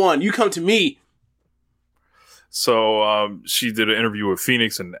 I'm the one. You come to me. So she did an interview with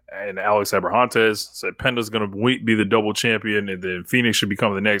Phoenix and Alex Abrahantes, said Penta's going to be the double champion, and then Phoenix should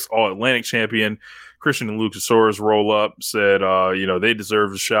become the next All-Atlantic champion. Christian and Luchasaurus roll up, said, they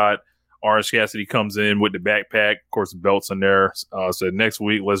deserve a shot. Orange Cassidy comes in with the backpack. Of course, the belt's in there. Said, next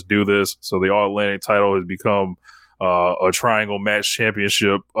week, let's do this. So the All-Atlantic title has become a triangle match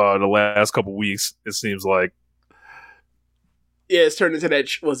championship the last couple weeks, it seems like. Yeah, it's turned into that,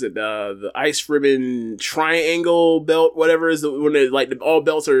 was it the ice ribbon triangle belt, whatever is when all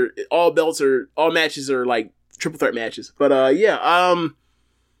matches are triple threat matches. But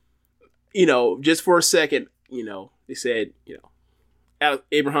just for a second, they said,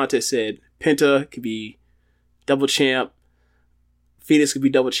 Abraham said Penta could be double champ, Phoenix could be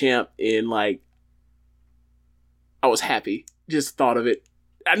double champ, and I was happy. Just thought of it.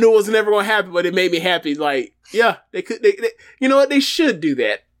 I knew it was never going to happen, but it made me happy. They could. They you know what? They should do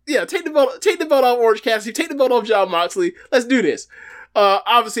that. Yeah, take the belt off Orange Cassidy. Take the belt off Jon Moxley. Let's do this.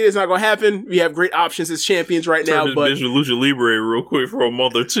 Obviously, it's not going to happen. We have great options as champions right now. But Lucha Libre real quick for a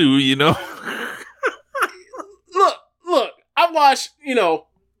month or two. Look. I've watched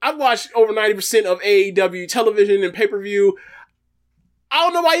over 90% of AEW television and pay-per-view. I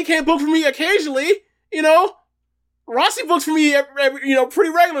don't know why you can't book for me occasionally. Rossi books for me, pretty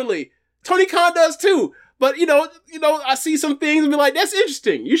regularly. Tony Khan does too. But I see some things and be like, that's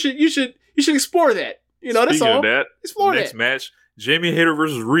interesting. You should explore that. That's Speaking all. Of that, explore next that. match, Jamie Hayter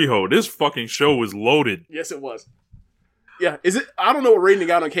versus Riho. This fucking show was loaded. Yes, it was. Yeah, is it? I don't know what rating it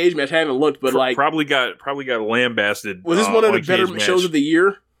got on Cage Match. I haven't looked, but probably got lambasted. Was this one of the better shows of the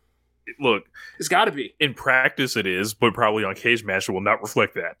year? Look, it's got to be. In practice, it is, but probably on Cage Match, it will not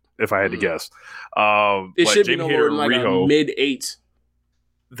reflect that. If I had to guess, it should be no more than Riho, a mid-8.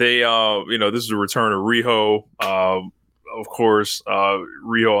 They, this is the return of Riho. Of course,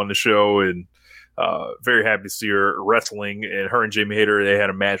 Riho on the show, and very happy to see her wrestling. And her and Jamie Hayter, they had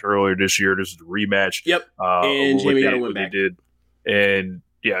a match earlier this year. This is the rematch. Yep. And Jamie got a win back. Did. And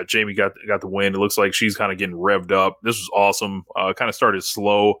yeah, Jamie got the win. It looks like she's kind of getting revved up. This was awesome. Kind of started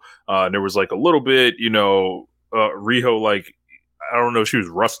slow. And there was a little bit, Riho, I don't know if she was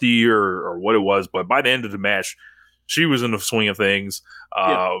rusty or what it was, but by the end of the match, she was in the swing of things.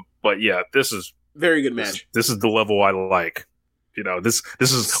 But yeah, this is very good match. This is the level I like. This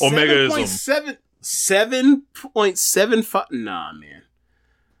is Omega-ism. 7.75. Nah, man.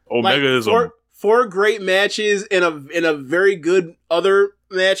 Omega-ism. Four great matches in a very good other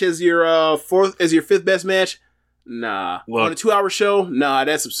match as your fifth best match. Nah, look, on a 2-hour show. Nah,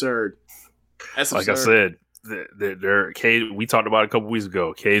 that's absurd. That's absurd. Like I said. Their cage. We talked about it a couple weeks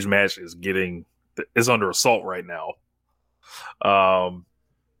ago. Cage match is under assault right now.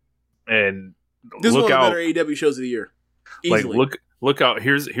 And this is one of the better AEW shows of the year. Easily. Look out!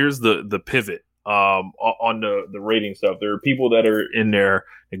 Here's the pivot. on the rating stuff. There are people that are in there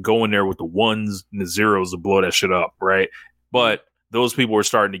and go in there with the ones and the zeros to blow that shit up, right? But those people are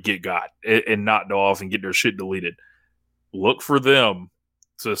starting to get got and knocked off and get their shit deleted. Look for them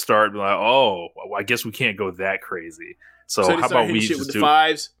to start like, oh, I guess we can't go that crazy. So how about we just with do the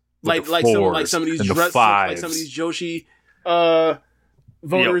fives, like some of these Joshi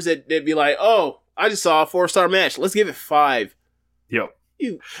voters that'd be like, oh, I just saw a 4-star match. Let's give it 5. Yep.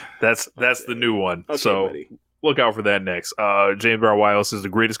 That's the new one. Okay, so buddy. Look out for that next. James Brown Wiles says the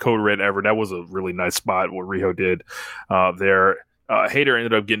greatest Code Red ever. That was a really nice spot what Riho did there. Hater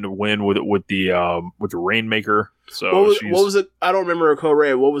ended up getting the win with the Rainmaker. So what was it? I don't remember a Code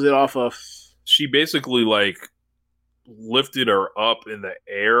Red. What was it off of? She basically like lifted her up in the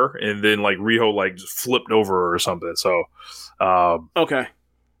air, and then like Riho like just flipped over her or something. So okay,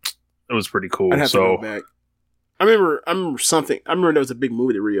 it was pretty cool. I'd have to go back. I remember something. I remember there was a big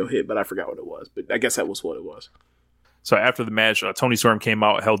movie that Riho hit, but I forgot what it was. But I guess that was what it was. So after the match, Toni Storm came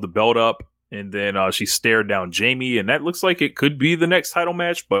out, held the belt up, and then she stared down Jamie, and that looks like it could be the next title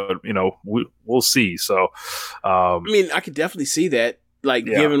match, but we'll see. So, I mean, I could definitely see that. Like,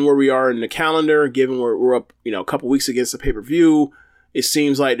 given where we are in the calendar, given where we're up, a couple weeks against the pay-per-view, it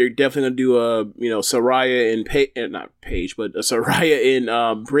seems like they're definitely going to do a, Saraya and not Paige, but a Saraya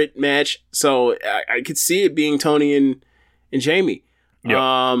and Britt match. So I could see it being Tony and Jamie.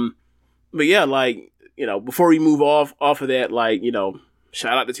 Yep. But yeah, like, before we move off of that, like,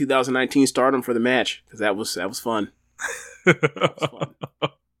 shout out to 2019 Stardom for the match, because that was fun.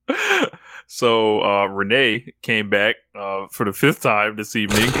 So Renee came back for the 5th time this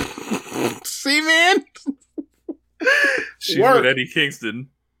evening. See, man? She's with Eddie Kingston.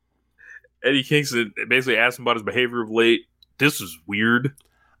 Eddie Kingston basically asked him about his behavior of late. This is weird.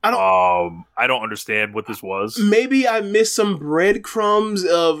 I don't understand what this was. Maybe I missed some breadcrumbs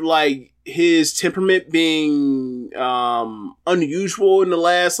of like his temperament being unusual in the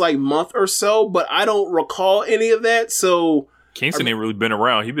last like month or so, but I don't recall any of that. So Kingston ain't really been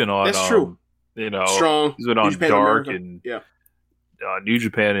around. He's been on. That's true. Strong. He's been on Dark and New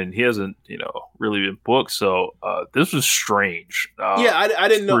Japan, and he hasn't, really been booked. So this was strange. I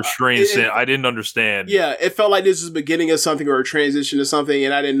didn't know. I didn't understand. Yeah, it felt like this was the beginning of something or a transition to something,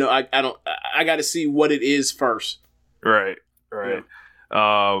 and I didn't know. I got to see what it is first. Right. Yeah.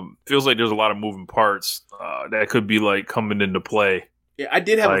 Feels like there's a lot of moving parts that could be like coming into play. Yeah, I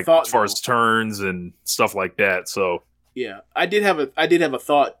did have a thought as far as turns and stuff like that. So. Yeah, I did have a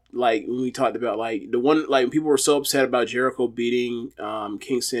thought, like when we talked about like the one, like when people were so upset about Jericho beating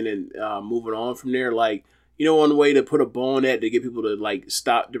Kingston and moving on from there, like, one way to put a bow on that to get people to like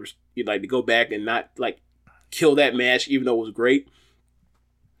stop, to go back and not like kill that match, even though it was great.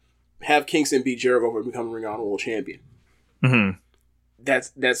 Have Kingston beat Jericho and become Ring of Honor World Champion. Mm-hmm.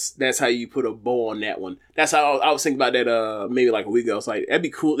 That's how you put a bow on that one. That's how I was thinking about that maybe like a week ago. It's like that'd be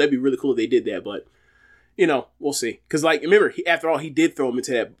cool. That'd be really cool if they did that, but. We'll see. Because, like, remember, after all, he did throw him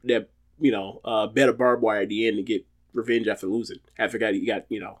into that bed of barbed wire at the end to get revenge after losing. After he got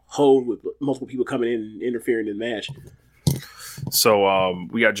hold with multiple people coming in and interfering in the match. So,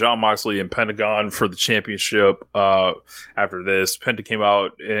 we got Jon Moxley and Pentagon for the championship. After this, Penta came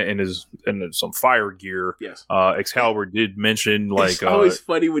out in some fire gear. Yes. Excalibur did mention, like... It's always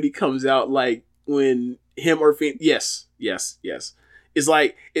funny when he comes out, like, when him or Fiend... Yes. It's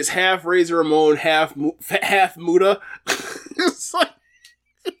like, it's half Razor Ramon, half Muda. It's like,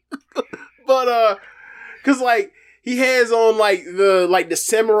 but, cause like, he has on like the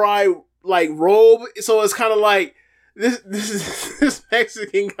samurai like robe. So it's kind of like, this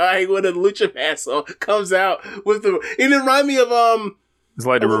Mexican guy with a lucha mask on comes out with the, and it reminds me of, it's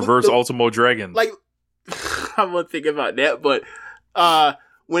like the reverse Ultimo Dragon. Like, I'm gonna think about that, but,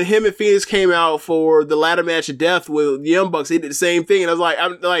 when him and Phoenix came out for the ladder match of death with the Young Bucks, they did the same thing. And I was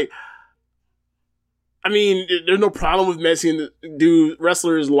like, I mean, there's no problem with Mexican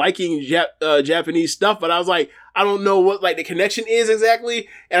wrestlers liking Japanese stuff, but I was like, I don't know what like the connection is exactly.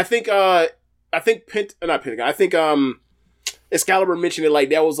 And I think Excalibur mentioned it,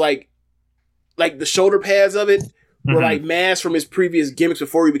 like that was like the shoulder pads of it were like masks from his previous gimmicks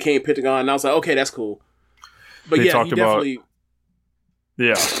before he became Pentagon. And I was like, okay, that's cool. But they yeah, he definitely.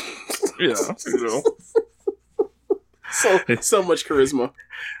 Yeah. So much charisma.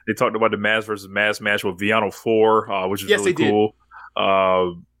 They talked about the Mask versus Mask match with Viano 4, which is really cool.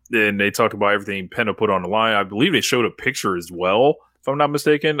 And they talked about everything Penta put on the line. I believe they showed a picture as well, if I'm not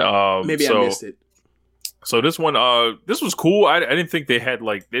mistaken. Maybe I missed it. So this one, this was cool. I didn't think they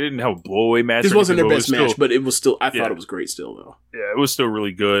didn't have a blowaway match. This wasn't their best match, still, but it was still. I thought it was great still, though. Yeah, it was still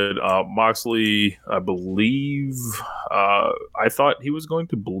really good. Moxley, I believe, I thought he was going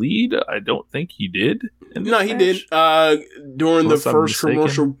to bleed. I don't think he did. No, he did. During the first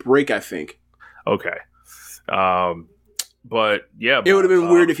commercial break, I think. Okay. But yeah, it would have been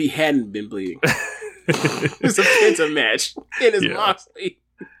weird if he hadn't been bleeding. It's a Penta match. It is Moxley.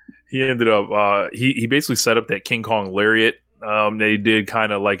 He ended up. He basically set up that King Kong lariat. They did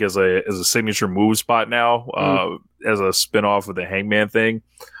kind of like as a signature move spot now, as a spinoff of the Hangman thing,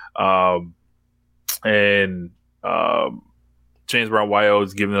 and James Brown Wyo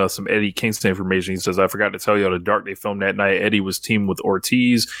is giving us some Eddie Kingston information. He says, "I forgot to tell you on the Dark they filmed that night. Eddie was teamed with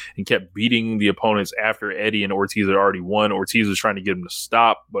Ortiz and kept beating the opponents after Eddie and Ortiz had already won. Ortiz was trying to get him to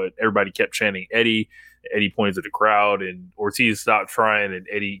stop, but everybody kept chanting Eddie. Eddie pointed to the crowd, and Ortiz stopped trying, and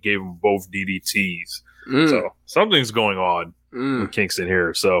Eddie gave him both DDTs. So something's going on with Kingston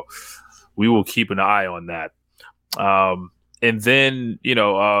here. So we will keep an eye on that. And then,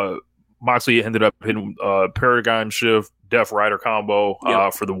 Moxley ended up hitting Paradigm Shift, Death Rider combo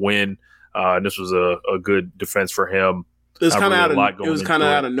for the win. And this was a good defense for him. It was kind of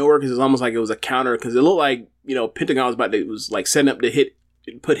out of nowhere because it was almost like it was a counter because it looked like, Pentagon was like setting up to hit,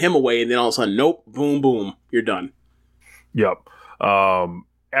 put him away, and then all of a sudden, nope, boom, boom, you're done. Yep.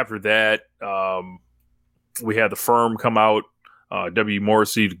 After that, we had the Firm come out. W.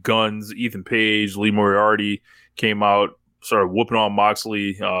 Morrissey, the Guns, Ethan Page, Lee Moriarty came out, started whooping on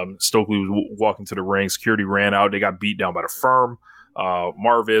Moxley. Stokely was walking to the ring. Security ran out. They got beat down by the Firm.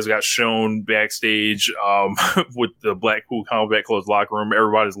 Marvez got shown backstage with the Blackpool Combat Club's locker room.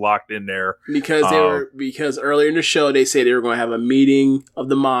 Everybody's locked in there because earlier in the show they said they were going to have a meeting of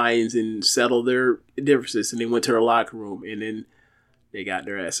the minds and settle their differences, and they went to their locker room, and then they got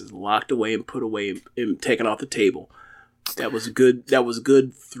their asses locked away and put away and taken off the table. That was good. That was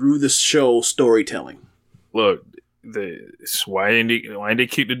good through the show storytelling. Look. Why didn't they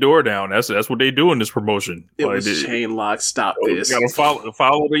keep the door down? That's what they do in this promotion. It was chain lock. Stop this. You gotta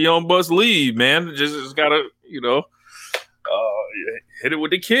follow the Young Bucks lead, man. Just gotta hit it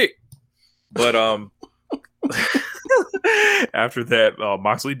with the kick. But after that,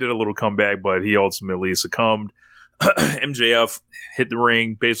 Moxley did a little comeback, but he ultimately succumbed. MJF hit the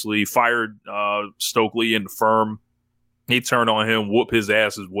ring, basically fired Stokely and the Firm. He turned on him, whooped his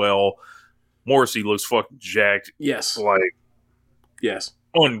ass as well. Morrissey looks fucking jacked. Yes. Yes.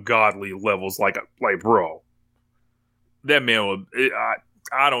 Ungodly levels. Like, bro. That man would...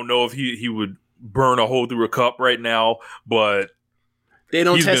 I don't know if he would burn a hole through a cup right now, but... They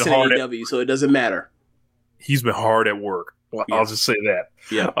don't test in AEW, so it doesn't matter. He's been hard at work. Yeah. I'll just say that.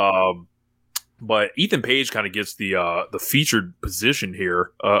 Yeah. But Ethan Page kind of gets the featured position here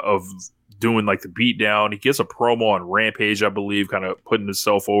of... doing like the beatdown. He gets a promo on Rampage, I believe, kind of putting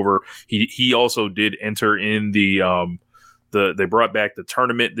himself over. He also did enter in they brought back the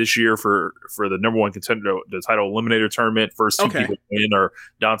tournament this year for the number one contender, the title eliminator tournament. First two people in are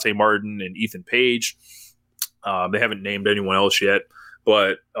Dante Martin and Ethan Page. They haven't named anyone else yet,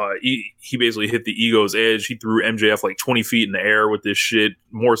 but he basically hit the ego's edge. He threw MJF like 20 feet in the air with this shit.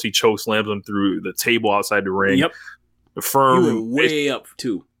 Morrissey choke slams him through the table outside the ring. Yep. The Firm went way up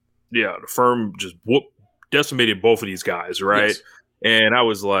too. Yeah, the Firm just decimated both of these guys, right? Yes. And I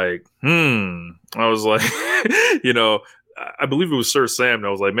was like, I was like, I believe it was Sir Sam. And I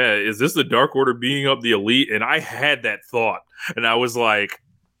was like, man, is this the Dark Order beating up the Elite? And I had that thought. And I was like,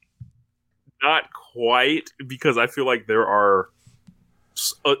 not quite, because I feel like there are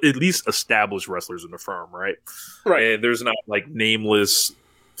at least established wrestlers in the Firm, right? Right. And there's not like nameless,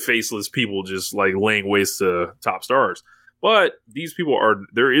 faceless people just like laying waste to top stars. But these people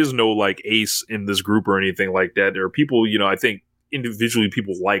there is no like ace in this group or anything like that. There are people, I think individually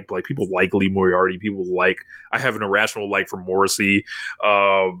people like people like Lee Moriarty, I have an irrational like for Morrissey.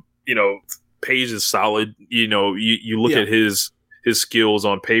 Page is solid. You look at his skills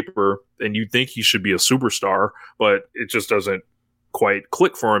on paper and you think he should be a superstar, but it just doesn't quite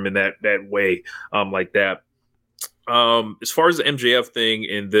click for him in that way, like that. As far as the MJF thing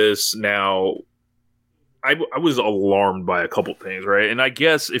in this now, I was alarmed by a couple things, right? And I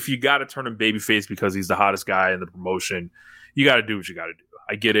guess if you got to turn him babyface because he's the hottest guy in the promotion, you got to do what you got to do.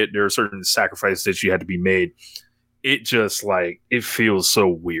 I get it. There are certain sacrifices that you had to be made. It just it feels so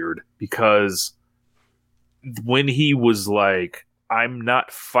weird because when he was like, I'm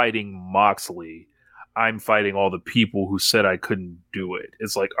not fighting Moxley, I'm fighting all the people who said I couldn't do it.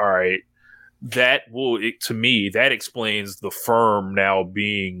 It's like, all right, to me, that explains the Firm now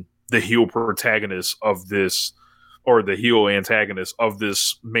being the heel protagonist of this or the heel antagonist of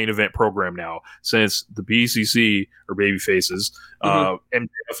this main event program now, since the BCC or baby faces,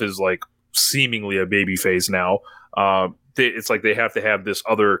 MJF is like seemingly a baby face now. It's like they have to have this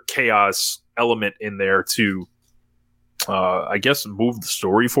other chaos element in there to, I guess, move the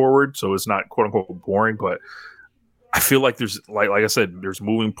story forward. So it's not quote unquote boring, but I feel like there's like I said, there's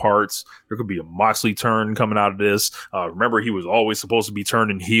moving parts. There could be a Moxley turn coming out of this. Remember, he was always supposed to be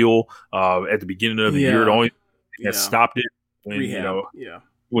turning heel at the beginning of the year. The only thing that stopped it when Rehab.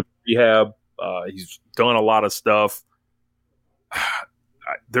 with rehab. He's done a lot of stuff.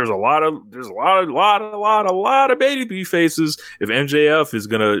 There's a lot of baby faces. If MJF is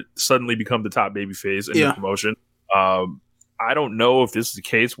gonna suddenly become the top baby face in the promotion, I don't know if this is the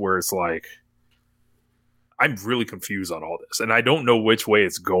case where it's like, I'm really confused on all this, and I don't know which way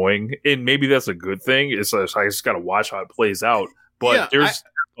it's going. And maybe that's a good thing. It's I just got to watch how it plays out. But there's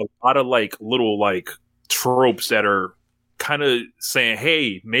a lot of like little like tropes that are kind of saying,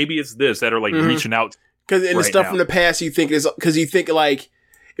 "Hey, maybe it's this," that are like reaching out. Because in the stuff from the past, you think is because you think like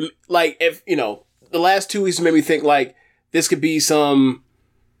if the last 2 weeks made me think like this could be some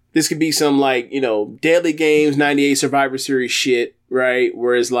like Deadly Games '98 Survivor Series shit, right?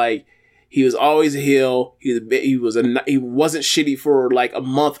 Whereas like. He was always a heel. He wasn't shitty for like a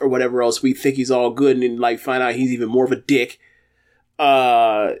month or whatever else. We think he's all good, and then like find out he's even more of a dick.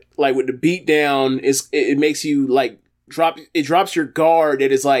 Like with the beat down, it makes you like drops your guard.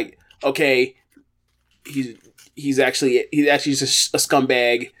 That is like, okay, he's actually just a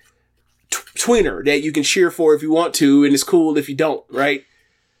scumbag tweener that you can cheer for if you want to, and it's cool if you don't, right?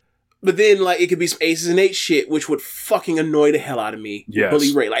 But then, like, it could be some aces and eights shit, which would fucking annoy the hell out of me. Yes.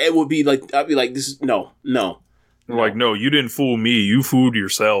 Bully Ray. Like, it would be like, I'd be like, this is, no. Like, no, you didn't fool me. You fooled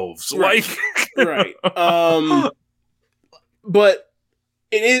yourselves. Right. Like, right. But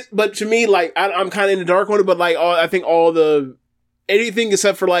to me, like, I'm kind of in the dark on it, but like, I think anything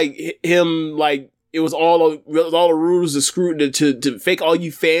except for like him, like, it was all the rules to screw to fake all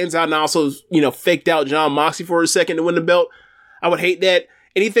you fans out and also, faked out John Moxley for a second to win the belt. I would hate that.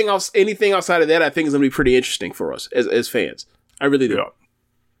 Anything outside of that, I think is going to be pretty interesting for us as fans. I really do. Yeah.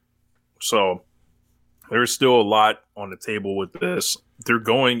 So there's still a lot on the table with this. They're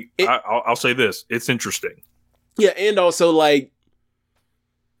going. I'll say this: it's interesting. Yeah, and also like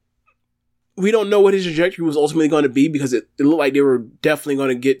we don't know what his trajectory was ultimately going to be because it looked like they were definitely going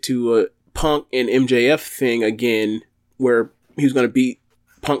to get to a Punk and MJF thing again, where he was going to beat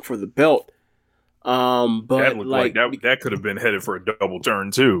Punk for the belt. But that looked like that could have been headed for a double turn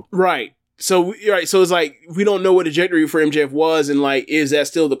too. Right. So it's like we don't know what the trajectory for MJF was, and like, is that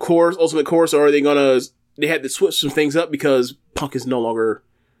still the ultimate course, or are they had to switch some things up because Punk is no longer,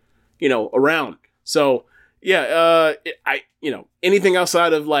 around. So yeah, anything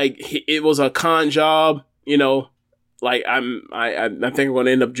outside of like it was a con job, like I think I'm going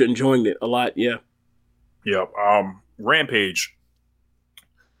to end up enjoying it a lot. Yeah. Yeah. Rampage.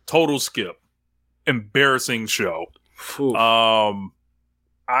 Total skip. Embarrassing show. Oof.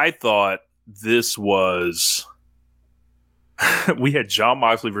 I thought this was we had John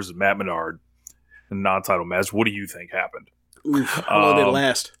Moxley versus Matt Menard in a non-title match. What do you think happened? Oof, how long did it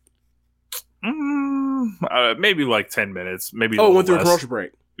last? Maybe like 10 minutes. Maybe it went through a commercial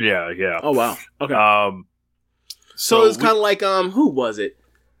break. Yeah. Oh wow. Okay. So it's kind of like who was it?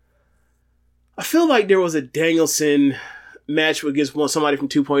 I feel like there was a Danielson match against somebody from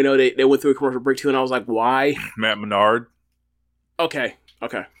 2.0. They went through a commercial break too, and I was like, why? Matt Menard. Okay.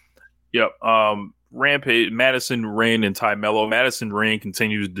 Yep. Rampage, Madison Rayne and Ty Mello. Madison Rayne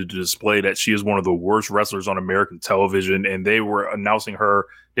continues to display that she is one of the worst wrestlers on American television, and they were announcing her.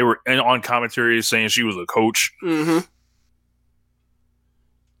 They were on commentary saying she was a coach. Mm-hmm.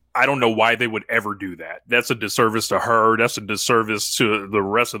 I don't know why they would ever do that. That's a disservice to her. That's a disservice to the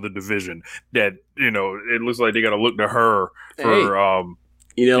rest of the division. That, it looks like they got to look to her for,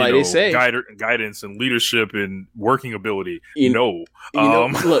 they say, guidance and leadership and working ability. Look,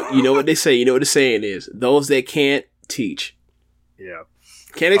 you know what they say. You know what the saying is: those that can't teach. Yeah,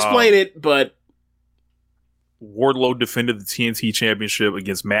 can't explain it, but Wardlow defended the TNT Championship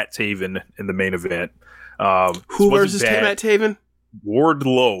against Matt Taven in the main event. Who versus Matt Taven?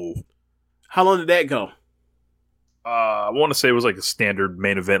 Wardlow. How long did that go? I want to say it was like a standard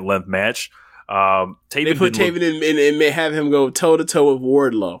main event length match. They put Taven in and may have him go toe to toe with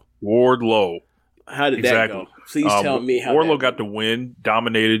Wardlow. How did that go? Please tell me how. Wardlow got the win,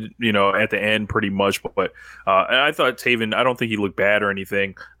 dominated, at the end pretty much. But and I thought Taven, I don't think he looked bad or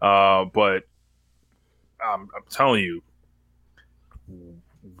anything. But I'm telling you,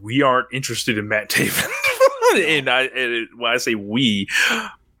 we aren't interested in Matt Taven. And when I say we,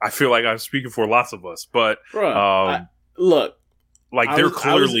 I feel like I'm speaking for lots of us, but look, they're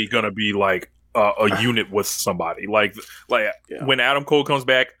clearly gonna be like a unit with somebody. Like when Adam Cole comes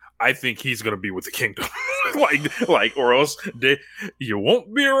back, I think he's gonna be with the Kingdom. like, or else you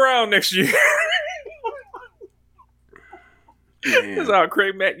won't be around next year. That's how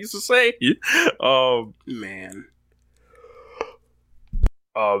Craig Mack used to say. Man.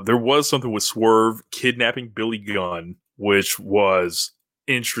 There was something with Swerve kidnapping Billy Gunn, which was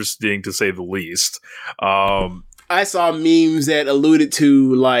interesting to say the least. I saw memes that alluded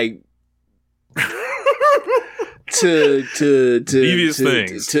to like to devious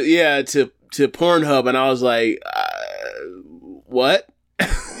things. To Pornhub, and I was like, what?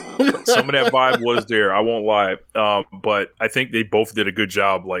 Some of that vibe was there. I won't lie. But I think they both did a good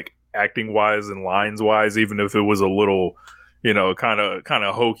job, like acting wise and lines wise, even if it was a little, kind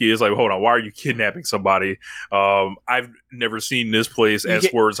of hokey. It's like, hold on, why are you kidnapping somebody? I've never seen this place at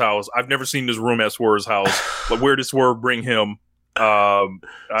Swerve's house. I've never seen this room at Swerve's house. But where did Swerve bring him? I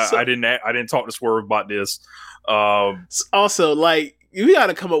didn't talk to Swerve about this. Also, like, we got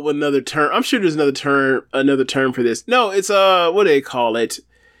to come up with another term. I'm sure there's another term for this. No, it's what do they call it?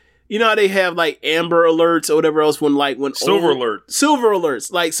 You know how they have like Amber Alerts or whatever else when Silver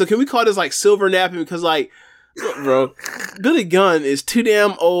Alerts. Like, so can we call this like silver napping? Because like, look, bro, Billy Gunn is too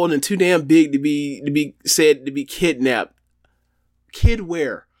damn old and too damn big to be said to be kidnapped. Kid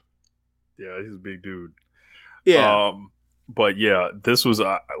where? Yeah, he's a big dude. Yeah. But yeah, this was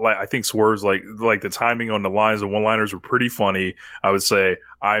I think Swerve's like the timing on the lines, the one-liners were pretty funny. I would say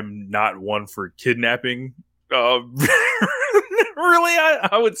I'm not one for kidnapping. Really,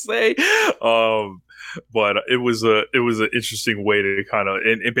 I would say, but it was an interesting way to kind of,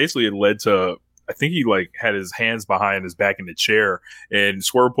 and basically it led to, I think he like had his hands behind his back in the chair, and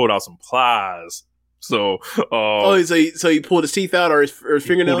Swerve pulled out some pliers. So, so he pulled his teeth out or his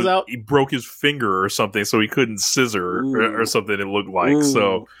fingernails out. He broke his finger or something, so he couldn't scissor or something. It looked like. Ooh.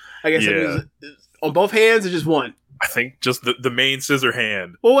 So, I guess it was on both hands or just one. I think just the main scissor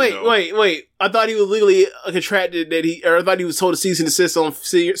hand. Well, wait. I thought he was legally contracted I thought he was told to cease and desist on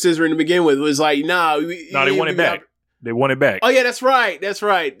scissoring to begin with. It was like, nah. They want it back. They want it back. Oh, yeah, that's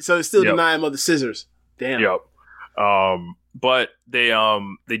right. So it's still denying him of the scissors. Damn. Yep. But they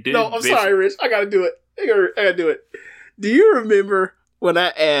did. No, I'm sorry, Rich. I gotta do it. I gotta do it. Do you remember when I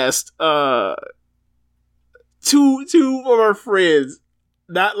asked two of our friends,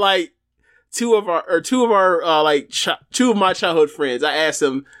 not like two of my childhood friends? I asked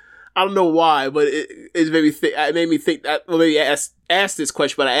them. I don't know why, but it made me think that. Well, maybe I asked this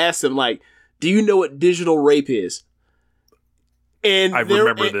question, but I asked them like, "Do you know what digital rape is?" And I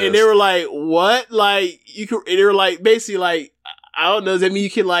remember this. And they were like, "What?" Like you could. And they were like, basically, like, I don't know. Does that mean you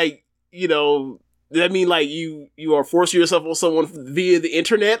can, like, does that mean like you are forcing yourself on someone via the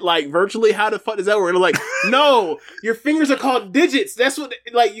internet, like virtually? How the fuck does that work? And they're like, no, your fingers are called digits. That's what,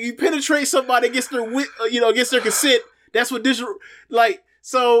 like, you penetrate somebody against their against their consent. That's what digital, like,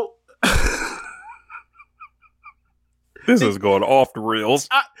 so. This is going off the rails.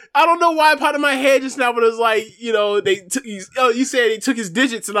 I don't know why part of my head just now, but it was like, you said he took his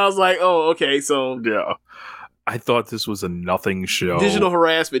digits, and I was like, oh, okay, so. Yeah. I thought this was a nothing show. Digital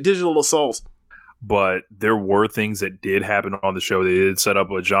harassment, digital assault. But there were things that did happen on the show. They did set up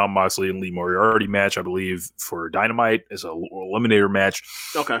a Jon Moxley and Lee Moriarty match, I believe, for Dynamite as an eliminator match.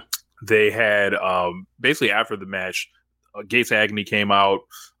 Okay. They had, basically after the match, Gates Agony came out.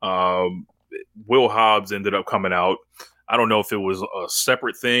 Will Hobbs ended up coming out. I don't know if it was a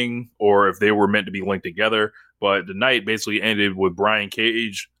separate thing or if they were meant to be linked together, but the night basically ended with Brian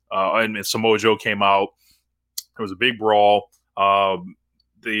Cage and Samoa Joe came out. It was a big brawl.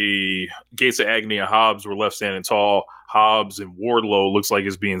 The Gates of Agony and Hobbs were left standing tall. Hobbs and Wardlow looks like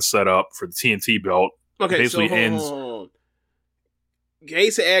it's being set up for the TNT belt. Okay, basically so ends. Hold on.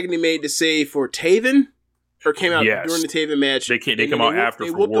 Gates of Agony made the save for Taven? Or came out during the Taven match. They come out after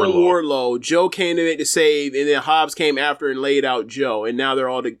for whooped on Wardlow. Joe came to make the save, and then Hobbs came after and laid out Joe. And now they're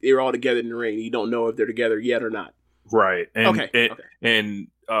all together in the ring. You don't know if they're together yet or not. Right. And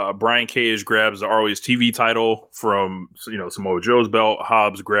Brian Cage grabs the ROH TV title from Samoa Joe's belt.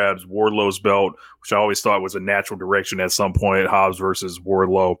 Hobbs grabs Wardlow's belt, which I always thought was a natural direction at some point. Hobbs versus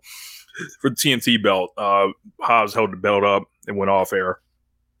Wardlow for the TNT belt. Hobbs held the belt up and went off air.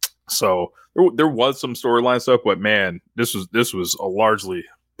 So there was some storyline stuff, but man, this was a largely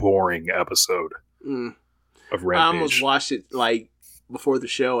boring episode of Rampage. I almost watched it like before the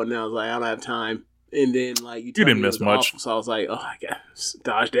show, and then I was like, I don't have time. And then like you didn't miss much, awful, so I was like, oh, I gotta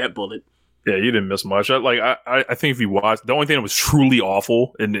dodge that bullet. Yeah, you didn't miss much. I think if you watch, the only thing that was truly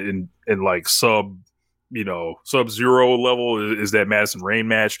awful and like sub Sub-Zero level is that Madison Rain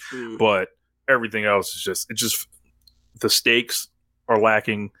match, but everything else is just the stakes are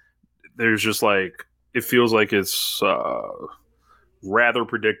lacking. There's just like, it feels like it's rather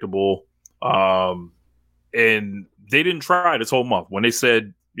predictable. And they didn't try this whole month when they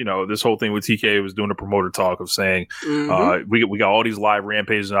said, this whole thing with TK was doing a promoter talk of saying, we got all these live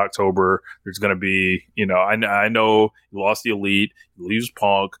rampages in October. There's going to be, I know you lost the Elite, you lose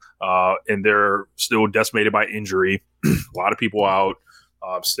Punk, and they're still decimated by injury. A lot of people out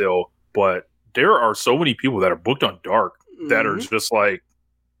still, but there are so many people that are booked on Dark that are just like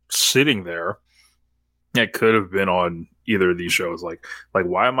sitting there that could have been on either of these shows. Like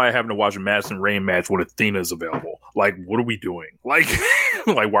why am I having to watch a Madison Rain match when Athena is available? Like, what are we doing? Like,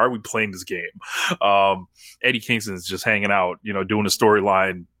 why are we playing this game? Eddie Kingston's just hanging out, doing a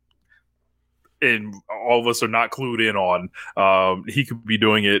storyline, and all of us are not clued in on. He could be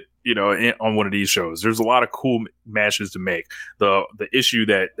doing it, on one of these shows. There's a lot of cool matches to make. The issue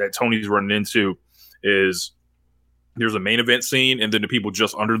that Tony's running into is there's a main event scene, and then the people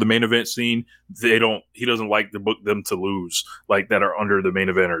just under the main event scene, he doesn't like to book them to lose, like, that are under the main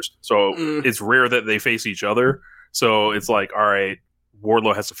eventers. So it's rare that they face each other. So it's like, all right,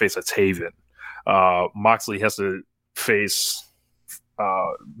 Wardlow has to face a Taven. Moxley has to face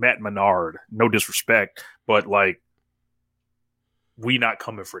Matt Menard. No disrespect, but like, we not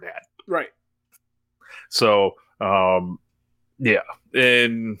coming for that. Right. So, yeah.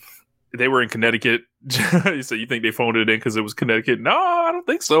 And they were in Connecticut. So you think they phoned it in because it was Connecticut? No, I don't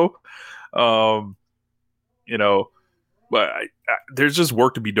think so. But there's just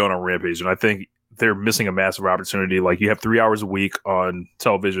work to be done on Rampage, and I think they're missing a massive opportunity. Like, you have 3 hours a week on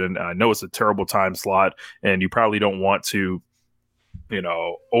television. I know it's a terrible time slot, and you probably don't want to,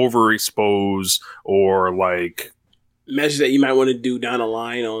 overexpose or like matches that you might want to do down the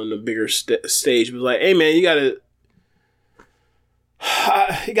line on a bigger stage. But like, hey man, you gotta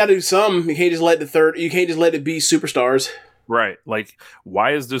do something. You can't just let it be superstars. Right. Like,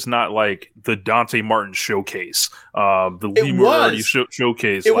 why is this not like the Dante Martin showcase? The Lee Moriarty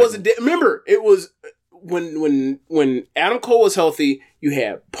showcase. It wasn't. Remember, it was when Adam Cole was healthy. You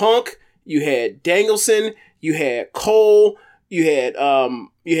had Punk, you had Danielson, you had Cole, you had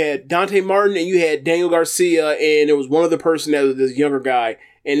Dante Martin, and you had Daniel Garcia, and there was one other person that was this younger guy,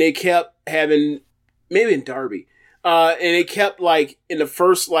 and they kept having, maybe in Darby, and they kept, like, in the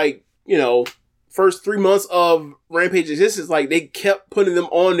first, first 3 months of Rampage existence, like, they kept putting them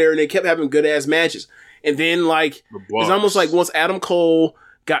on there, and they kept having good ass matches. And then, like, it's almost like once Adam Cole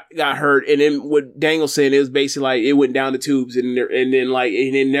got hurt, and then with Danielson, it was basically like it went down the tubes, and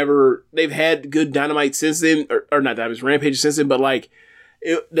they've had good Dynamite since then, or not Dynamite, Rampage since then, but like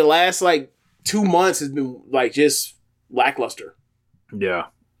the last like 2 months has been like just lackluster. Yeah,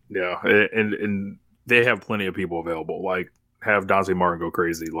 and they have plenty of people available. Like, have Dante Martin go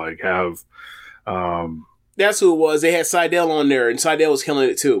crazy. Like, have that's who it was. They had Seidel on there, and Seidel was killing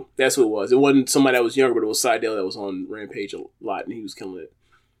it too. That's who it was. It wasn't somebody that was younger, but it was Seidel that was on Rampage a lot, and he was killing it.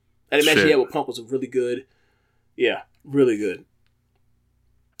 And the match he had with Punk was really good. Yeah, really good.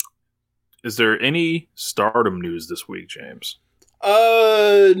 Is there any Stardom news this week, James?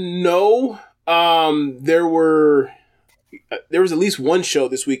 No. There was at least one show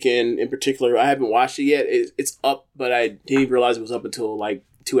this weekend in particular. I haven't watched it yet. It's up, but I didn't even realize it was up until like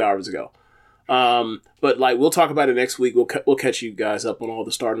 2 hours ago. But like, we'll talk about it next week. We'll catch you guys up on all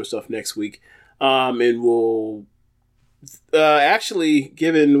the Stardom stuff next week. And we'll actually,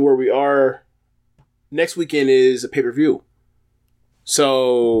 given where we are, next weekend is a pay-per-view.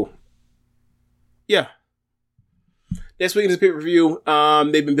 So yeah, next weekend is a pay-per-view.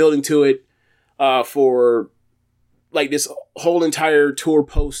 They've been building to it for like this whole entire tour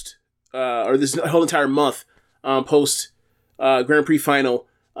post, or this whole entire month post Grand Prix final.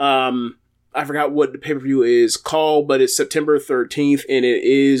 I forgot what the pay-per-view is called, but it's September 13th, and it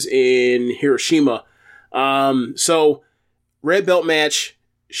is in Hiroshima. So, red belt match,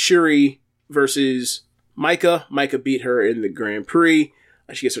 Shuri versus Maika. Maika beat her in the Grand Prix.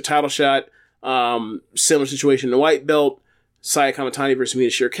 She gets her title shot. Similar situation in the white belt. Saya Kamitani versus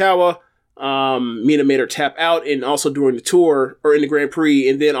Mina Shirakawa. Mina made her tap out, and also during the tour, or in the Grand Prix,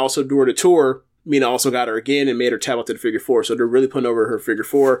 and then also during the tour, Mina also got her again and made her tap out to the figure four. So they're really putting over her figure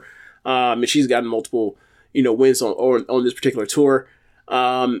four. And she's gotten multiple, wins on this particular tour.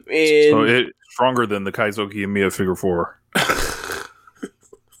 And so it's stronger than the Kaizoki and Mia figure four.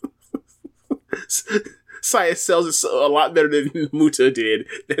 Saya sells it a lot better than Muta did.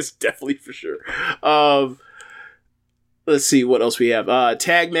 That's definitely for sure. Let's see what else we have.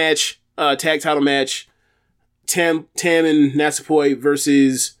 Tag title match. Tam and Natsupoi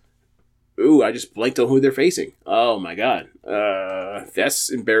versus Ooh, I just blanked on who they're facing. Oh my god.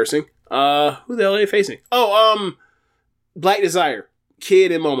 That's embarrassing. Who the hell are they facing? Oh, Black Desire.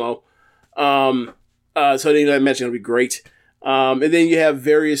 Kid and Momo. So that match is gonna be great. And then you have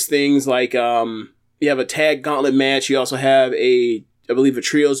various things like you have a tag gauntlet match. You also have I believe a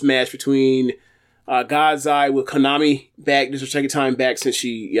trios match between God's Eye with Konami back. This is her second time back since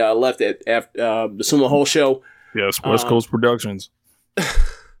she left after the Sumo Hall show. Yes, West Coast Productions.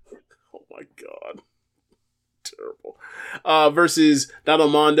 Oh my god. Terrible. Versus Dado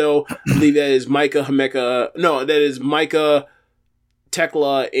Mondo. I believe that is Micah Himeka. No, that is Micah,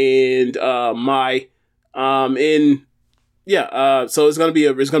 Tekla, and Mai. So it's gonna be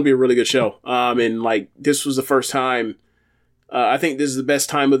a really good show. And like this was the first time. I think this is the best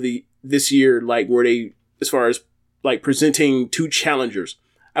time of this year, like where they, as far as like presenting two challengers.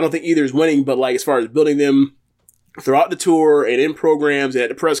 I don't think either is winning, but like as far as building them throughout the tour and in programs and at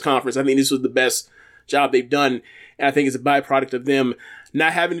the press conference, I think this was the best job they've done. And I think it's a byproduct of them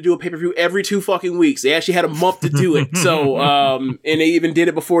not having to do a pay-per-view every 2 fucking weeks. They actually had a month to do it. So, and they even did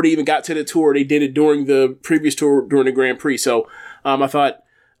it before they even got to the tour. They did it during the previous tour, during the Grand Prix. So, I thought,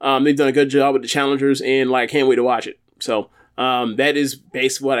 they've done a good job with the challengers and like, can't wait to watch it. So, that is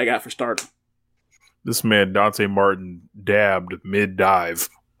basically what I got for Stardom. This man, Dante Martin, dabbed mid-dive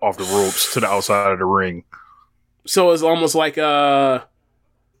off the ropes to the outside of the ring. So it's almost like when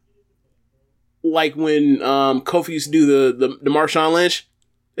Kofi used to do the Marshawn Lynch,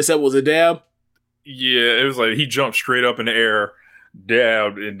 except it was a dab. Yeah, it was like he jumped straight up in the air,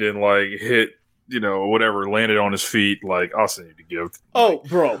 dabbed, and then like hit, whatever, landed on his feet. Like, I'll send you the gift. Oh,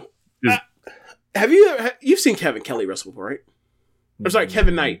 bro. Have you've seen Kevin Kelly wrestle before, right? Or sorry,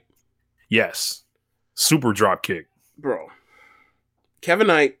 Kevin Knight. Yes. Super drop kick. Bro. Kevin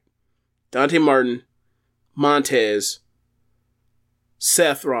Knight, Dante Martin, Montez,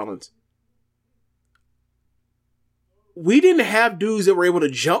 Seth Rollins. We didn't have dudes that were able to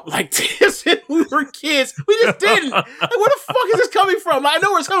jump like this when we were kids. We just didn't. Like, where the fuck is this coming from? Like, I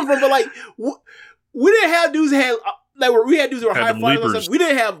know where it's coming from, but like, we didn't have dudes that had we had dudes that were high flyers. We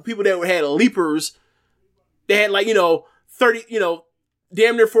didn't have people that had leapers. They had 30,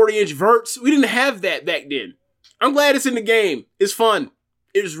 damn near 40-inch verts. We didn't have that back then. I'm glad it's in the game. It's fun.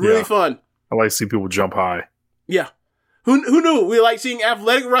 It is really fun. I like to see people jump high. Yeah. Who knew? We like seeing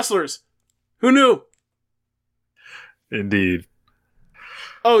athletic wrestlers. Who knew? Indeed.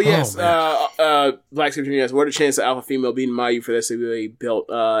 Oh, yes. Black Scripture, yes. What a chance of Alpha Female beating Mayu for the SWA belt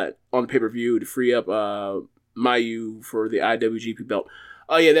on the pay-per-view to free up Mayu for the IWGP belt.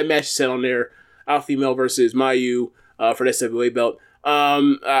 Oh, yeah, that match is set on there. Alpha Female versus Mayu for the SWA belt.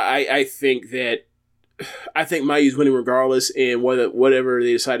 I think Mayu's winning regardless, and whatever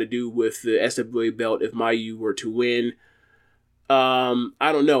they decide to do with the SWA belt if Mayu were to win, I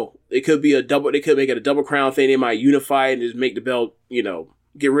don't know. It could be they could make it a double crown thing. They might unify it and just make the belt,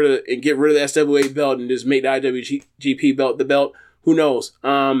 get rid of the SWA belt and just make the IWGP belt the belt. Who knows?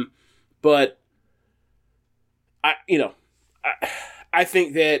 But I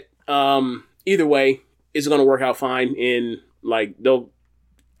think that either way it's going to work out fine, and like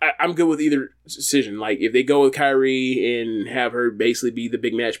I'm good with either decision. Like, if they go with Kairi and have her basically be the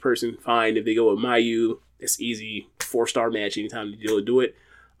big match person, fine. If they go with Mayu, it's easy. 4-star match anytime you do it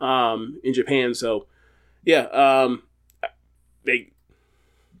in Japan. So, yeah, they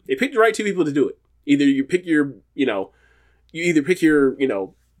picked the right two people to do it. Either you pick your,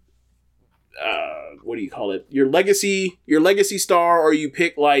 what do you call it? Your legacy star, or you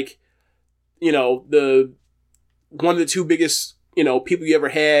pick like, the one of the two biggest, people you ever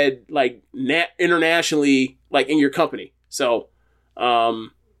had, like, internationally, like, in your company. So,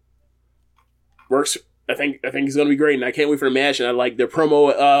 works. I think it's going to be great, and I can't wait for the match, and I like their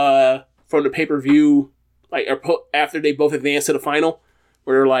promo from the pay-per-view, like, after they both advanced to the final,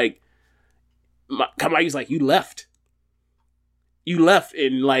 where they're like, Kamai's like, you left,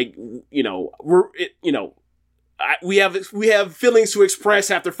 and, like, we have feelings to express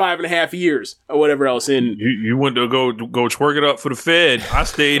after 5.5 years or whatever else. And you went to go twerk it up for the Fed. I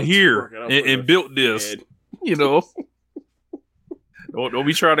stayed here and built this. Don't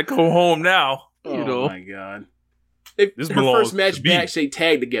be trying to go home now. Oh my god! This her first match back, they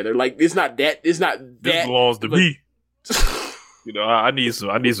tag together. Like, it's not that. This belongs to me. I need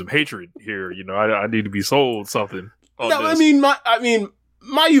some hatred here. I need to be sold something. No, I mean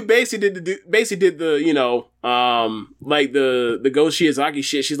Mayu basically did the like the Go Shiozaki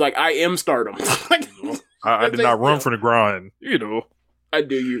shit. She's like, I am Stardom. Like, I did not run for the grind. I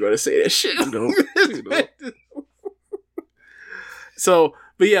knew you were gonna say that shit. So,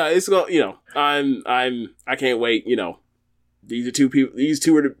 but yeah, it's going. I can't wait. These two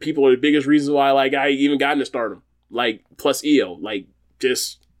are the people are the biggest reasons why like I even got into Stardom. Like plus Io, like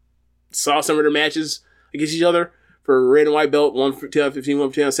just saw some of their matches against each other for red and white belt, one for 2015, one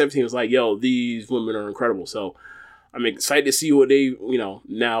for 2017. It was like, yo, these women are incredible. So I'm excited to see what they,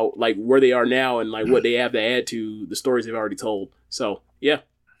 now like where they are now and like what they have to add to the stories they've already told. So yeah.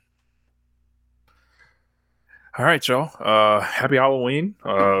 All right, y'all. Happy Halloween.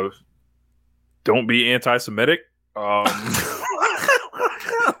 Don't be anti-Semitic.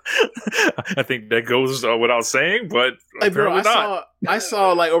 I think that goes without saying, but like, bro, I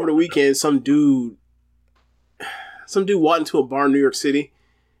saw like over the weekend some dude walked into a bar in New York City.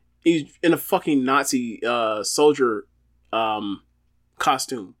 He's in a fucking Nazi soldier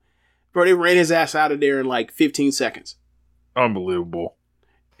costume. Bro, they ran his ass out of there in like 15 seconds. Unbelievable.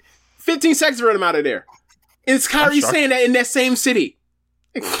 15 seconds to run him out of there. And it's Kyrie saying that in that same city.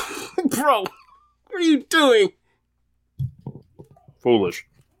 Bro, what are you doing? Foolish.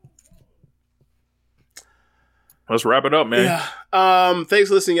 Let's wrap it up, man. Yeah. Thanks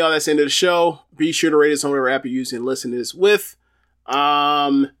for listening, y'all. That's the end of the show. Be sure to rate us on whatever app you're using and listen to this with.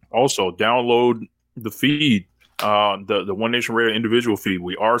 Also, download the feed, the One Nation Radio individual feed.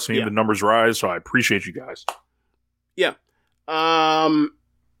 We are seeing the numbers rise, so I appreciate you guys. Yeah.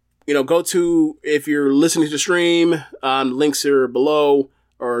 Go to, if you're listening to the stream, links are below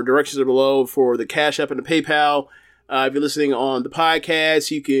or directions are below for the Cash App and the PayPal. If you're listening on the podcast,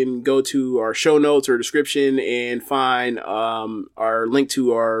 you can go to our show notes or description and find our link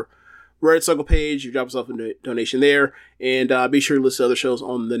to our Reddit Circle page. You drop yourself a donation there. And be sure to listen to other shows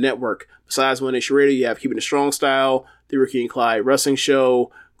on the network. Besides One Nation Radio, you have Keeping It Strong Style, The Ricky and Clyde Wrestling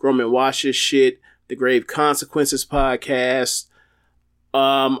Show, Grown Men Watch This Shit, The Grave Consequences Podcast,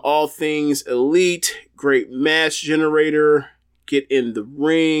 All Things Elite, Great Match Generator, Get in the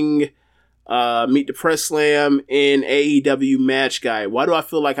Ring, Meet the Press Slam, and AEW Match Guide. Why do I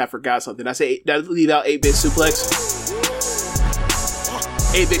feel like I forgot something? Did I leave out 8-Bit Suplex?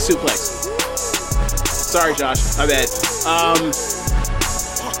 8-Bit Suplex. Sorry, Josh. My bad.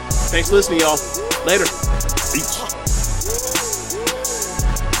 Thanks for listening, y'all. Later.